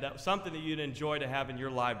 and something that you'd enjoy to have in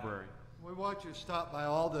your library. We want you to stop by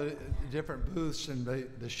all the different booths and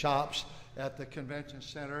the shops at the convention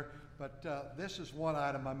center. But this is one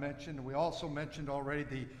item I mentioned. We also mentioned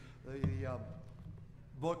already the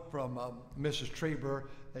book from Mrs. Treber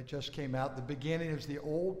that just came out. The beginning is the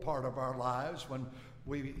old part of our lives when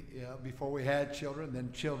we, before we had children,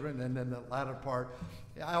 and then the latter part.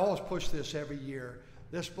 I always push this every year.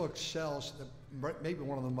 This book sells, maybe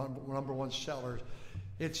one of the number one sellers.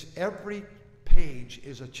 It's every page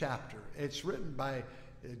is a chapter. It's written by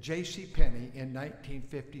J.C. Penney in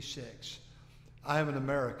 1956. I am an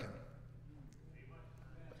American.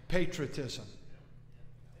 Patriotism.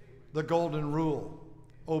 The Golden Rule.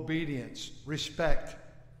 Obedience. Respect.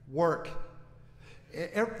 Work.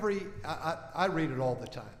 I read it all the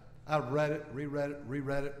time. I've read it, reread it,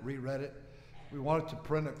 reread it, reread it. We wanted to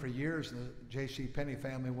print it for years, and the J.C. Penney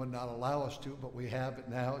family would not allow us to, but we have it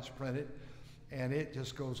now. It's printed, and it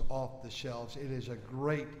just goes off the shelves. It is a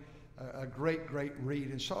great read,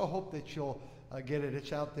 and so I hope that you'll get it.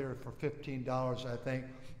 It's out there for $15, I think.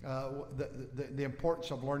 The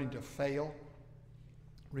importance of learning to fail,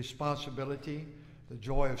 responsibility, the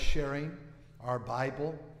joy of sharing, our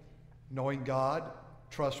Bible, knowing God,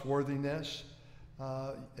 trustworthiness,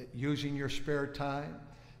 using your spare time,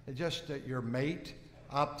 and just your mate,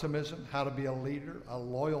 optimism, how to be a leader, a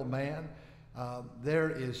loyal man. There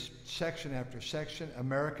is section after section.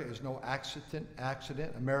 America is no accident.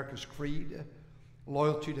 America's creed,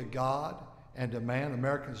 loyalty to God and to man,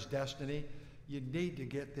 America's destiny. You need to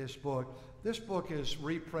get this book. This book is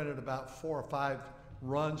reprinted about 4 or 5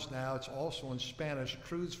 runs now. It's also in Spanish,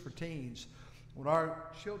 Truths for Teens. When our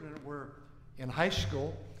children were in high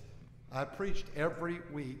school, I preached every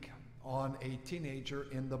week on a teenager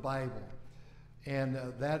in the Bible. And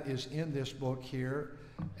that is in this book here.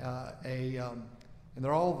 And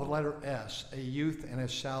they're all the letter S, a youth and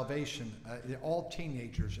his salvation. They're all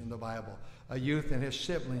teenagers in the Bible. A youth and his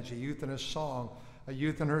siblings, a youth and his song, a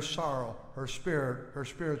youth and her sorrow, her spirit, her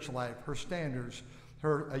spiritual life, her standards,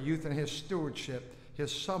 a youth and his stewardship,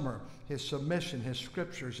 his summer, his submission, his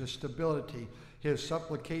scriptures, his stability, his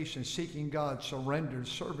supplication, seeking God, surrendered,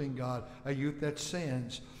 serving God, a youth that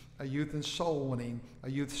sins, a youth in soul winning, a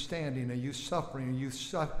youth standing, a youth suffering, a youth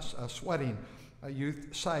sweating, a youth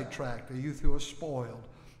sidetracked, a youth who was spoiled,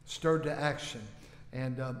 stirred to action.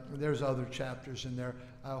 And there's other chapters in there.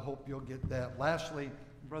 I hope you'll get that. Lastly,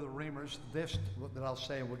 Brother Reimers, this that I'll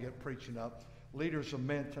say, we'll get preaching up. Leaders of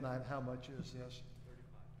Men tonight, how much is this?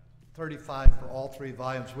 35 for all 3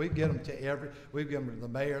 volumes. We get them we give them to the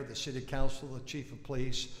mayor, the city council, the chief of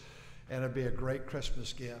police, and it'd be a great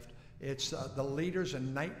Christmas gift. It's the leaders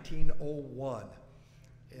in 1901.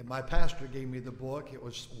 And my pastor gave me the book. It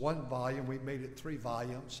was 1 volume. We made it 3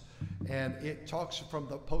 volumes, and it talks from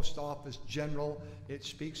the post office general. It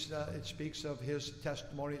speaks of his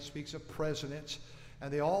testimony. It speaks of presidents,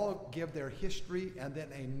 and they all give their history and then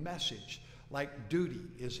a message. Like duty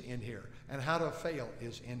is in here, and how to fail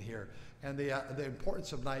is in here, and the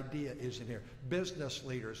importance of an idea is in here. Business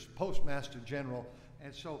leaders, postmaster general,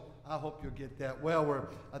 and so I hope you'll get that. Well,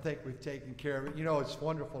 I think we've taken care of it. You know, it's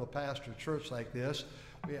wonderful to pastor a church like this.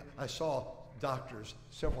 I saw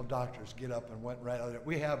several doctors get up and went right out there.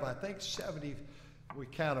 We have, I think, 70. We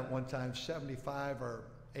counted one time 75 or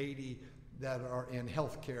 80 that are in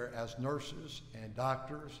healthcare as nurses and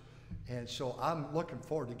doctors. And so I'm looking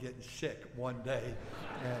forward to getting sick one day,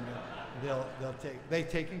 and they've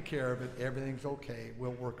taken care of it. Everything's okay.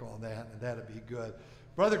 We'll work on that, and that'll be good.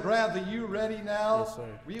 Brother Gravley, you ready now? Yes, sir.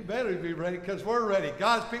 Well, you better be ready, because we're ready.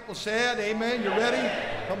 God's people said, amen. You ready?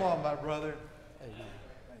 Come on, my brother.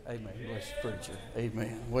 Amen. Amen. Bless you, preacher.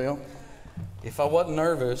 Amen. Well, if I wasn't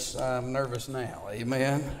nervous, I'm nervous now.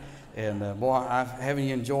 Amen. And boy, haven't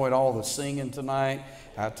you enjoyed all the singing tonight?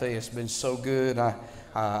 I tell you, it's been so good.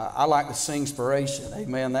 I like to sing inspiration.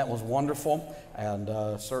 Amen. That was wonderful, and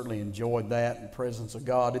certainly enjoyed that in the presence of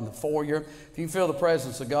God in the foyer. If you feel the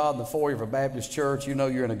presence of God in the foyer of a Baptist church, you know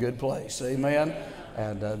you're in a good place. Amen.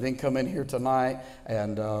 And then come in here tonight,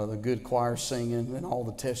 and the good choir singing and all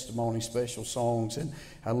the testimony, special songs. And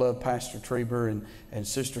I love Pastor Treber and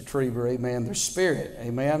Sister Treber. Amen. Their spirit.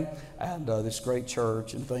 Amen. And this great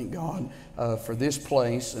church. And thank God for this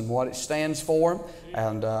place and what it stands for.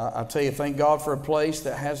 And I tell you, thank God for a place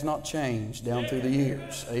that has not changed down through the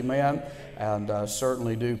years. Amen. And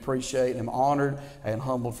certainly do appreciate and am honored and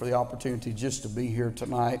humbled for the opportunity just to be here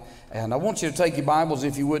tonight. And I want you to take your Bibles,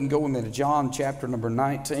 if you wouldn't, go with me to John chapter number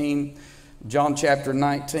 19. John chapter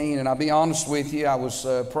 19. And I'll be honest with you, I was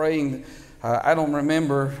praying. I don't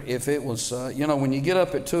remember if it was, when you get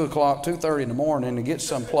up at 2 o'clock, 2:30 in the morning to get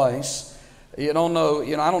someplace, I don't know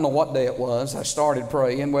what day it was. I started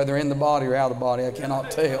praying, whether in the body or out of the body, I cannot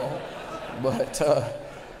tell. But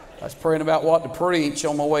I was praying about what to preach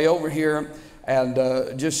on my way over here, and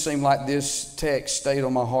it just seemed like this text stayed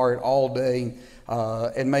on my heart all day,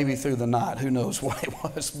 and maybe through the night. Who knows what it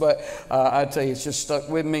was, but I tell you, it's just stuck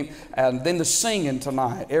with me. And then the singing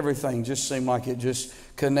tonight, everything just seemed like it just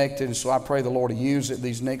connected, and so I pray the Lord to use it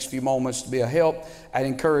these next few moments to be a help and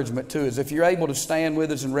encouragement to us. If you're able to stand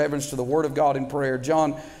with us in reverence to the Word of God in prayer,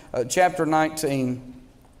 John chapter 19,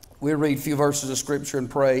 we'll read a few verses of Scripture and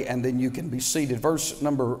pray, and then you can be seated. Verse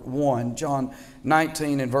number 1, John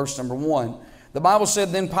 19 and verse number 1. The Bible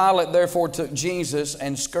said, Then Pilate therefore took Jesus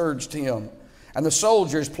and scourged him. And the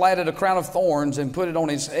soldiers platted a crown of thorns and put it on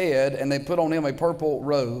his head, and they put on him a purple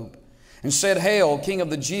robe, and said, Hail, King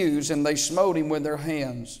of the Jews! And they smote him with their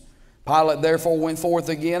hands. Pilate therefore went forth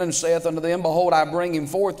again and saith unto them, Behold, I bring him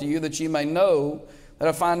forth to you, that ye may know that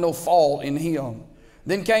I find no fault in him.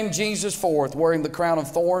 Then came Jesus forth, wearing the crown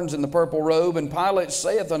of thorns and the purple robe, and Pilate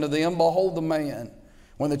saith unto them, Behold the man.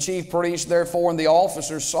 When the chief priests therefore and the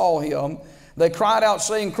officers saw him, they cried out,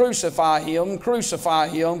 saying, Crucify him, crucify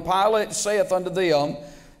him. Pilate saith unto them,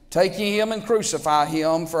 Take ye him and crucify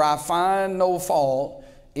him, for I find no fault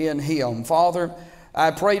in him. Father,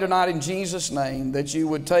 I pray tonight in Jesus' name that you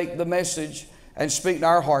would take the message and speak to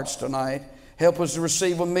our hearts tonight. Help us to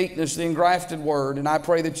receive with meekness the engrafted word. And I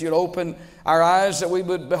pray that you'd open our eyes, that we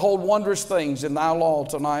would behold wondrous things in thy law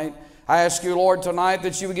tonight. I ask you, Lord, tonight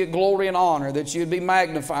that you would get glory and honor, that you would be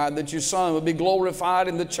magnified, that your Son would be glorified,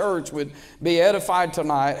 and the church would be edified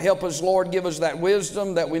tonight. Help us, Lord, give us that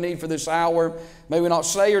wisdom that we need for this hour. May we not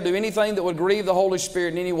say or do anything that would grieve the Holy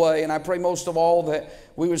Spirit in any way. And I pray most of all that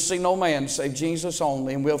we would see no man save Jesus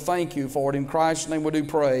only. And we'll thank you for it. In Christ's name we do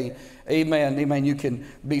pray. Amen. Amen. You can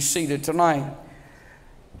be seated tonight.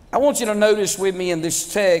 I want you to notice with me in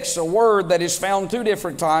this text a word that is found two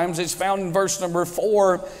different times. It's found in verse number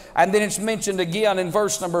 4, and then it's mentioned again in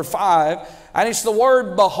verse number 5, and it's the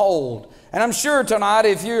word behold. And I'm sure tonight,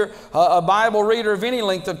 if you're a Bible reader of any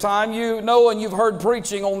length of time, you know and you've heard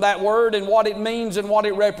preaching on that word and what it means and what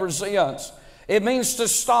it represents. It means to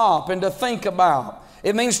stop and to think about.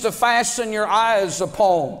 It means to fasten your eyes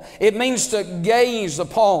upon. It means to gaze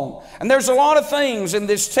upon. And there's a lot of things in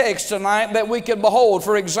this text tonight that we can behold.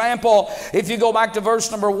 For example, if you go back to verse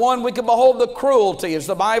number 1, we can behold the cruelty. As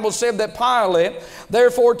the Bible said that Pilate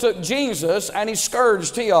therefore took Jesus and he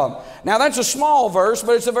scourged him. Now that's a small verse,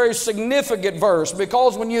 but it's a very significant verse,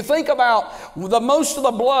 because when you think about most of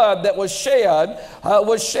the blood that was shed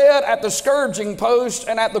at the scourging post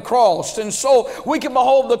and at the cross. And so we can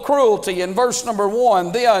behold the cruelty in verse number 1.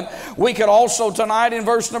 Then we could also tonight in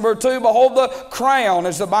verse number 2 behold the crown,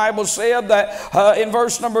 as the Bible said that in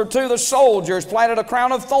verse number 2 the soldiers planted a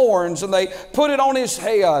crown of thorns and they put it on his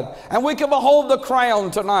head. And we can behold the crown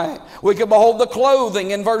tonight. We can behold the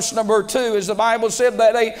clothing in verse number 2, as the Bible said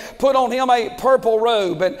that they put on him a purple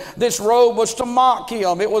robe, and this robe was to mock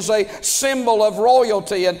him. It was a symbol of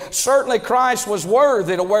royalty, and certainly Christ was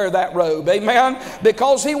worthy to wear that robe, amen,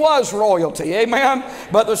 because he was royalty, amen.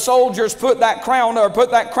 But the soldiers put that crown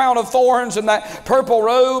of thorns and that purple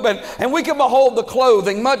robe, and we can behold the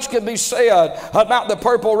clothing. Much can be said about the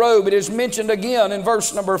purple robe. It is mentioned again in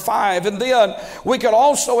verse number 5. And then we could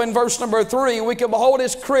also in verse number 3, we can behold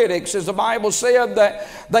his critics, as the Bible said that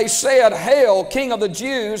they said, "Hail, King of the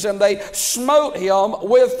Jews," and they smote him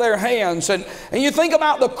with their hands. And you think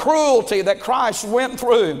about the cruelty that Christ went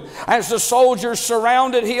through as the soldiers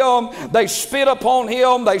surrounded him. They spit upon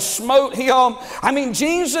him. They smote him. I mean,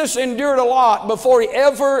 Jesus endured a lot before he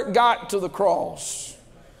ever got to the cross.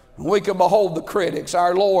 We can behold the critics.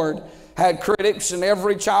 Our Lord had critics, and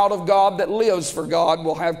every child of God that lives for God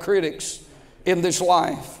will have critics in this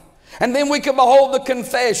life. And then we can behold the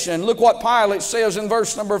confession. Look what Pilate says in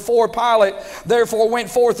verse number 4. Pilate therefore went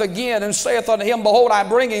forth again and saith unto him, "Behold, I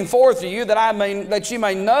bring him forth to you that you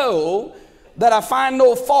may know that I find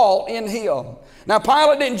no fault in him." Now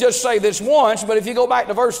Pilate didn't just say this once, but if you go back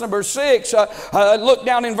to verse number 6, look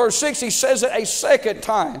down in verse 6, he says it a second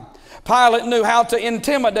time. Pilate knew how to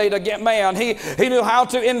intimidate a man. He knew how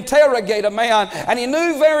to interrogate a man, and he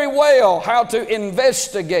knew very well how to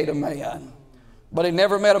investigate a man. But he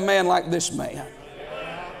never met a man like this man.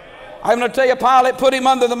 I'm going to tell you, Pilate put him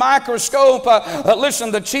under the microscope. Listen,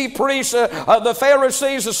 the chief priests, the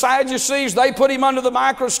Pharisees, the Sadducees, they put him under the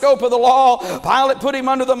microscope of the law. Pilate put him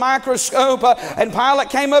under the microscope, and Pilate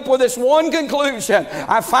came up with this one conclusion: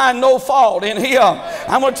 I find no fault in him.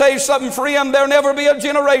 I'm going to tell you something, friend, there'll never be a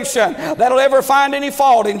generation that'll ever find any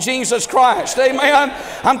fault in Jesus Christ. Amen.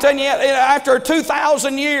 I'm telling you, after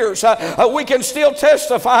 2,000 years, we can still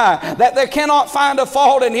testify that they cannot find a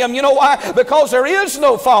fault in him. You know why? Because there is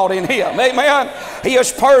no fault in him. Amen. He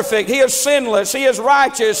is perfect. He is sinless. He is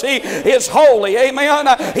righteous. He is holy. Amen.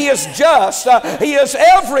 He is just. He is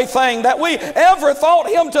everything that we ever thought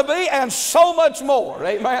him to be, and so much more.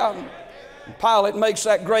 Amen. Pilate makes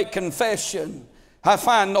that great confession: I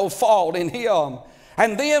find no fault in him.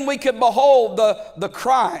 And then we could behold the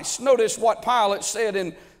Christ. Notice what Pilate said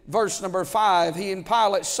in verse number 5. And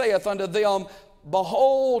Pilate saith unto them,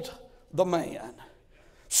 "Behold the man."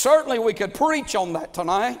 Certainly we could preach on that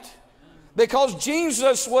tonight, because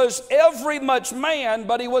Jesus was every much man,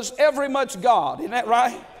 but he was every much God. Isn't that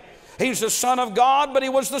right? He's the Son of God, but he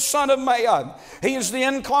was the Son of man. He is the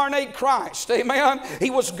incarnate Christ. Amen. He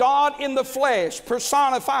was God in the flesh,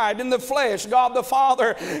 personified in the flesh. God the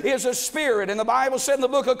Father is a spirit. And the Bible said in the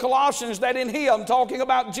book of Colossians that in him, talking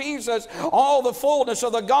about Jesus, all the fullness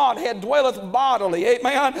of the Godhead dwelleth bodily.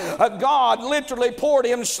 Amen. God literally poured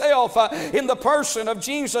himself in the person of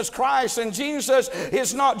Jesus Christ. And Jesus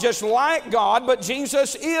is not just like God, but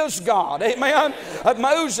Jesus is God. Amen.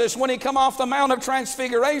 Moses, when he come off the Mount of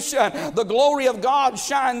Transfiguration, and the glory of God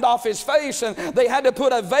shined off his face, and they had to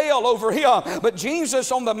put a veil over him. But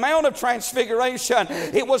Jesus on the Mount of Transfiguration,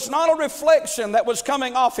 it was not a reflection that was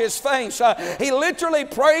coming off his face. He literally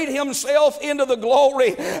prayed himself into the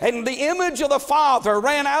glory, and the image of the Father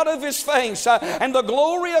ran out of his face, and the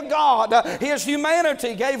glory of God, his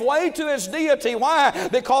humanity, gave way to his deity. Why?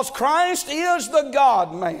 Because Christ is the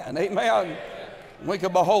God-man. Amen. We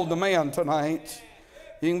can behold the man tonight.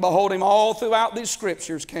 You can behold him all throughout these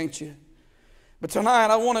scriptures, can't you? But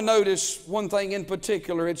tonight I want to notice one thing in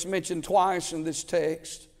particular. It's mentioned twice in this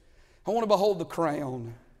text. I want to behold the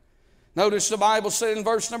crown. Notice the Bible said in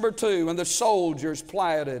verse number 2, and the soldiers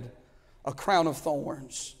plaited a crown of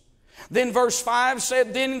thorns. Then verse 5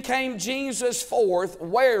 said, then came Jesus forth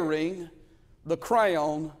wearing the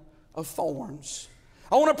crown of thorns.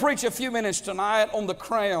 I want to preach a few minutes tonight on the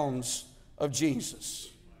crowns of Jesus.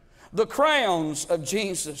 The crowns of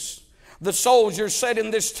Jesus. The soldiers said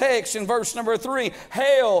in this text in verse number 3,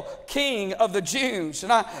 Hail, King of the Jews.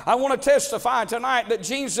 And I want to testify tonight that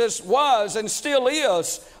Jesus was and still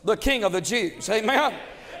is the King of the Jews. Amen.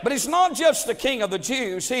 But he's not just the King of the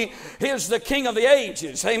Jews. He is the King of the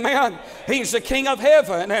ages. Amen. He's the King of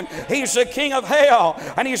heaven, and he's the King of hell,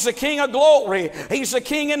 and he's the King of glory. He's the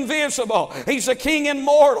King invisible. He's the King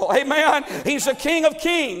immortal. Amen. He's the King of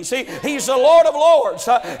kings. He's the Lord of lords.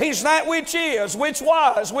 He's that which is, which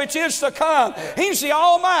was, which is to come. He's the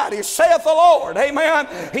Almighty, saith the Lord. Amen.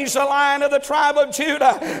 He's the Lion of the tribe of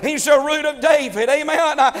Judah. He's the Root of David.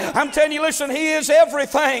 Amen. I'm telling you, listen, he is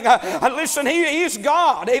everything. Listen, he is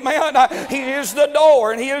God. Amen. He is the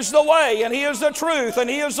door, and he is the way, and he is the truth, and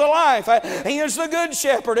he is the life. He is the good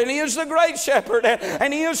shepherd, and he is the great shepherd,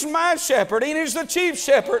 and he is my shepherd, and he is the chief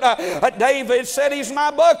shepherd. David said he's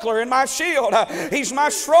my buckler and my shield. He's my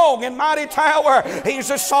strong and mighty tower. He's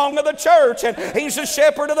the song of the church, and he's the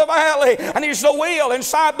shepherd of the valley, and he's the wheel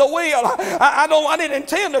inside the wheel. I didn't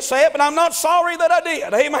intend to say it, but I'm not sorry that I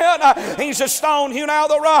did. Amen. He's a stone hewn out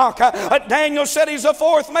of the rock. Daniel said he's the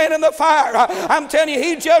fourth man in the fire. I'm telling you,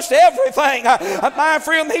 he just everything. My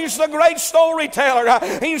friend, he's the great storyteller.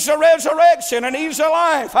 He's the resurrection, and he's the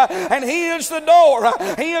life, and he is the door.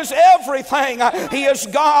 He is everything. He is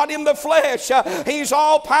God in the flesh. He's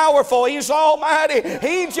all powerful. He's almighty.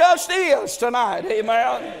 He just is tonight.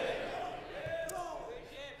 Amen.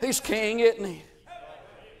 He's king, isn't he?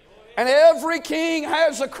 And every king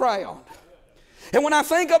has a crown. And when I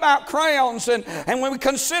think about crowns, and when we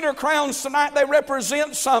consider crowns tonight, they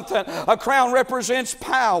represent something. A crown represents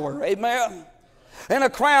power. Amen. And a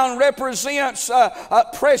crown represents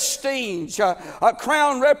prestige. A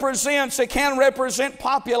crown represents, it can represent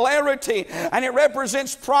popularity, and it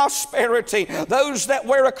represents prosperity. Those that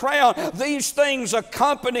wear a crown, these things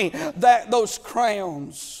accompany those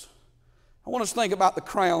crowns. I want us to think about the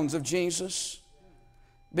crowns of Jesus,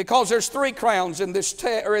 because there's three crowns in this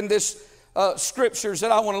scriptures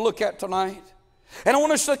that I want to look at tonight. And I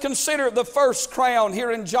want us to consider the first crown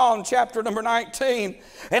here in John chapter number 19.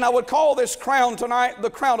 And I would call this crown tonight the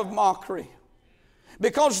crown of mockery,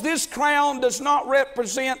 because this crown does not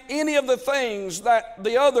represent any of the things that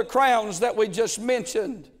the other crowns that we just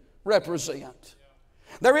mentioned represent.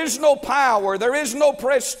 There is no power, there is no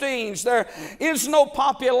prestige, there is no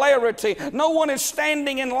popularity. No one is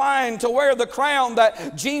standing in line to wear the crown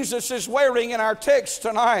that Jesus is wearing in our text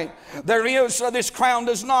tonight. This crown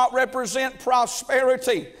does not represent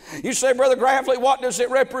prosperity. You say, Brother Gravley, what does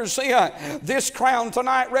it represent? This crown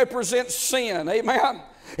tonight represents sin. Amen.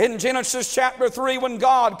 In Genesis chapter 3, when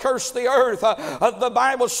God cursed the earth, the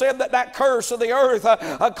Bible said that curse of the earth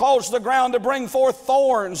caused the ground to bring forth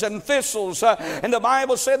thorns and thistles. And the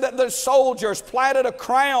Bible said that the soldiers plaited a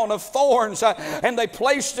crown of thorns and they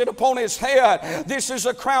placed it upon his head. This is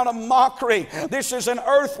a crown of mockery. This is an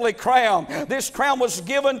earthly crown. This crown was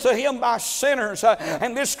given to him by sinners,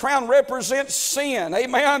 and this crown represents sin.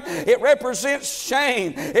 Amen. It represents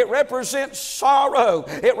shame. It represents sorrow.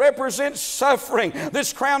 It represents suffering.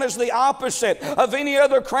 This crown is the opposite of any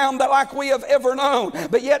other crown that like we have ever known.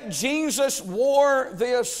 But yet Jesus wore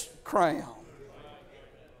this crown.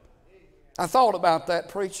 I thought about that,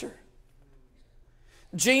 preacher.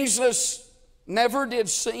 Jesus never did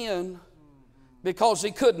sin because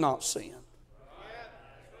he could not sin.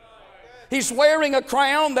 He's wearing a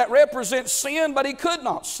crown that represents sin, but he could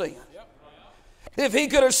not sin. If he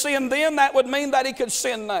could have sinned then, that would mean that he could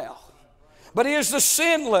sin now. But he is the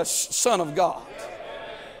sinless Son of God.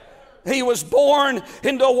 He was born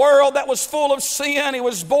into a world that was full of sin. He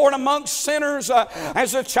was born amongst sinners.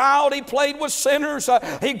 As a child, he played with sinners.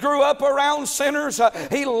 He grew up around sinners.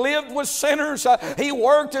 He lived with sinners. He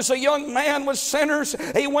worked as a young man with sinners.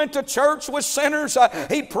 He went to church with sinners.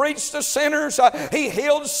 He preached to sinners. He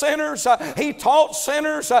healed sinners. He taught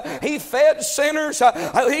sinners. He fed sinners.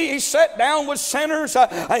 He sat down with sinners.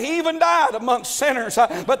 He even died amongst sinners.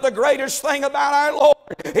 But the greatest thing about our Lord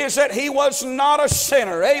is that He was not a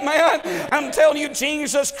sinner. Amen. I'm telling you,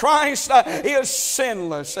 Jesus Christ is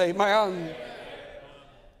sinless. Amen.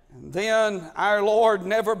 And then our Lord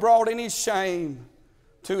never brought any shame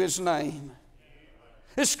to His name.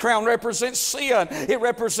 This crown represents sin. It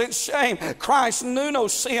represents shame. Christ knew no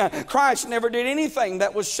sin. Christ never did anything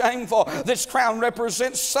that was shameful. This crown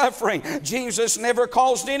represents suffering. Jesus never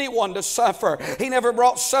caused anyone to suffer. He never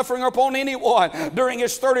brought suffering upon anyone. During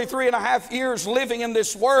His 33 and a half years living in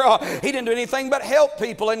this world, He didn't do anything but help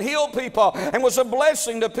people and heal people and was a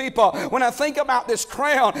blessing to people. When I think about this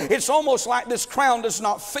crown, it's almost like this crown does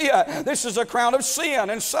not fit. This is a crown of sin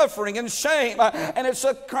and suffering and shame, and it's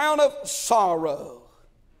a crown of sorrow.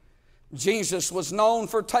 Jesus was known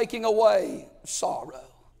for taking away sorrow.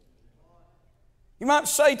 You might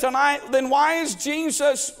say tonight, then why is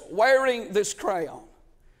Jesus wearing this crown?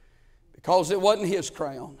 Because it wasn't His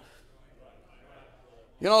crown.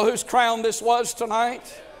 You know whose crown this was tonight?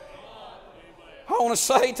 I want to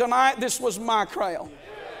say tonight, this was my crown.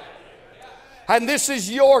 And this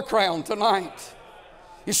is your crown tonight.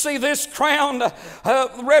 You see, this crown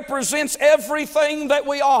represents everything that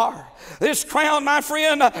we are. This crown, my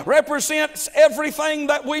friend, represents everything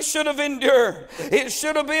that we should have endured. It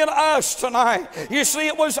should have been us tonight. You see,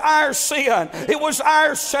 it was our sin. It was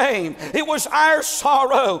our shame. It was our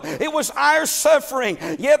sorrow. It was our suffering.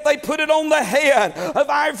 Yet they put it on the head of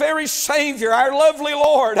our very Savior, our lovely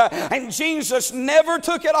Lord. And Jesus never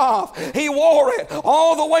took it off. He wore it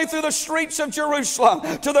all the way through the streets of Jerusalem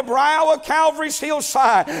to the brow of Calvary's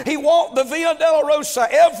hillside. He walked the Via Dolorosa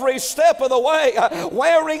every step of the way,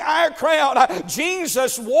 wearing our crown.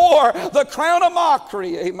 Jesus wore the crown of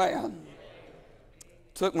mockery. Amen.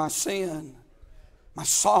 Took my sin, my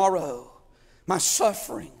sorrow, my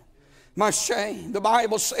suffering, my shame. The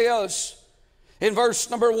Bible says in verse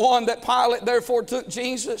number 1 that Pilate therefore took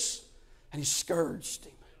Jesus and he scourged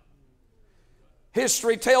Him.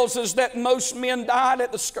 History tells us that most men died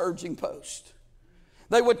at the scourging post.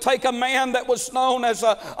 They would take a man that was known as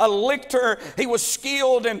a lictor. He was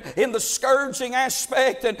skilled in the scourging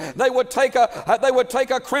aspect, and they would take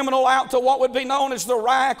a criminal out to what would be known as the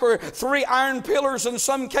rack, or 3 iron pillars in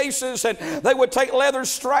some cases, and they would take leather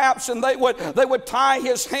straps and they would tie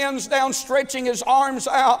his hands down, stretching his arms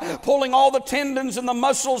out, pulling all the tendons and the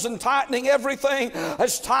muscles and tightening everything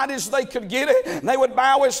as tight as they could get it. And they would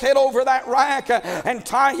bow his head over that rack and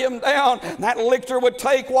tie him down. And that lictor would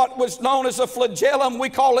take what was known as a flagellum. We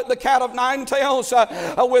call it the cat of nine tails,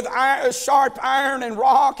 with sharp iron and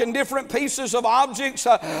rock and different pieces of objects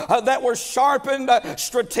that were sharpened,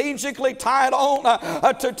 strategically tied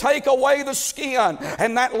on to take away the skin.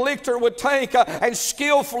 And that lictor would take and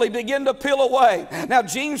skillfully begin to peel away. Now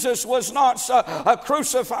Jesus was not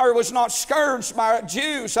crucified, or was not scourged by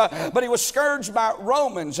Jews, but He was scourged by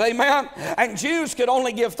Romans. Amen. And Jews could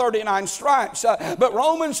only give 39 stripes, but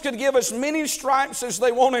Romans could give as many stripes as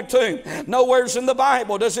they wanted to. Nowhere's in the Bible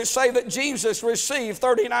does it say that Jesus received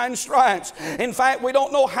 39 stripes. In fact, we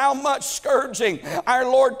don't know how much scourging our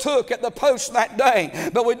Lord took at the post that day,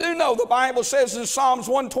 but we do know the Bible says in Psalms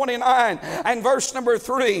 129 and verse number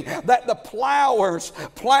 3 that the plowers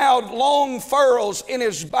plowed long furrows in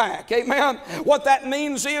His back. Amen. What that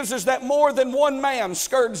means is that more than one man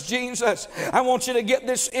scourged Jesus. I want you to get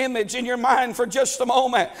this image in your mind for just a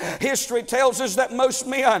moment. History tells us that most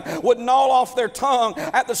men would gnaw off their tongue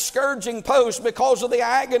at the scourging post because of the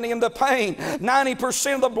agony and the pain.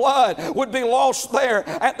 90% of the blood would be lost there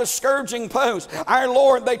at the scourging post. Our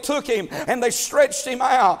Lord, they took Him and they stretched Him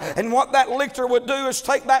out. And what that lictor would do is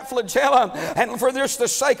take that flagellum, and for just the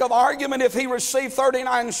sake of argument, if he received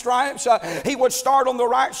 39 stripes, he would start on the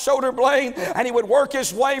right shoulder blade and he would work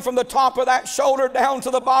his way from the top of that shoulder down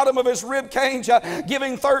to the bottom of his rib cage,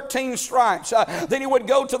 giving 13 stripes. Then he would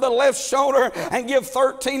go to the left shoulder and give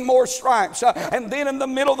 13 more stripes. And then in the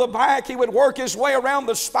middle of the back, he would work his way around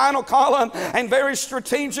the spinal column, and very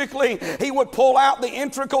strategically he would pull out the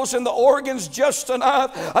ventricles and the organs just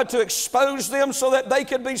enough to expose them so that they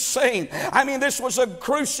could be seen. I mean, this was a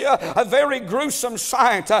very gruesome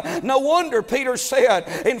sight. No wonder Peter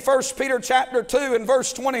said in 1 Peter chapter 2 and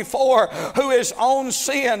verse 24, who his own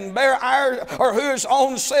sin who his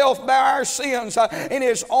own self bare our sins in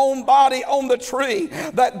his own body on the tree,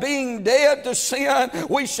 that being dead to sin,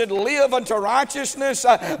 we should live unto righteousness,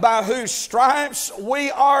 by whose stripes we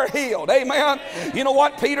are healed. Amen. You know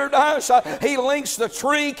what Peter does? He links the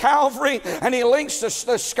tree, Calvary, and he links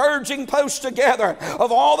the scourging post together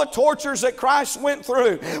of all the tortures that Christ went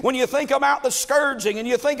through. When you think about the scourging and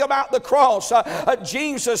you think about the cross,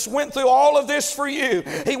 Jesus went through all of this for you.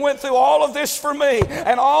 He went through all of this for me.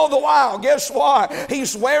 And all the while, guess what?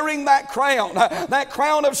 He's wearing that crown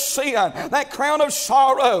of sin, that crown of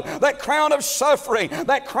sorrow, that crown of suffering,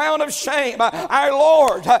 that crown of shame. Our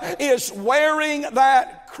Lord is wearing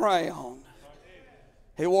that crown.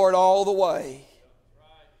 He wore it all the way.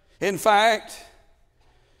 In fact,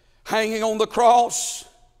 hanging on the cross,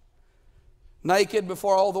 naked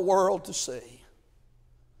before all the world to see,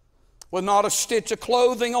 with not a stitch of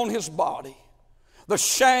clothing on his body, the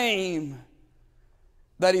shame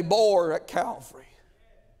that he bore at Calvary.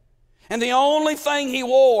 And the only thing he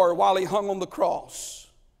wore while he hung on the cross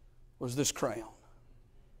was this crown.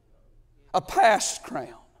 A past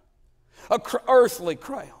crown, an earthly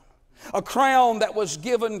crown, a crown that was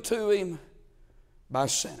given to him by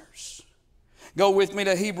sinners. Go with me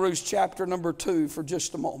to Hebrews chapter number 2 for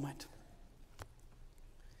just a moment.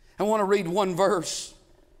 I want to read one verse,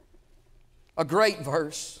 a great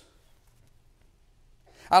verse.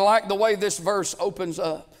 I like the way this verse opens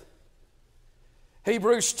up.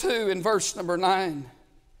 Hebrews 2 in verse number 9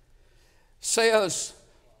 says,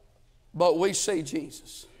 but we see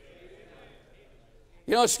Jesus.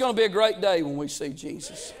 You know, it's going to be a great day when we see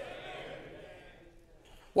Jesus.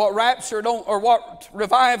 What rapture don't, or what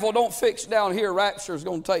revival don't fix down here, rapture is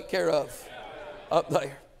going to take care of up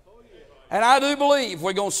there. And I do believe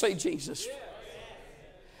we're going to see Jesus.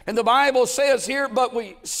 And the Bible says here, but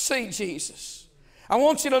we see Jesus. I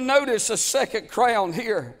want you to notice a second crown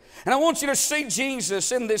here. And I want you to see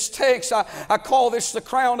Jesus in this text. I call this the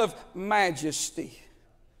crown of majesty.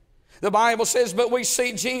 The Bible says, but we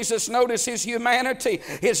see Jesus. Notice his humanity.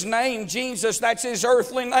 His name, Jesus, that's his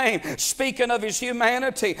earthly name. Speaking of his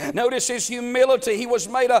humanity, notice his humility. He was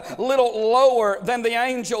made a little lower than the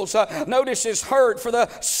angels. Notice his hurt for the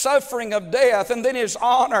suffering of death, and then his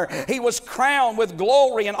honor. He was crowned with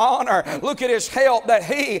glory and honor. Look at his help that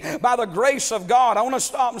he, by the grace of God, I want to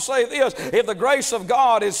stop and say this. If the grace of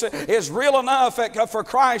God is real enough for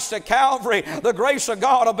Christ at Calvary, the grace of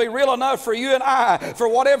God will be real enough for you and I, for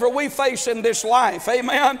whatever we face in this life.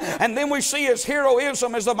 Amen. And then we see his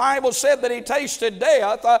heroism, as the Bible said that he tasted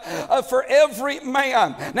death for every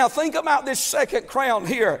man. Now think about this second crown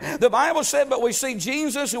here. The Bible said, but we see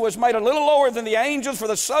Jesus, who was made a little lower than the angels for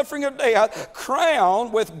the suffering of death,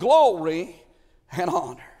 crowned with glory and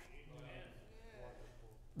honor.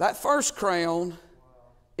 That first crown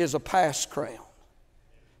is a past crown.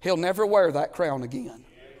 He'll never wear that crown again.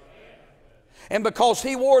 And because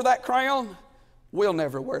he wore that crown, we'll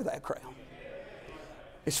never wear that crown.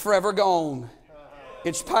 It's forever gone.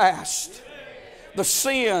 It's past. The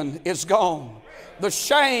sin is gone. The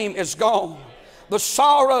shame is gone. The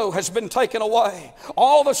sorrow has been taken away.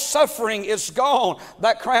 All the suffering is gone.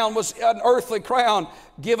 That crown was an earthly crown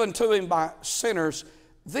given to him by sinners.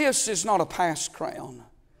 This is not a past crown,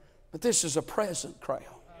 but this is a present crown.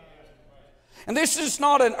 And this is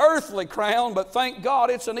not an earthly crown, but thank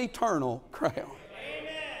God it's an eternal crown.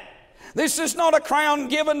 This is not a crown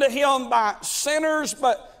given to him by sinners,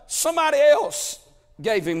 but somebody else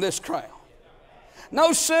gave him this crown.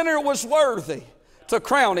 No sinner was worthy to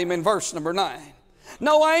crown him in verse number 9.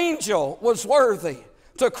 No angel was worthy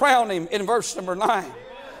to crown him in verse number 9.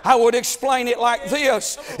 I would explain it like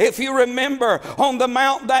this. If you remember on the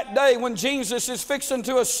mount that day when Jesus is fixing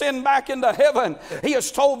to ascend back into heaven, he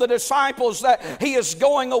has told the disciples that he is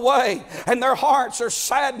going away, and their hearts are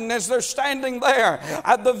saddened as they're standing there.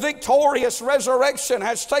 The victorious resurrection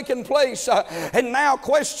has taken place, and now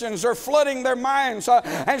questions are flooding their minds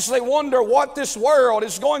as they wonder what this world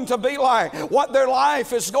is going to be like, what their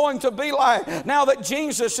life is going to be like now that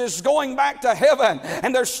Jesus is going back to heaven,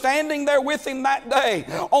 and they're standing there with him that day.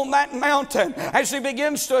 on that mountain as he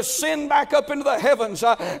begins to ascend back up into the heavens,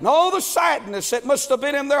 and all the sadness that must have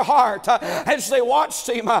been in their heart as they watched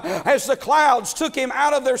him, as the clouds took him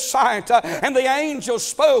out of their sight, and the angel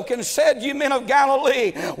spoke and said, "You men of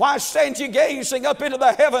Galilee, why stand you gazing up into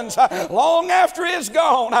the heavens?" Long after he is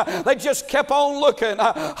gone, they just kept on looking,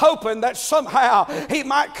 hoping that somehow he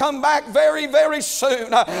might come back very, very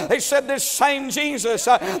soon. They said, "This same Jesus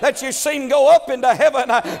that you've seen go up into heaven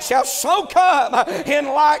shall so come in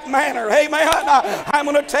like manner." Amen. I'm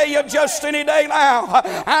going to tell you, just any day now,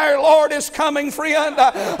 our Lord is coming, friend.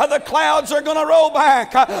 The clouds are going to roll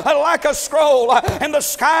back like a scroll, and the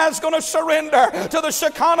sky's going to surrender to the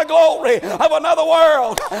Shekinah glory of another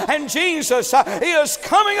world, and Jesus is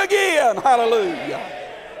coming again. Hallelujah.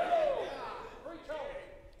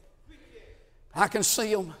 I can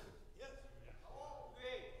see them.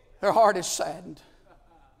 Their heart is saddened.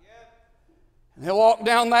 And they'll walk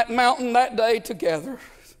down that mountain that day together.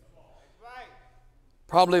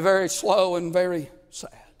 Probably very slow and very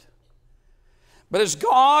sad. But as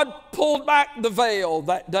God pulled back the veil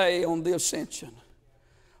that day on the ascension,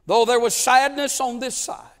 though there was sadness on this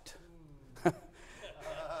side,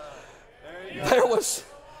 there was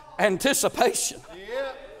anticipation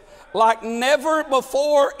like never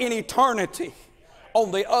before in eternity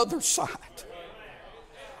on the other side.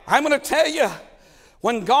 I'm going to tell you,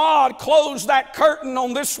 when God closed that curtain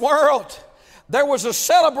on this world, there was a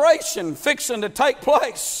celebration fixing to take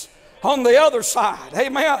place on the other side.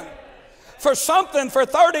 Amen. For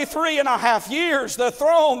 33 and a half years, the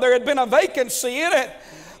throne, there had been a vacancy in it.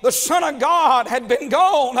 The Son of God had been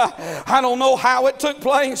gone. I don't know how it took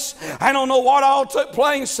place. I don't know what all took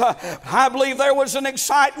place. I believe there was an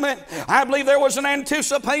excitement. I believe there was an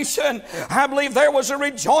anticipation. I believe there was a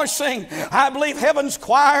rejoicing. I believe heaven's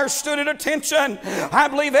choir stood at attention. I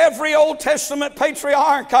believe every Old Testament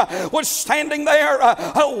patriarch was standing there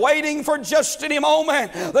waiting for just any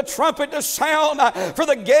moment the trumpet to sound, for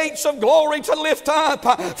the gates of glory to lift up,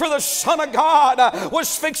 for the Son of God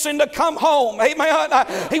was fixing to come home.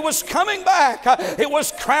 Amen. He was coming back. It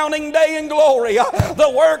was crowning day in glory.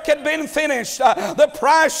 The work had been finished. The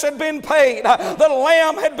price had been paid. The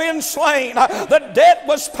lamb had been slain. The debt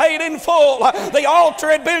was paid in full. The altar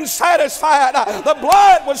had been satisfied. The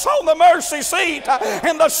blood was on the mercy seat,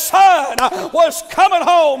 and the Son was coming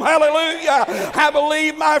home. Hallelujah. I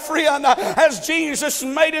believe, my friend, as Jesus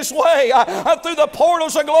made his way through the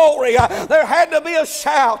portals of glory, there had to be a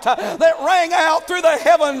shout that rang out through the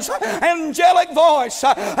heavens, angelic voice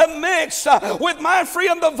mixed with, my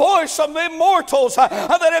friend, the voice of the immortals that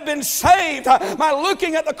have been saved by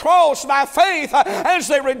looking at the cross by faith, as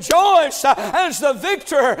they rejoice as the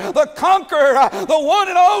victor, the conqueror, the one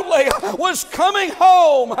and only was coming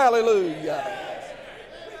home. Hallelujah.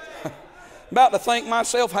 About to think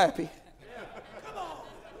myself happy.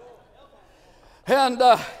 And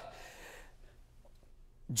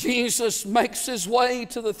Jesus makes his way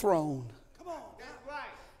to the throne.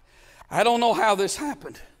 I don't know how this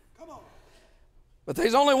happened, but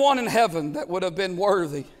there's only one in heaven that would have been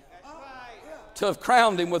worthy to have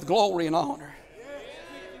crowned him with glory and honor.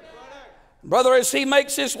 Brother, as he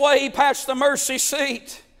makes his way past the mercy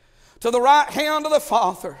seat to the right hand of the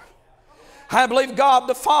Father, I believe God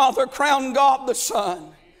the Father crowned God the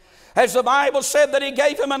Son, as the Bible said that he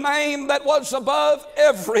gave him a name that was above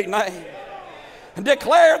every name, and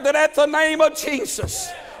declared that at the name of Jesus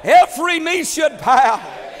every knee should bow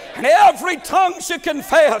and every tongue should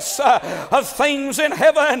confess of things in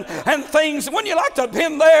heaven and things. Wouldn't you like to have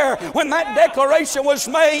been there when that declaration was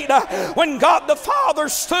made? When God the Father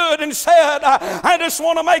stood and said, I just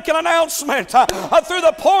want to make an announcement through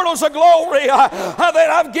the portals of glory that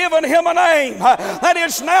I've given him a name that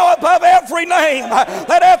is now above every name,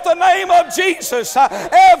 that at the name of Jesus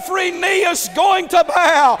every knee is going to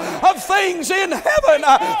bow, of things in heaven,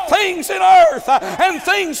 things in earth, and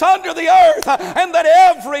things under the earth, and that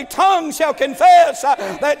every tongue shall confess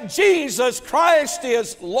that Jesus Christ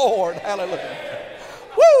is Lord. Hallelujah.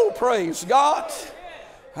 Woo, praise God.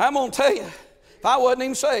 I'm going to tell you, if I wasn't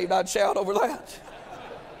even saved, I'd shout over that.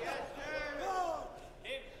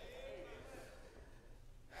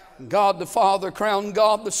 God the Father crowned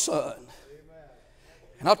God the Son.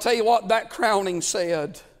 And I'll tell you what that crowning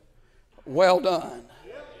said. Well done.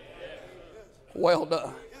 Well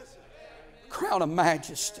done. Crown of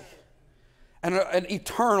majesty. And an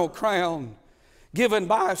eternal crown given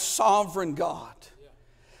by a sovereign God.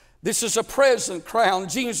 This is a present crown.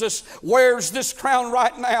 Jesus wears this crown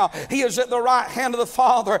right now. He is at the right hand of the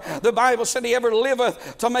Father. The Bible said He ever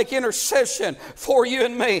liveth to make intercession for you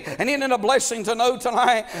and me. And isn't it a blessing to know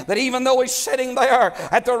tonight that even though He's sitting there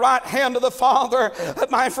at the right hand of the Father,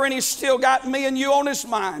 my friend, He's still got me and you on His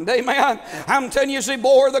mind. Amen. I'm telling you, as He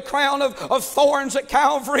bore the crown of thorns at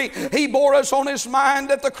Calvary, He bore us on His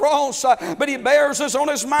mind at the cross, but He bears us on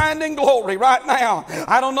His mind in glory right now.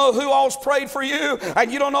 I don't know who all's prayed for you,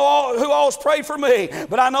 and you don't know who all's prayed for me,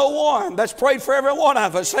 but I know one that's prayed for every one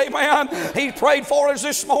of us. Amen. He prayed for us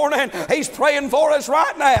this morning. He's praying for us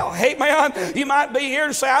right now. Amen. You might be here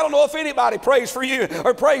and say, I don't know if anybody prays for you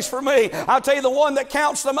or prays for me. I'll tell you, the one that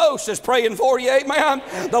counts the most is praying for you. Amen.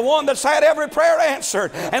 The one that's had every prayer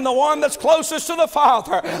answered, and the one that's closest to the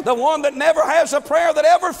Father, the one that never has a prayer that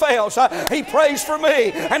ever fails. He prays for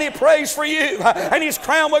me, and He prays for you, and He's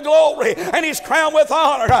crowned with glory, and He's crowned with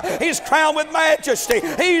honor, He's crowned with majesty.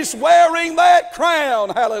 He's wearing that crown.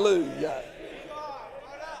 Hallelujah.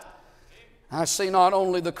 I see not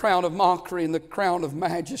only the crown of mockery and the crown of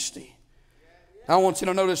majesty. I want you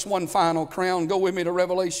to notice one final crown. Go with me to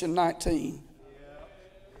Revelation 19.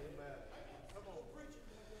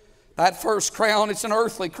 That first crown, it's an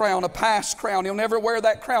earthly crown, a past crown. He'll never wear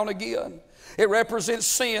that crown again. It represents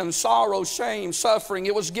sin, sorrow, shame, suffering.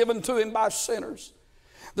 It was given to Him by sinners.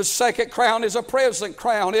 The second crown is a present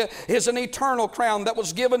crown. It is an eternal crown that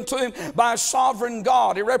was given to Him by a sovereign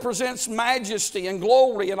God. It represents majesty and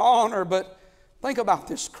glory and honor. But think about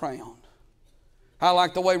this crown. I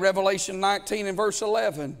like the way Revelation 19 and verse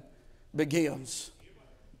 11 begins.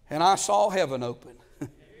 And I saw heaven open.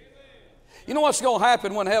 You know what's going to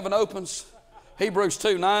happen when heaven opens? Hebrews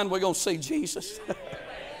 2:9, we're going to see Jesus.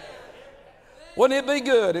 Wouldn't it be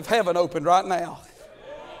good if heaven opened right now?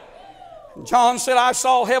 John said, I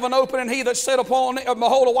saw heaven open, and he that sat upon him,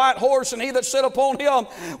 behold, a white horse, and he that sat upon him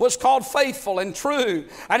was called faithful and true,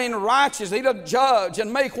 and in righteousness he doth judge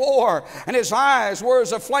and make war, and his eyes were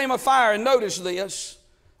as a flame of fire. And notice this,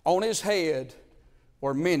 on his head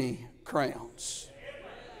were many crowns.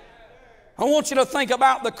 I want you to think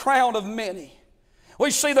about the crown of many.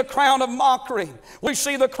 We see the crown of mockery. We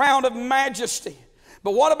see the crown of majesty.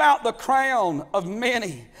 But what about the crown of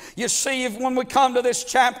many? You see, when we come to this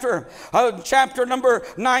chapter, chapter number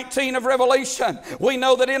 19 of Revelation, we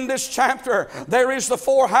know that in this chapter there is the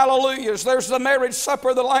four hallelujahs. There's the marriage supper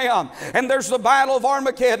of the Lamb, and there's the battle of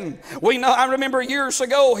Armageddon. We know. I remember years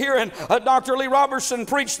ago hearing Dr. Lee Robertson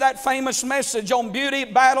preach that famous message on beauty,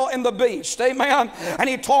 battle, and the beast. Amen. And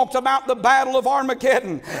he talked about the battle of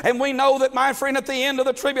Armageddon. And we know that, my friend, at the end of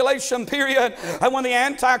the tribulation period, when the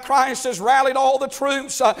Antichrist has rallied all the troops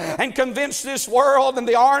and convinced this world and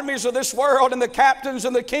the armies of this world and the captains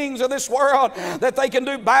and the kings of this world that they can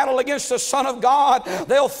do battle against the Son of God,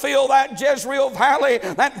 they'll fill that Jezreel Valley,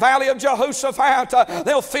 that valley of Jehoshaphat.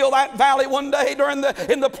 They'll fill that valley one day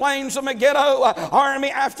in the plains of Megiddo, army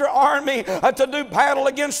after army to do battle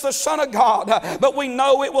against the Son of God. But we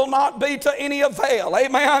know it will not be to any avail.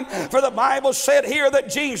 Amen. For the Bible said here that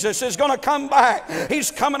Jesus is going to come back.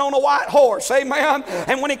 He's coming on a white horse. Amen.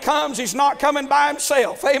 And when He comes, He's not coming by Himself.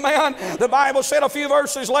 Amen. The Bible said a few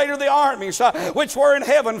verses later, the armies which were in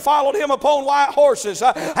heaven followed Him upon white horses.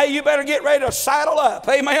 Hey, you better get ready to saddle up.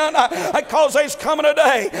 Amen. Because there's coming a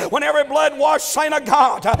day when every blood-washed saint of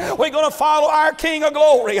God, we're going to follow our King of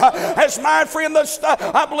glory. As my friend,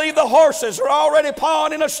 I believe the horses are already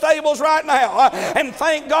pawing in the stables right now. And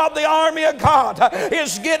thank God the army of God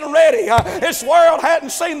is getting ready. This world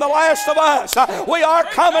hadn't seen the last of us. We are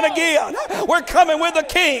coming again. We're coming with the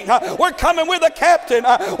King. We're coming with the captain.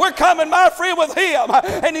 We're coming, my friend, with Him.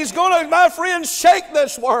 And He's going to, my friend, shake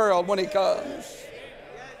this world when He comes.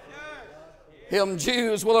 Them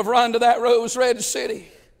Jews will have run to that rose red city.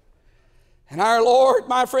 And our Lord,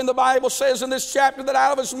 my friend, the Bible says in this chapter that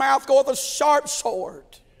out of His mouth goeth a sharp sword,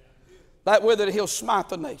 that with it He'll smite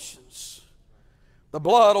the nations. The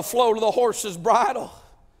blood will flow to the horse's bridle.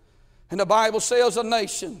 And the Bible says a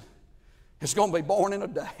nation is going to be born in a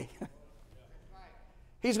day.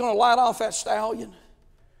 He's going to light off that stallion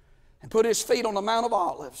and put His feet on the Mount of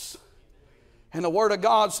Olives. And the Word of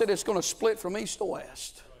God said it's going to split from east to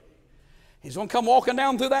west. He's going to come walking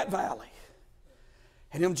down through that valley.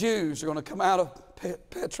 And them Jews are going to come out of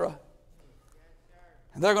Petra.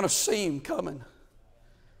 And they're going to see Him coming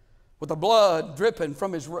with the blood dripping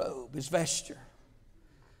from His robe, His vesture.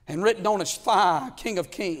 And written on His thigh, King of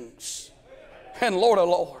Kings and Lord of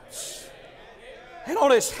Lords. And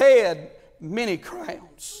on His head, many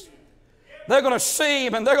crowns. They're going to see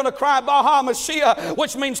Him and they're going to cry, Baha Mashiach,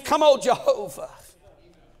 which means, come, O Jehovah.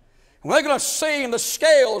 And they're going to see Him, the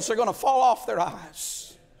scales are going to fall off their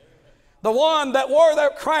eyes. The one that wore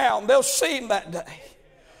their crown, they'll see him that day.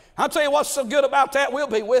 I'll tell you what's so good about that. We'll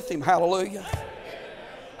be with him. Hallelujah.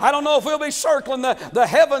 I don't know if we'll be circling the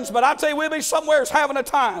heavens, but I'll tell you we'll be somewhere having a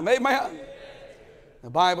time. Amen. The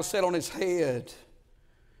Bible said on his head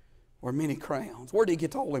were many crowns. Where did he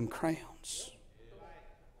get all them crowns?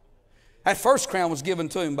 That first crown was given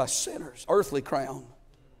to him by sinners. Earthly crown.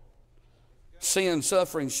 Sin,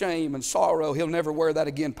 suffering, shame, and sorrow. He'll never wear that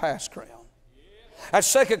again, past crown. That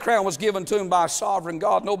second crown was given to him by a sovereign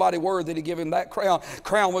God. Nobody worthy to give him that crown.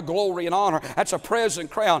 Crown with glory and honor. That's a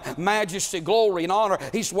present crown. Majesty, glory, and honor.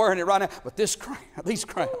 He's wearing it right now. But this crown, these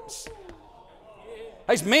crowns.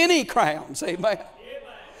 There's many crowns. Amen.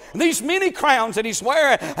 These many crowns that he's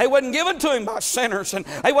wearing, they wasn't given to him by sinners, and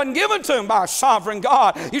they wasn't given to him by a sovereign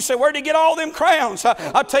God. You say, where did he get all them crowns?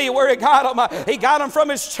 I'll tell you where he got them. He got them from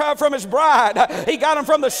his bride. He got them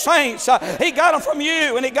from the saints. He got them from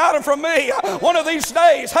you, and he got them from me. One of these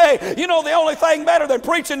days, hey, you know the only thing better than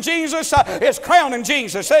preaching Jesus is crowning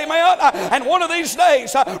Jesus. Amen. And one of these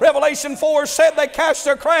days, Revelation 4 said they cast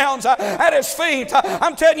their crowns at his feet.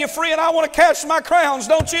 I'm telling you, friend, I want to cast my crowns,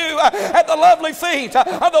 don't you? At the lovely feet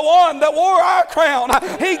of the one that wore our crown.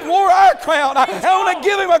 He wore our crown. I want to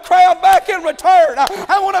give him a crown back in return.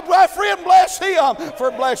 I want to, my friend, bless him for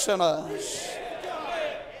blessing us.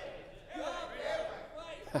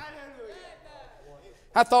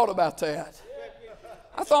 I thought about that.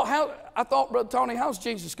 I thought, Brother Tony, how's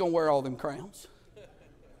Jesus going to wear all them crowns?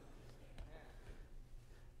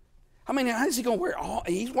 I mean, how's he going to wear all?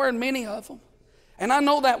 He's wearing many of them. And I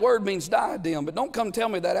know that word means diadem, but don't come tell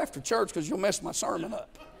me that after church because you'll mess my sermon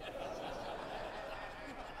up.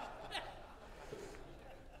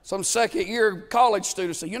 Some second-year college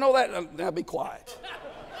students say, you know that? Now be quiet.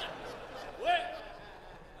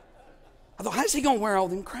 I thought, how's he going to wear all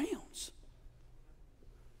them crowns?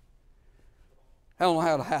 I don't know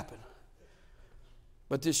how it'll happen.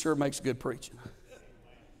 But this sure makes good preaching.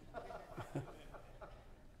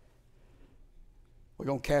 We're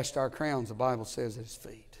going to cast our crowns, the Bible says, at his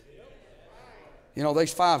feet. You know,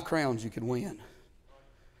 there's 5 crowns you can win.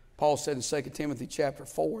 Paul said in 2 Timothy chapter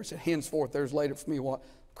 4, he said, henceforth there's laid up for me what?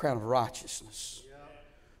 Crown of righteousness.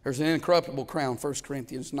 There's an incorruptible crown, 1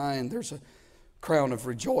 Corinthians 9. There's a crown of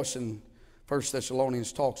rejoicing. 1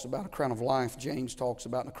 Thessalonians talks about a crown of life. James talks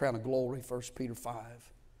about a crown of glory, 1 Peter 5.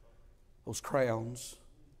 Those crowns.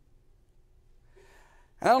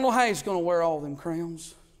 And I don't know how he's going to wear all them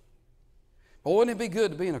crowns. But wouldn't it be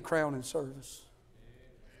good to be in a crowning service?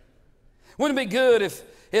 Wouldn't it be good if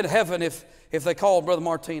in heaven if they called Brother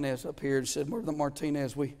Martinez up here and said, Brother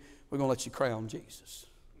Martinez, we're going to let you crown Jesus.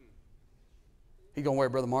 He's going to wear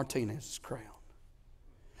Brother Martinez's crown.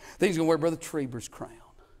 Then he's going to wear Brother Treber's crown.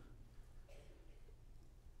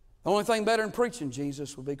 The only thing better than preaching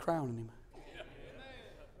Jesus would be crowning him.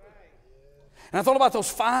 And I thought about those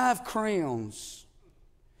 5 crowns.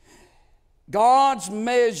 God's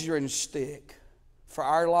measuring stick for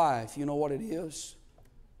our life, you know what it is?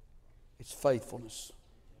 It's faithfulness.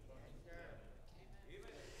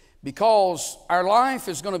 Because our life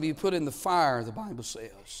is going to be put in the fire, the Bible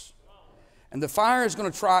says. And the fire is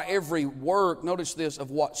going to try every work, notice this,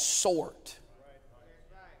 of what sort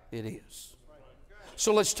it is.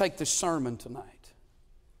 So let's take this sermon tonight.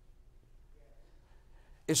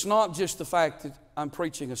 It's not just the fact that I'm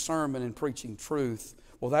preaching a sermon and preaching truth.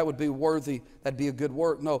 Well, that would be worthy, that'd be a good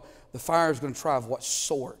work. No, the fire is going to try of what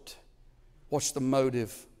sort. What's the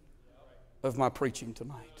motive of my preaching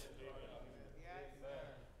tonight?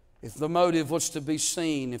 If the motive was to be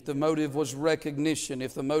seen, if the motive was recognition,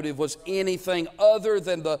 if the motive was anything other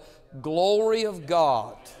than the glory of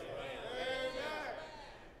God,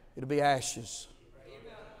 it'll be ashes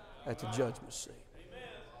at the judgment seat.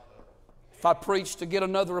 If I preach to get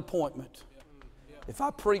another appointment, if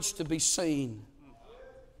I preach to be seen,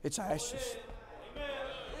 it's ashes.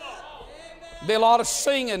 Be a lot of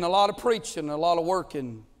singing, a lot of preaching, a lot of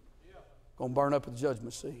working. Going to burn up at the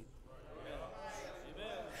judgment seat.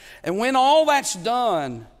 And when all that's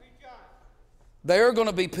done, there are going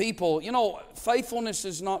to be people, you know, faithfulness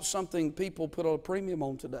is not something people put a premium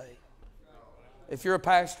on today. If you're a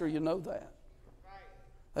pastor, you know that.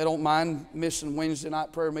 They don't mind missing Wednesday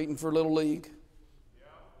night prayer meeting for Little League.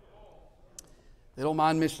 They don't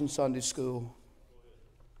mind missing Sunday school.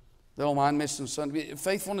 They don't mind missing Sunday.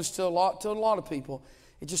 Faithfulness to a lot of people,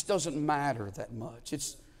 it just doesn't matter that much.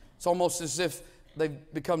 It's almost as if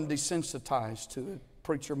they've become desensitized to it.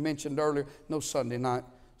 Preacher mentioned earlier, no Sunday night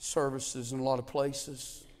services in a lot of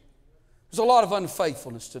places. There's a lot of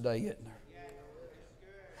unfaithfulness today, isn't there?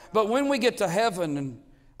 But when we get to heaven, and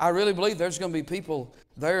I really believe there's going to be people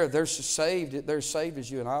there, they're saved as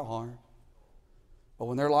you and I are. But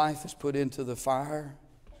when their life is put into the fire,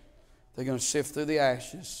 they're going to sift through the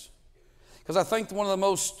ashes. Because I think one of the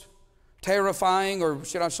most terrifying, or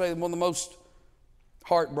should I say one of the most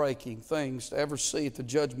heartbreaking things to ever see at the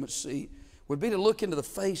judgment seat would be to look into the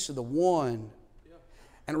face of the one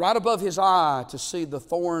and right above his eye to see the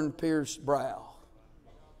thorn-pierced brow.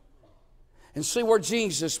 And see where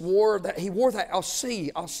Jesus wore that. He wore that. I'll see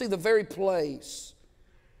the very place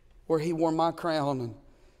where he wore my crown. And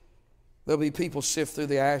there'll be people sift through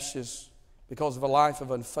the ashes because of a life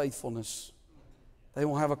of unfaithfulness. They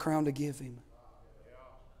won't have a crown to give him.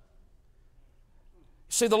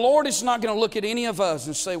 See, the Lord is not going to look at any of us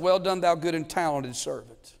and say, well done, thou good and talented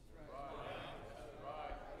servant.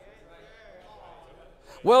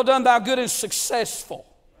 Well done, thou good and successful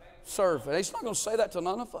servant. He's not going to say that to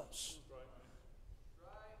none of us.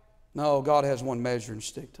 No, God has one measuring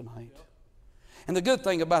stick tonight. And the good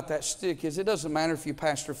thing about that stick is it doesn't matter if you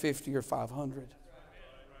pastor 50 or 500.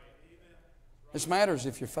 It matters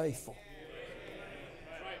if you're faithful.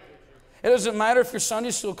 It doesn't matter if your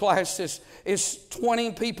Sunday school class is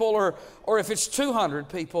 20 people or if it's 200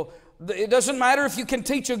 people. It doesn't matter if you can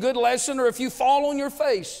teach a good lesson or if you fall on your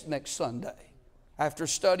face next Sunday after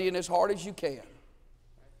studying as hard as you can.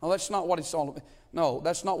 No, that's not what it's all about. No,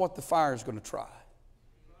 that's not what the fire is going to try.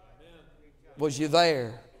 Was you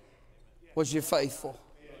there? Was you faithful?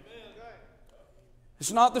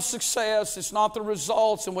 It's not the success, it's not the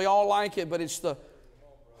results, and we all like it, but it's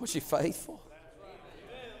was you faithful?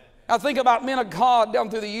 I think about men of God down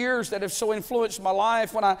through the years that have so influenced my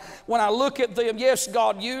life. When I look at them, yes,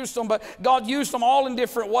 God used them, but God used them all in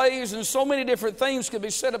different ways, and so many different things could be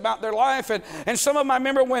said about their life. And some of them I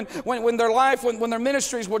remember when their life, when their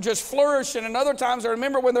ministries were just flourishing, and other times I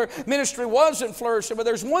remember when their ministry wasn't flourishing. But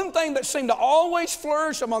there's one thing that seemed to always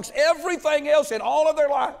flourish amongst everything else in all of their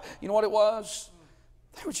life. You know what it was?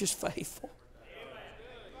 They were just faithful.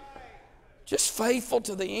 Just faithful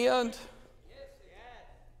to the end.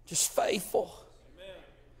 Just faithful.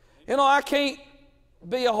 You know, I can't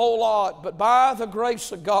be a whole lot, but by the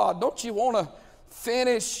grace of God, don't you want to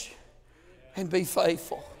finish and be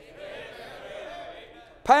faithful?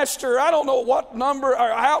 Pastor, I don't know what number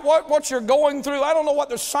or what you're going through. I don't know what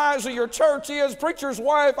the size of your church is. Preacher's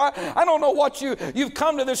wife, I don't know what you've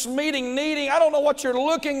come to this meeting needing. I don't know what you're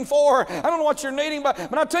looking for. I don't know what you're needing.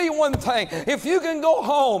 But I'll tell you one thing. If you can go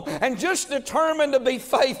home and just determine to be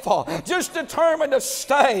faithful, just determine to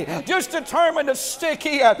stay, just determine to stick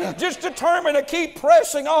in, just determine to keep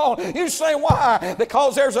pressing on. You say, why?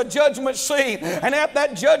 Because there's a judgment seat. And at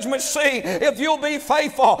that judgment seat, if you'll be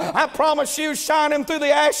faithful, I promise you, shining through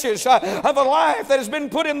the ashes of a life that has been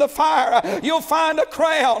put in the fire, you'll find a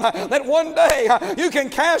crown that one day you can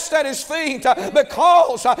cast at his feet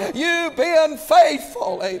because you've been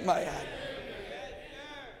faithful. Amen.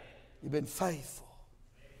 You've been faithful.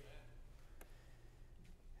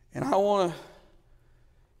 And I want to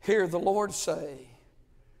hear the Lord say,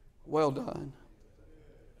 well done.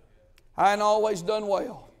 I ain't always done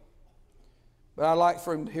well, but I like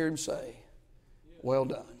for him to hear him say, well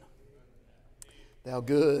done. Thou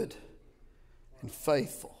good and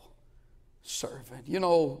faithful servant. You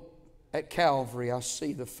know, at Calvary, I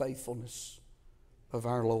see the faithfulness of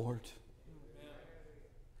our Lord.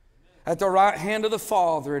 At the right hand of the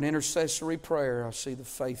Father in intercessory prayer, I see the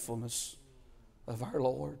faithfulness of our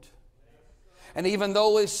Lord. And even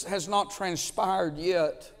though this has not transpired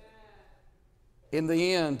yet, in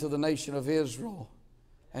the end, to the nation of Israel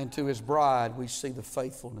and to his bride, we see the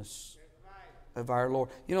faithfulness of our Lord.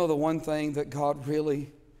 You know, the one thing that God really,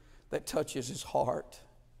 that touches his heart,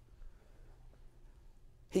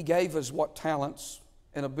 he gave us what talents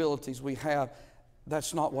and abilities we have.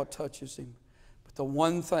 That's not what touches him. But the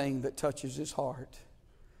one thing that touches his heart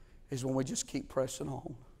is when we just keep pressing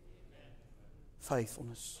on.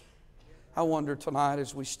 Faithfulness. I wonder tonight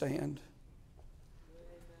as we stand,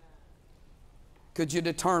 could you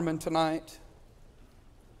determine tonight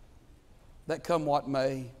that come what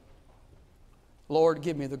may, Lord,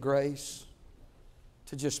 give me the grace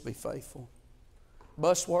to just be faithful.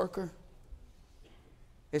 Bus worker,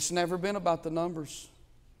 it's never been about the numbers.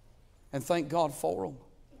 And thank God for them.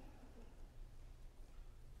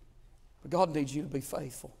 But God needs you to be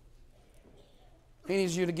faithful. He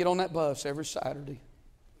needs you to get on that bus every Saturday.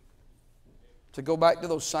 To go back to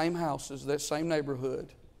those same houses, that same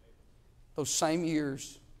neighborhood, those same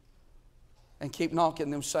years, and keep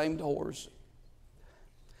knocking them same doors.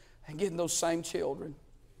 And getting those same children.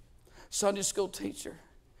 Sunday school teacher,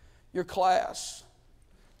 your class,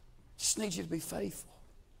 just needs you to be faithful.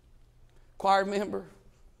 Choir member,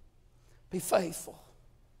 be faithful.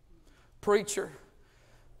 Preacher,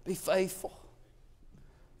 be faithful.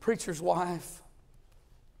 Preacher's wife,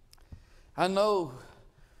 I know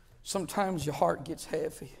sometimes your heart gets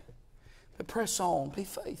heavy, but press on, be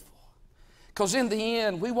faithful. Because in the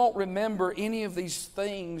end, we won't remember any of these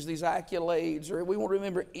things, these accolades, or we won't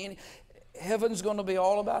remember any. Heaven's going to be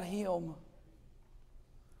all about Him.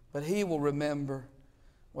 But He will remember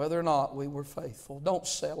whether or not we were faithful. Don't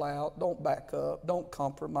sell out. Don't back up. Don't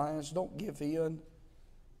compromise. Don't give in.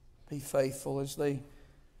 Be faithful as they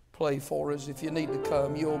play for us. If you need to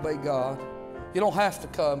come, you obey God. You don't have to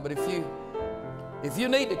come, but if you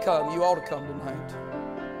need to come, you ought to come tonight.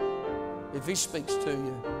 If He speaks to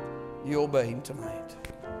you, you obey Him tonight.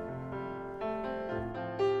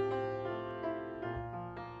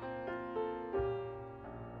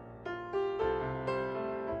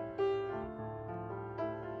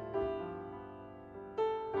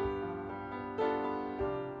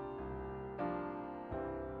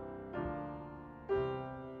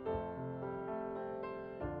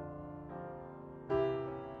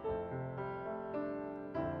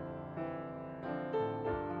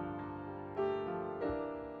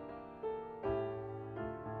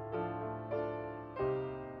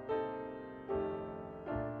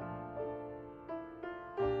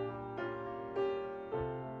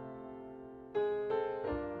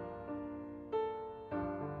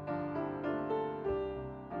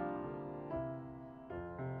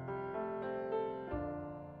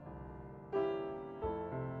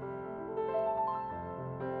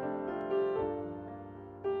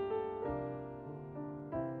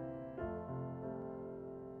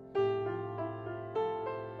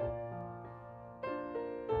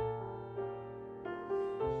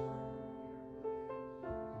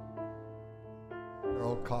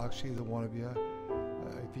 Earl Cox, either one of you,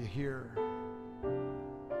 if you're here,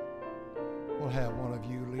 we'll have one of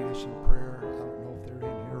you lead us in prayer. I don't know if they're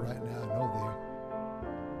in here right now. I know they're.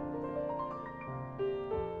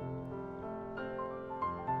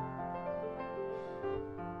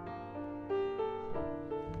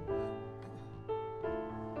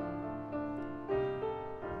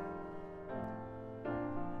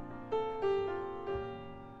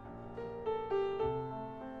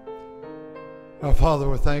 Our Father,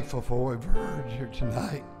 we're thankful for what we've heard here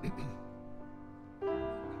tonight.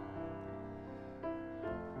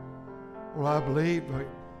 Well, I believe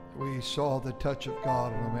we saw the touch of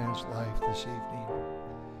God in a man's life this evening.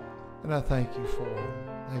 And I thank you for him.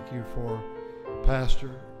 Thank you for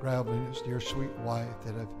Pastor Gravley and his dear sweet wife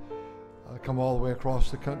that have come all the way across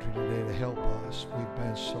the country today to help us. We've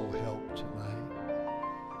been so helped tonight.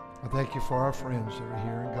 I thank you for our friends that are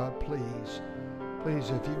here. And God, please,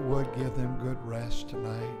 if you would, give them good rest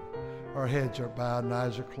tonight. Our heads are bowed and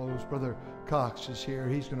eyes are closed. Brother Cox is here.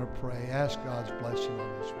 He's going to pray. Ask God's blessing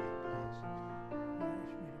on this week,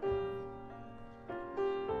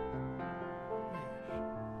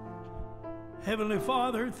 please. Heavenly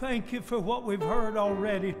Father, thank you for what we've heard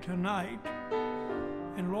already tonight.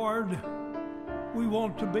 And Lord, we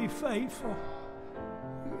want to be faithful.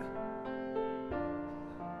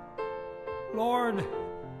 Lord,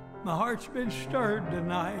 my heart's been stirred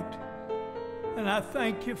tonight, and I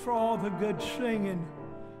thank you for all the good singing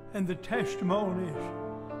and the testimonies,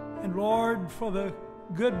 and Lord, for the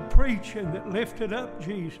good preaching that lifted up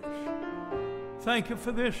Jesus. Thank you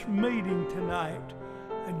for this meeting tonight,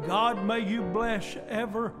 and God, may you bless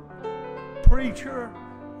every preacher,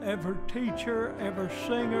 every teacher, every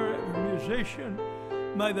singer, every musician.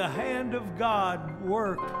 May the hand of God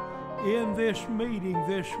work in this meeting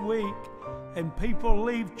this week, and people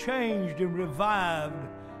leave changed and revived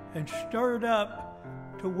and stirred up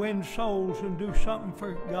to win souls and do something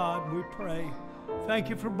for God, we pray. Thank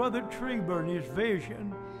you for Brother Treber and his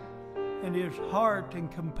vision and his heart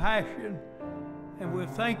and compassion. And we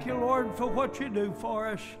thank you, Lord, for what you do for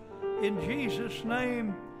us. In Jesus'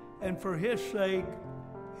 name and for his sake,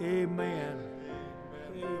 amen.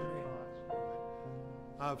 Amen.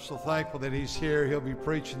 I'm so thankful that he's here. He'll be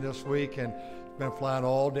preaching this week and been flying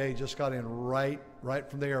all day. Just got in right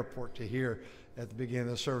from the airport to here at the beginning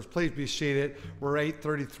of the service. Please be seated. We're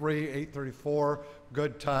 8:33, 8:34.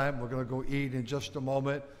 Good time. We're going to go eat in just a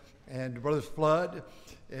moment. And Brother Flood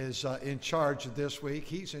is in charge of this week.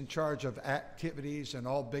 He's in charge of activities and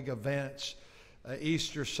all big events.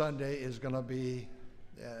 Easter Sunday is going to be,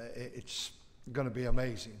 it's going to be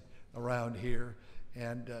amazing around here.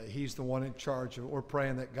 And he's the one in charge of it. We're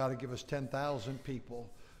praying that God will give us 10,000 people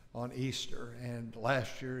on Easter, and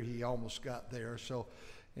last year he almost got there. So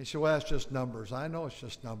he said, well, that's just numbers. I know it's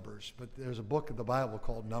just numbers, but there's a book in the Bible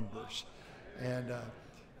called Numbers, and I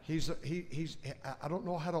don't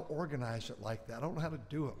know how to organize it like that. I don't know how to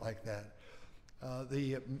do it like that.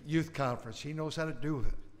 The youth conference, he knows how to do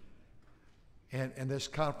it, and this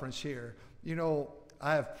conference here, you know,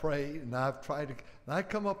 I have prayed and I've tried to, and I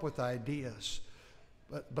come up with ideas.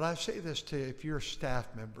 But I say this to you, if you're staff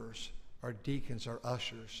members or deacons or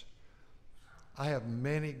ushers, I have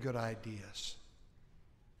many good ideas,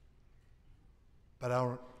 but I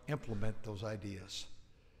don't implement those ideas.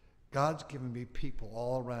 God's given me people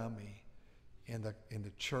all around me in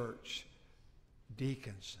the church,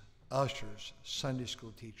 deacons, ushers, Sunday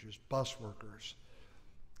school teachers, bus workers.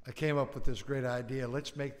 I came up with this great idea.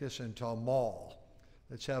 Let's make this into a mall.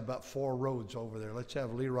 Let's have about 4 roads over there. Let's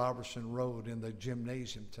have Lee Robertson Road in the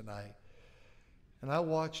gymnasium tonight. And I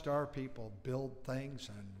watched our people build things,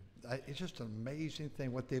 and it's just an amazing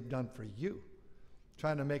thing what they've done for you,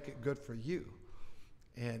 trying to make it good for you.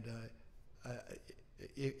 And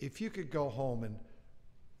if you could go home, and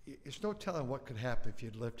it's no telling what could happen if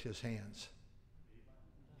you'd lift his hands.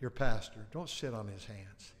 Your pastor, don't sit on his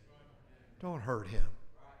hands. Don't hurt him.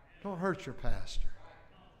 Don't hurt your pastor.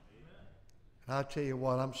 And I'll tell you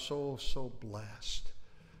what, I'm so blessed.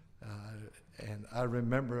 And I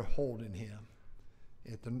remember holding him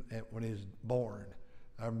when he was born.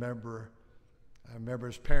 I remember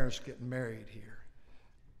his parents getting married here.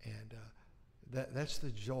 And that's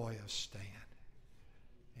the joy of Stan.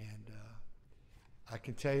 And I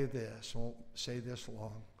can tell you this, I won't say this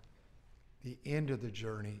long. The end of the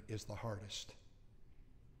journey is the hardest.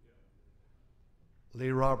 Lee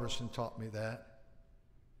Robertson taught me that.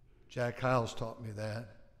 Jack Hiles taught me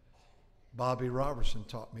that. Bobby Robertson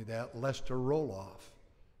taught me that. Lester Roloff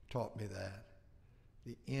taught me that.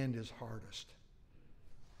 The end is hardest,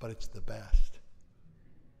 but it's the best.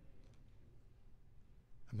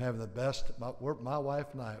 I'm having the best, my wife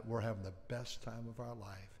and I, we're having the best time of our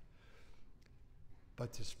life.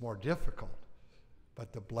 But it's more difficult,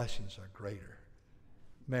 but the blessings are greater.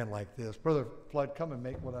 Man like this. Brother Flood, come and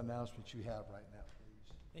make what announcements you have right now.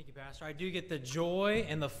 Thank you, Pastor. I do get the joy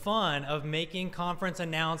and the fun of making conference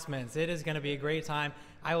announcements. It is going to be a great time.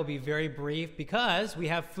 I will be very brief because we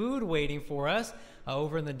have food waiting for us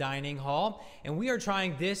over in the dining hall. And we are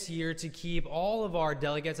trying this year to keep all of our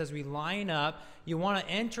delegates as we line up. You want to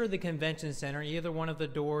enter the convention center, either one of the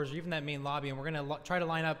doors or even that main lobby, and we're going to try to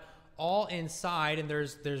line up all inside, and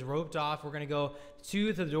there's roped off. We're going to go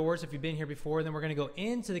to the doors if you've been here before. Then we're going to go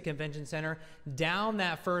into the convention center, down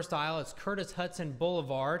that first aisle. It's Curtis Hudson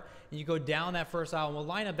Boulevard. And you go down that first aisle, and we'll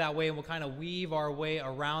line up that way, and we'll kind of weave our way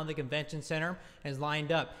around the convention center as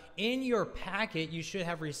lined up. In your packet, you should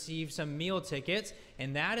have received some meal tickets,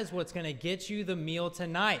 and that is what's going to get you the meal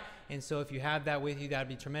tonight. And so if you have that with you, that would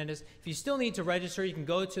be tremendous. If you still need to register, you can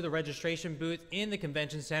go to the registration booth in the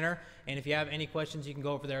convention center. And if you have any questions, you can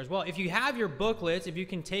go over there as well. If you have your booklets, if you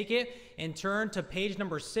can take it and turn to page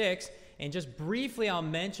number 6, and just briefly I'll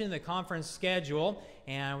mention the conference schedule,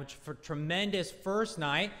 and which for tremendous first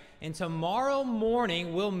night. And tomorrow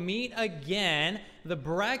morning, we'll meet again. The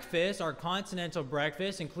breakfast, our continental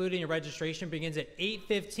breakfast, including your registration, begins at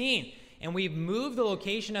 8:15. And we've moved the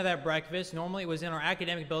location of that breakfast. Normally it was in our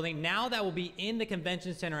academic building. Now that will be in the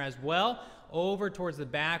convention center as well, over towards the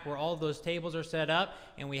back where all of those tables are set up.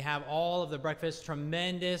 And we have all of the breakfast,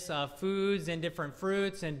 tremendous foods and different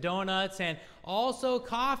fruits and donuts and also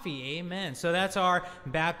coffee. Amen. So that's our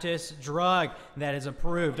Baptist drug that is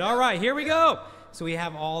approved. All right, here we go. So we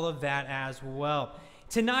have all of that as well.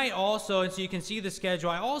 Tonight also, and so you can see the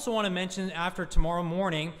schedule, I also want to mention after tomorrow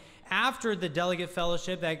morning, after the delegate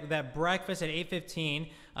fellowship, that breakfast at 8:15,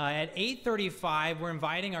 at 8:35, we're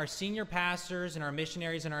inviting our senior pastors and our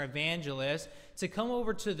missionaries and our evangelists to come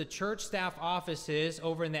over to the church staff offices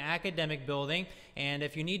over in the academic building. And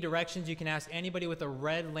if you need directions, you can ask anybody with a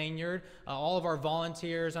red lanyard. All of our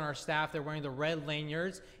volunteers and our staff, they're wearing the red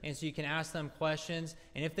lanyards, and so you can ask them questions.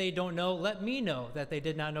 And if they don't know, let me know that they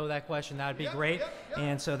did not know that question. That would be great.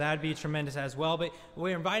 And so that would be tremendous as well. But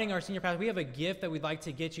we're inviting our senior pastors. We have a gift that we'd like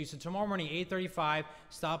to get you. So tomorrow morning, 8:35,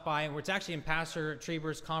 stop by. And it's actually in Pastor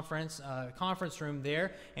Treber's conference room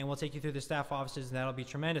there, and we'll take you through the staff offices, and that'll be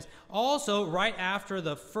tremendous. Also, right after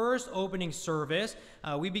the first opening service,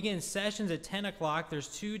 we begin sessions at 10 o'clock. There's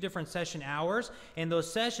 2 different session hours, and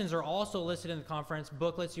those sessions are also listed in the conference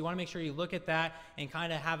booklets. You want to make sure you look at that and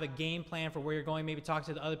kind of have a game plan for where you're going. Maybe talk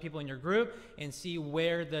to the other people in your group and see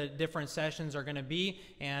where the different sessions are going to be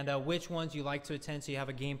and which ones you like to attend, so you have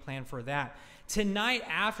a game plan for that. Tonight,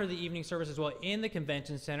 after the evening service as well, in the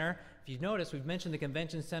convention center, if you've noticed, we've mentioned the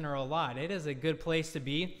convention center a lot. It is a good place to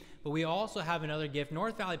be, but we also have another gift.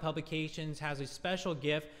 North Valley Publications has a special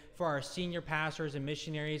gift for our senior pastors and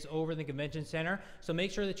missionaries over in the convention center. So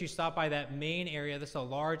make sure that you stop by that main area. This is a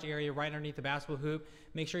large area right underneath the basketball hoop.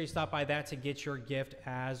 Make sure you stop by that to get your gift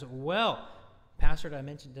as well. Pastor, did I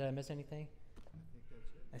miss anything? I think that's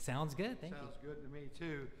it. That sounds good. Thank you. Sounds good to me,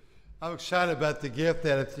 too. I'm excited about the gift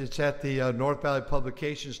that it's at the North Valley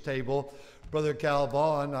Publications table. Brother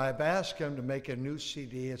Galvan, I've asked him to make a new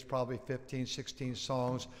CD. It's probably 15, 16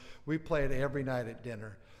 songs. We play it every night at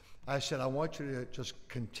dinner. I said, I want you to just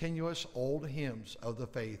continuous old hymns of the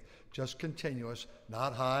faith, just continuous,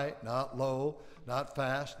 not high, not low, not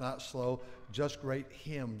fast, not slow, just great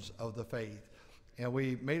hymns of the faith. And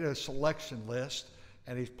we made a selection list,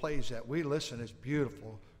 and he plays that. We listen, it's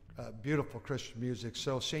beautiful, beautiful Christian music.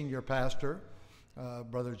 So senior pastor,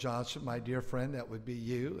 Brother Johnson, my dear friend, that would be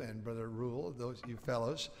you, and Brother Rule, those you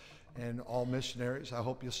fellows, and all missionaries, I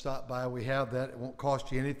hope you'll stop by. We have that. It won't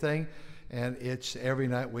cost you anything, and it's every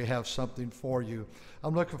night we have something for you.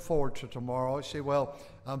 I'm looking forward to tomorrow. You say, well,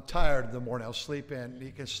 I'm tired in the morning. I'll sleep in.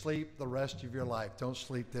 You can sleep the rest of your life. Don't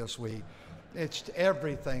sleep this week. It's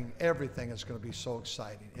everything is going to be so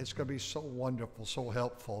exciting. It's going to be so wonderful, so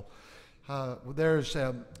helpful. There's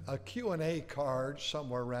a Q&A card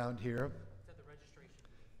somewhere around here.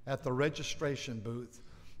 At the registration booth.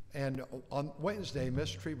 And on Wednesday,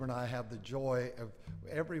 Miss Trieber and I have the joy of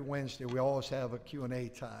every Wednesday, we always have a Q&A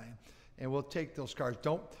time. And we'll take those cards.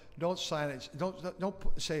 Don't sign it. Don't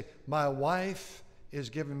say, my wife is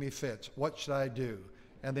giving me fits. What should I do?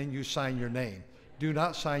 And then you sign your name. Do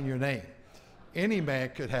not sign your name. Any man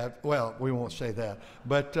could have, well, we won't say that.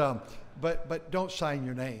 But don't sign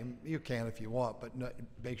your name. You can if you want, but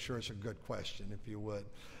make sure it's a good question, if you would.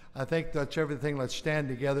 I think that's everything. Let's stand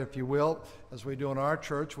together, if you will, as we do in our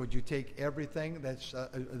church. Would you take everything that's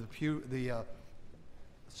the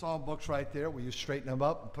psalm books right there? Will you straighten them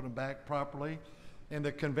up and put them back properly? In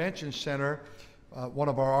the convention center, one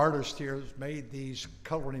of our artists here has made these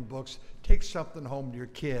coloring books. Take something home to your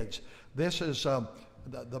kids. This is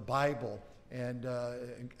the Bible and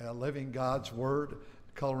Living God's Word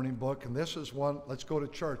coloring book. And this is one, let's go to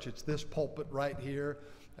church. It's this pulpit right here.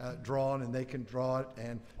 Drawn, and they can draw it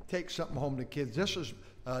and take something home to kids. This is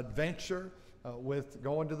adventure with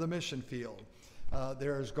going to the mission field.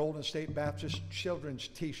 There's Golden State Baptist children's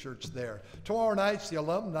t-shirts there. Tomorrow night's the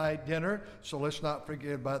alumni dinner, so let's not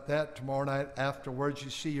forget about that. Tomorrow night afterwards, you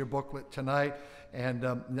see your booklet tonight, and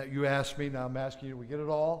you asked me, now I'm asking you, do we get it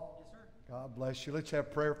all? Yes, sir. God bless you. Let's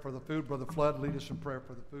have prayer for the food. Brother Flood, lead us in prayer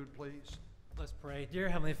for the food, please. Let's pray. Dear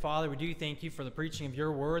Heavenly Father, we do thank you for the preaching of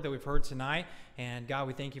your word that we've heard tonight. And God,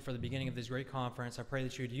 we thank you for the beginning of this great conference. I pray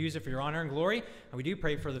that you would use it for your honor and glory. And we do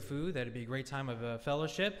pray for the food, that it'd be a great time of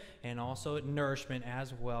fellowship and also nourishment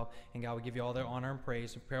as well. And God, we give you all their honor and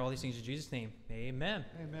praise. We pray all these things in Jesus' name. Amen.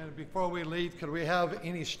 Amen. Before we leave, could we have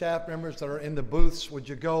any staff members that are in the booths? Would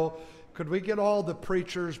you go? Could we get all the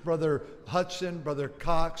preachers, Brother Hudson, Brother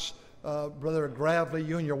Cox, Brother Gravley,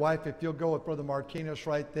 you and your wife, if you'll go with Brother Martinez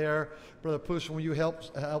right there. Brother Pusa, will you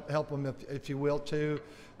help him if you will too?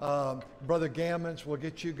 Brother Gammons, we'll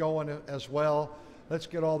get you going as well. Let's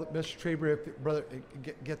get all the, Mr. Trieber, brother,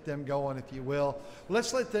 get them going if you will.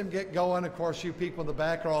 Let's let them get going. Of course, you people in the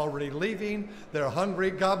back are already leaving. They're hungry.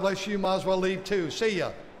 God bless you. Might as well leave too. See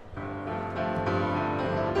ya.